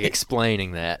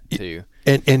 explaining that too.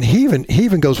 And he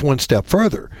even goes one step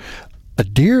further. A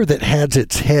deer that has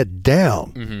its head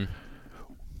down mm-hmm.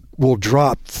 will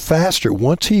drop faster.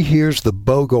 Once he hears the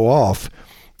bow go off,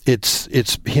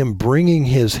 it's him bringing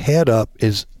his head up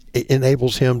it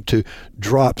enables him to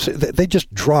drop. So they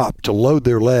just drop to load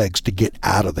their legs to get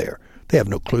out of there. They have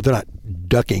no clue. They're not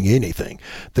ducking anything.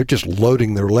 They're just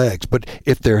loading their legs. But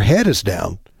if their head is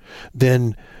down,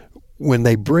 then when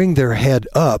they bring their head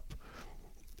up,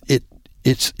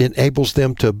 it enables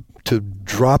them to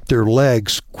drop their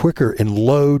legs quicker and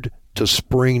load to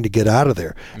spring to get out of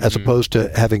there, as opposed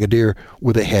to having a deer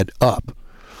with a head up.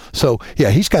 So,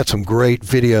 yeah, he's got some great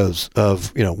videos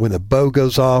of, when the bow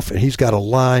goes off and he's got a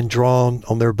line drawn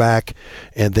on their back,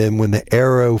 and then when the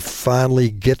arrow finally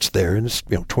gets there, and it's,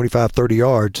 25, 30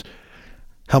 yards,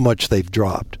 how much they've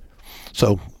dropped.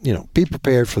 So, be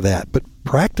prepared for that. But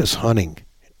practice hunting.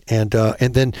 And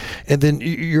then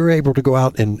you're able to go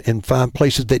out and find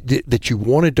places that you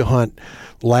wanted to hunt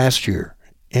last year,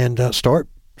 and start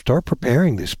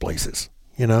preparing these places.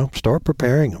 Start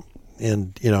preparing them.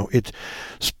 And it's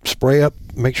spray up.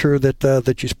 Make sure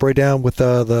that you spray down with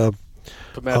the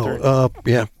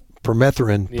permethrin.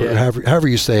 Permethrin. However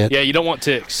you say it. Yeah, you don't want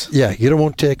ticks. Yeah, you don't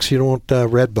want ticks. You don't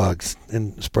want red bugs.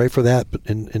 And spray for that.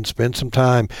 And spend some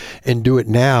time and do it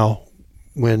now.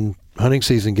 When hunting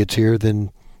season gets here,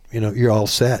 then you're all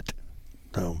set.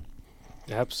 So.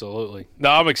 Absolutely.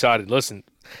 No, I'm excited. Listen.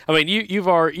 I mean, you've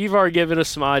already given us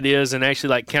some ideas and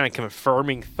actually kind of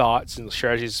confirming thoughts and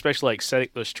strategies, especially setting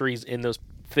those trees in those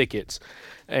thickets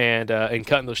and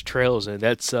cutting those trails in.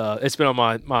 That's it's been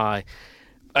on my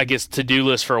I guess to-do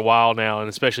list for a while now, and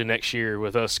especially next year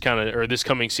with us or this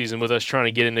coming season with us trying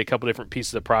to get into a couple different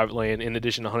pieces of private land in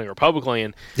addition to hunting our public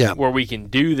land where we can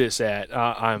do this at.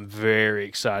 I'm very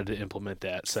excited to implement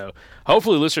that. So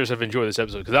hopefully listeners have enjoyed this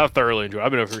episode, because I've thoroughly enjoyed it.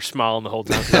 I've been over here smiling the whole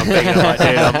time because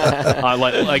I'm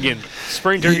thinking again,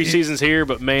 spring turkey season's here,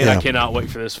 but man, I cannot wait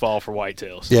for this fall for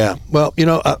whitetails. Yeah. Well,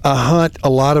 I hunt a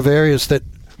lot of areas that,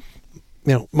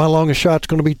 my longest shot's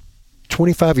going to be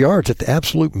 25 yards at the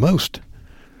absolute most.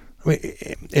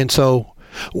 And so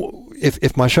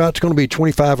if my shot's going to be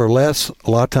 25 or less, a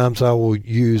lot of times I will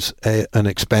use an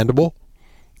expandable.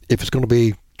 If it's going to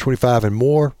be 25 and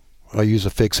more, I'll use a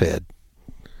fixed head.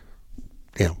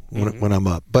 Yeah, when I'm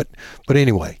up. But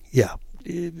anyway, yeah,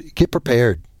 get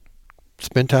prepared.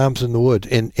 Spend times in the woods,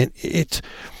 and it's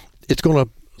going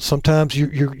to, sometimes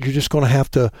you're just going to have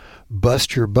to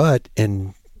bust your butt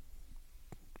and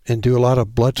do a lot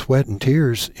of blood, sweat, and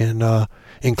tears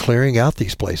in clearing out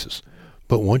these places.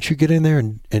 But once you get in there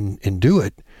and do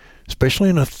it, especially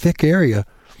in a thick area,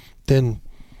 then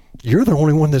you're the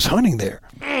only one that's hunting there,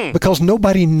 because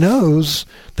nobody knows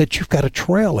that you've got a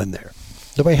trail in there.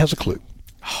 Nobody has a clue.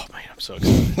 Oh, man, I'm so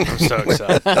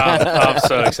excited. I'm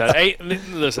so excited.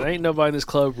 Ain't nobody in this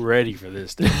club ready for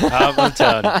this, dude. I'm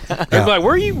telling you. Like,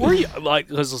 where you,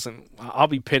 listen, I'll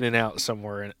be pinning out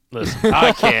somewhere. And listen,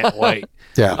 I can't wait.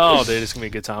 Yeah. Oh, dude, it's going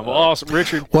to be a good time. Well, awesome.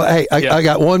 Richard. Well, hey, I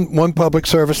got one public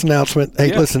service announcement.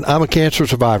 Hey, listen, I'm a cancer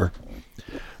survivor.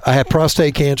 I had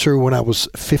prostate cancer when I was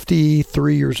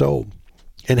 53 years old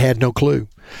and had no clue.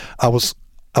 I was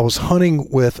hunting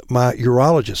with my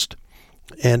urologist,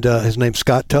 and his name's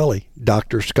Scott Tully,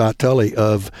 Dr. Scott Tully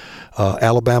of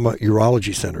Alabama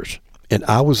Urology Centers. And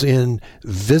I was in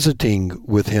visiting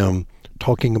with him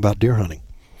talking about deer hunting.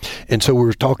 And so we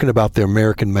were talking about the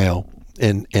American male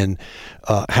and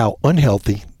how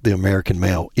unhealthy the American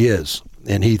male is.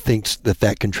 And he thinks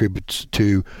that contributes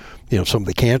to, some of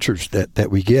the cancers that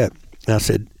we get. And I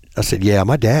said, yeah,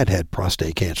 my dad had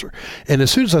prostate cancer. And as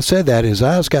soon as I said that, his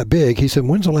eyes got big. He said,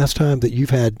 when's the last time that you've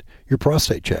had your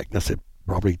prostate checked? And I said,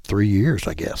 probably 3 years,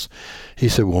 I guess. He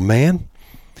said, well, man,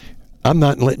 I'm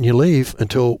not letting you leave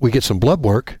until we get some blood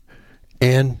work,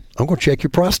 and I'm going to check your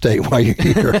prostate while you're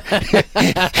here.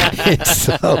 And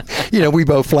so, we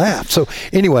both laughed. So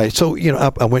anyway,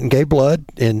 I went and gave blood,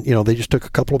 and, they just took a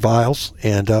couple of vials,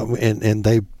 and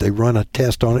they run a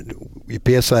test on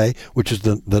it, PSA, which is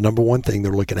the number one thing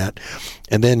they're looking at.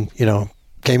 And then,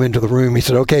 came into the room. He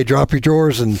said, okay, drop your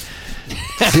drawers, and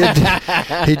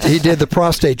he did the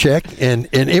prostate check, and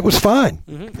it was fine.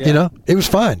 Mm-hmm, yeah. It was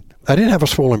fine. I didn't have a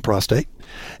swollen prostate.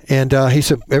 And he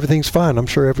said, everything's fine. I'm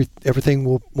sure everything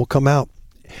will come out.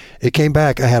 It came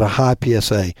back. I had a high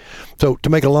PSA. So to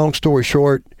make a long story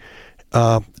short,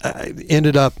 I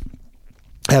ended up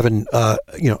having, I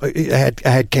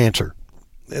had cancer.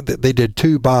 They did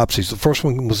 2 biopsies. The first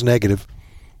one was negative.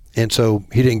 And so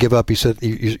he didn't give up. He said,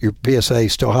 your PSA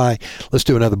is still high. Let's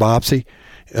do another biopsy,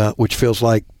 which feels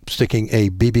like sticking a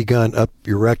BB gun up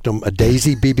your rectum, a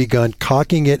Daisy BB gun,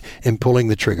 cocking it and pulling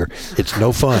the trigger. It's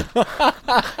no fun. But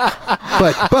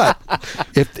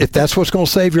if that's what's going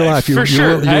to save your life, you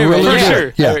really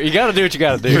do. Yeah. You got to do what you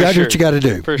got to do. You got to do what you got to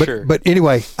do. For sure. But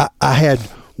anyway, I had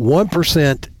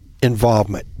 1%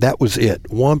 involvement. That was it,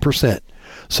 1%.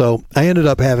 So I ended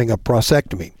up having a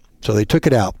prostatectomy. So they took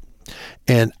it out.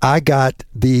 And I got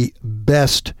the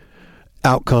best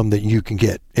outcome that you can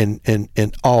get in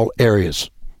all areas,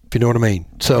 if you know what I mean.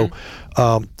 So,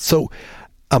 so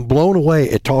I'm blown away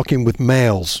at talking with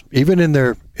males, even in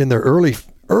their early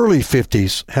early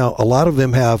 50s, how a lot of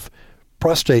them have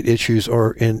prostate issues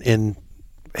or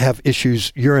have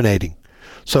issues urinating.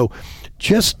 So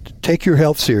just take your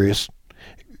health serious.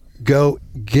 Go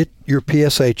get your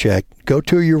PSA checked. Go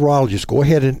to a urologist. Go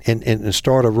ahead and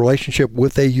start a relationship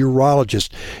with a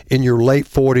urologist in your late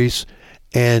 40s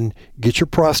and get your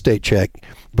prostate checked,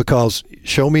 because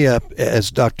show me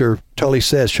as Dr. Tully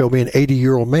says, show me an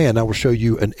 80-year-old man. I will show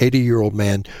you an 80-year-old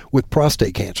man with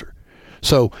prostate cancer.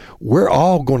 So we're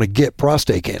all going to get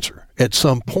prostate cancer at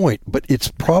some point, but it's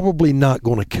probably not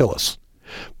going to kill us.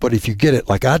 But if you get it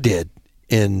like I did,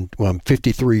 I'm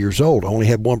 53 years old, I only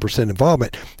had 1%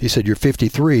 involvement. He said, you're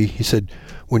 53. He said,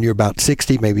 when you're about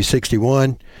 60, maybe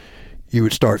 61, you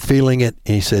would start feeling it.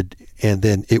 And he said, and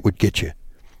then it would get you.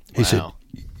 He said,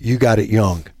 you got it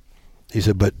young. He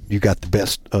said, but you got the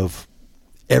best of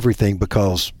everything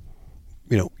because,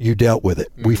 you dealt with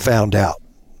it. Mm-hmm. We found out.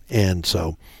 And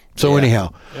so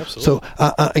anyhow, absolutely. So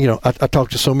I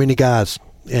talked to so many guys,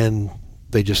 and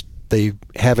they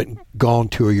haven't gone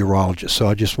to a urologist. So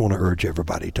I just want to urge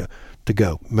everybody to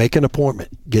go make an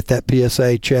appointment, get that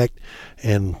PSA checked,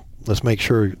 and let's make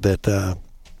sure that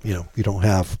you don't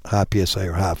have high PSA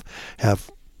or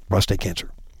have prostate cancer.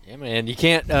 Yeah, man, you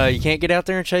can't get out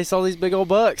there and chase all these big old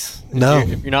bucks.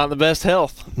 If you're not in the best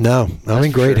health. No, I'm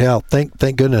in great health. Thank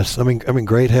goodness. I'm in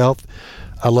great health.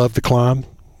 I love to climb,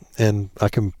 and I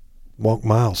can walk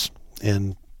miles,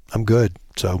 and I'm good.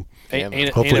 So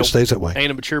hopefully it stays that way.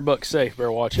 Ain't a mature buck safe.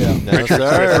 Better watch out.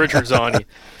 No, Richard's on you.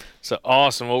 So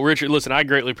awesome. Well, Richard, listen, I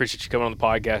greatly appreciate you coming on the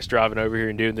podcast, driving over here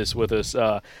and doing this with us.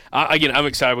 I'm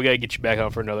excited. We got to get you back on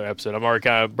for another episode. I'm already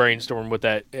kind of brainstorming with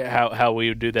that, how we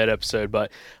would do that episode,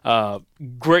 but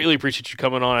greatly appreciate you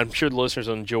coming on. I'm sure the listeners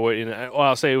will enjoy it. And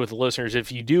I'll say with the listeners,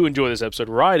 if you do enjoy this episode,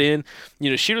 write in,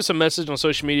 shoot us a message on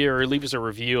social media or leave us a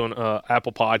review on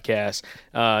Apple Podcasts.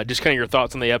 Just kind of your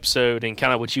thoughts on the episode and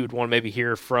kind of what you would want to maybe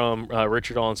hear from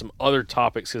Richard on some other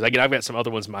topics. Because again, I've got some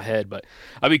other ones in my head, but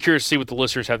I'd be curious to see what the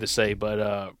listeners have to say.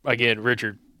 But again,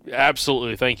 Richard,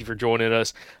 absolutely thank you for joining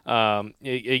us.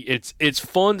 It's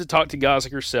fun to talk to guys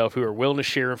like yourself who are willing to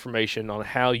share information on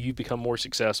how you become more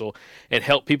successful and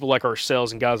help people like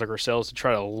ourselves and guys like ourselves to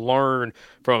try to learn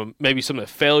from maybe some of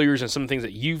the failures and some of the things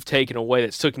that you've taken away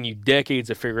that's taken you decades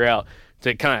to figure out,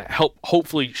 to kind of help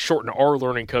hopefully shorten our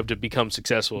learning curve to become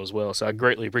successful as well. So I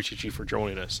greatly appreciate you for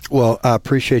joining us. Well, I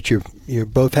appreciate you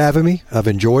both having me. I've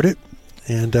enjoyed it.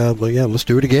 And let's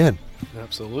do it again.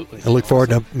 Absolutely. I look forward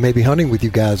to maybe hunting with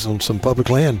you guys on some public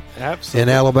land. Absolutely. In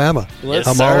Alabama. Yes,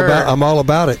 I'm all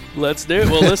about it. Let's do it.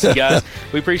 Well, listen, guys,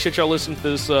 we appreciate y'all listening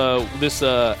to this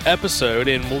episode,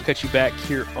 and we'll catch you back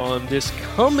here on this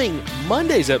coming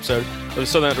Monday's episode of the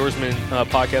Southern Outdoorsman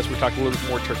podcast. We're talking a little bit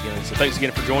more turkey hunting. So thanks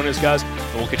again for joining us, guys,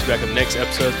 and we'll catch you back on the next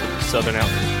episode of the Southern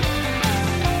Outdoorsman.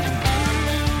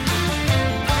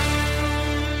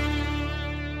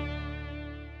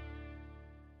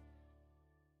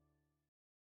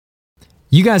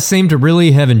 You guys seem to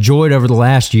really have enjoyed over the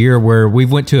last year where we've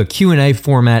went to a Q&A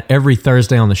format every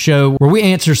Thursday on the show where we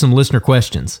answer some listener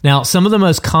questions. Now, some of the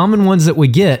most common ones that we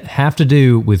get have to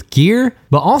do with gear,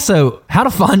 but also how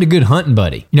to find a good hunting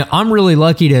buddy. I'm really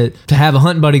lucky to have a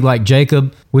hunting buddy like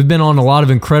Jacob. We've been on a lot of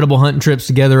incredible hunting trips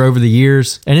together over the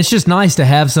years, and it's just nice to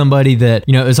have somebody that,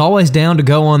 is always down to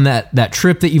go on that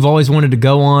trip that you've always wanted to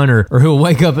go on, or who'll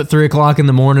wake up at 3 o'clock in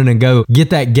the morning and go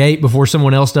get that gate before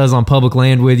someone else does on public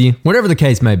land with you, whatever the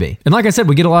case may be. And like I said,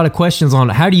 we get a lot of questions on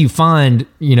how do you find,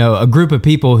 a group of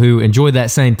people who enjoy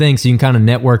that same thing so you can kind of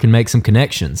network and make some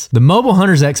connections. The Mobile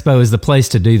Hunters Expo is the place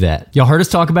to do that. Y'all heard us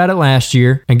talk about it last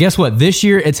year, and guess what? This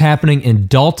year it's happening in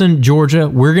Dalton, Georgia.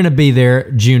 We're going to be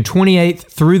there June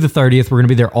 28th through the 30th. We're going to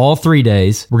be there all 3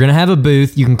 days. We're going to have a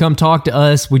booth. You can come talk to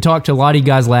us. We talked to a lot of you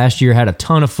guys last year, had a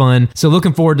ton of fun. So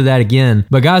looking forward to that again.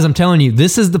 But guys, I'm telling you,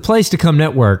 this is the place to come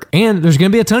network. And there's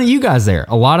going to be a ton of you guys there.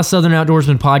 A lot of Southern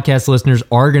Outdoorsman podcast listeners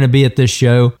are going to be at this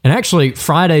show. And actually,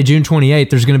 Friday, June 28th,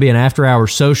 there's going to be an after-hour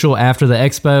social after the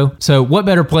expo. So what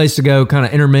better place to go kind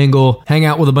of intermingle, hang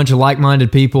out with a bunch of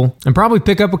like-minded people, and probably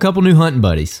pick up a couple new hunting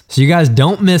buddies. So you guys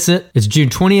don't miss it. It's June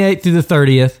 28th through the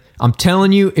 30th. I'm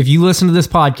telling you, if you listen to this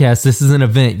podcast, this is an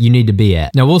event you need to be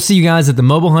at. Now, we'll see you guys at the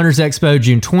Mobile Hunters Expo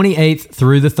June 28th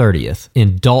through the 30th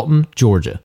in Dalton, Georgia.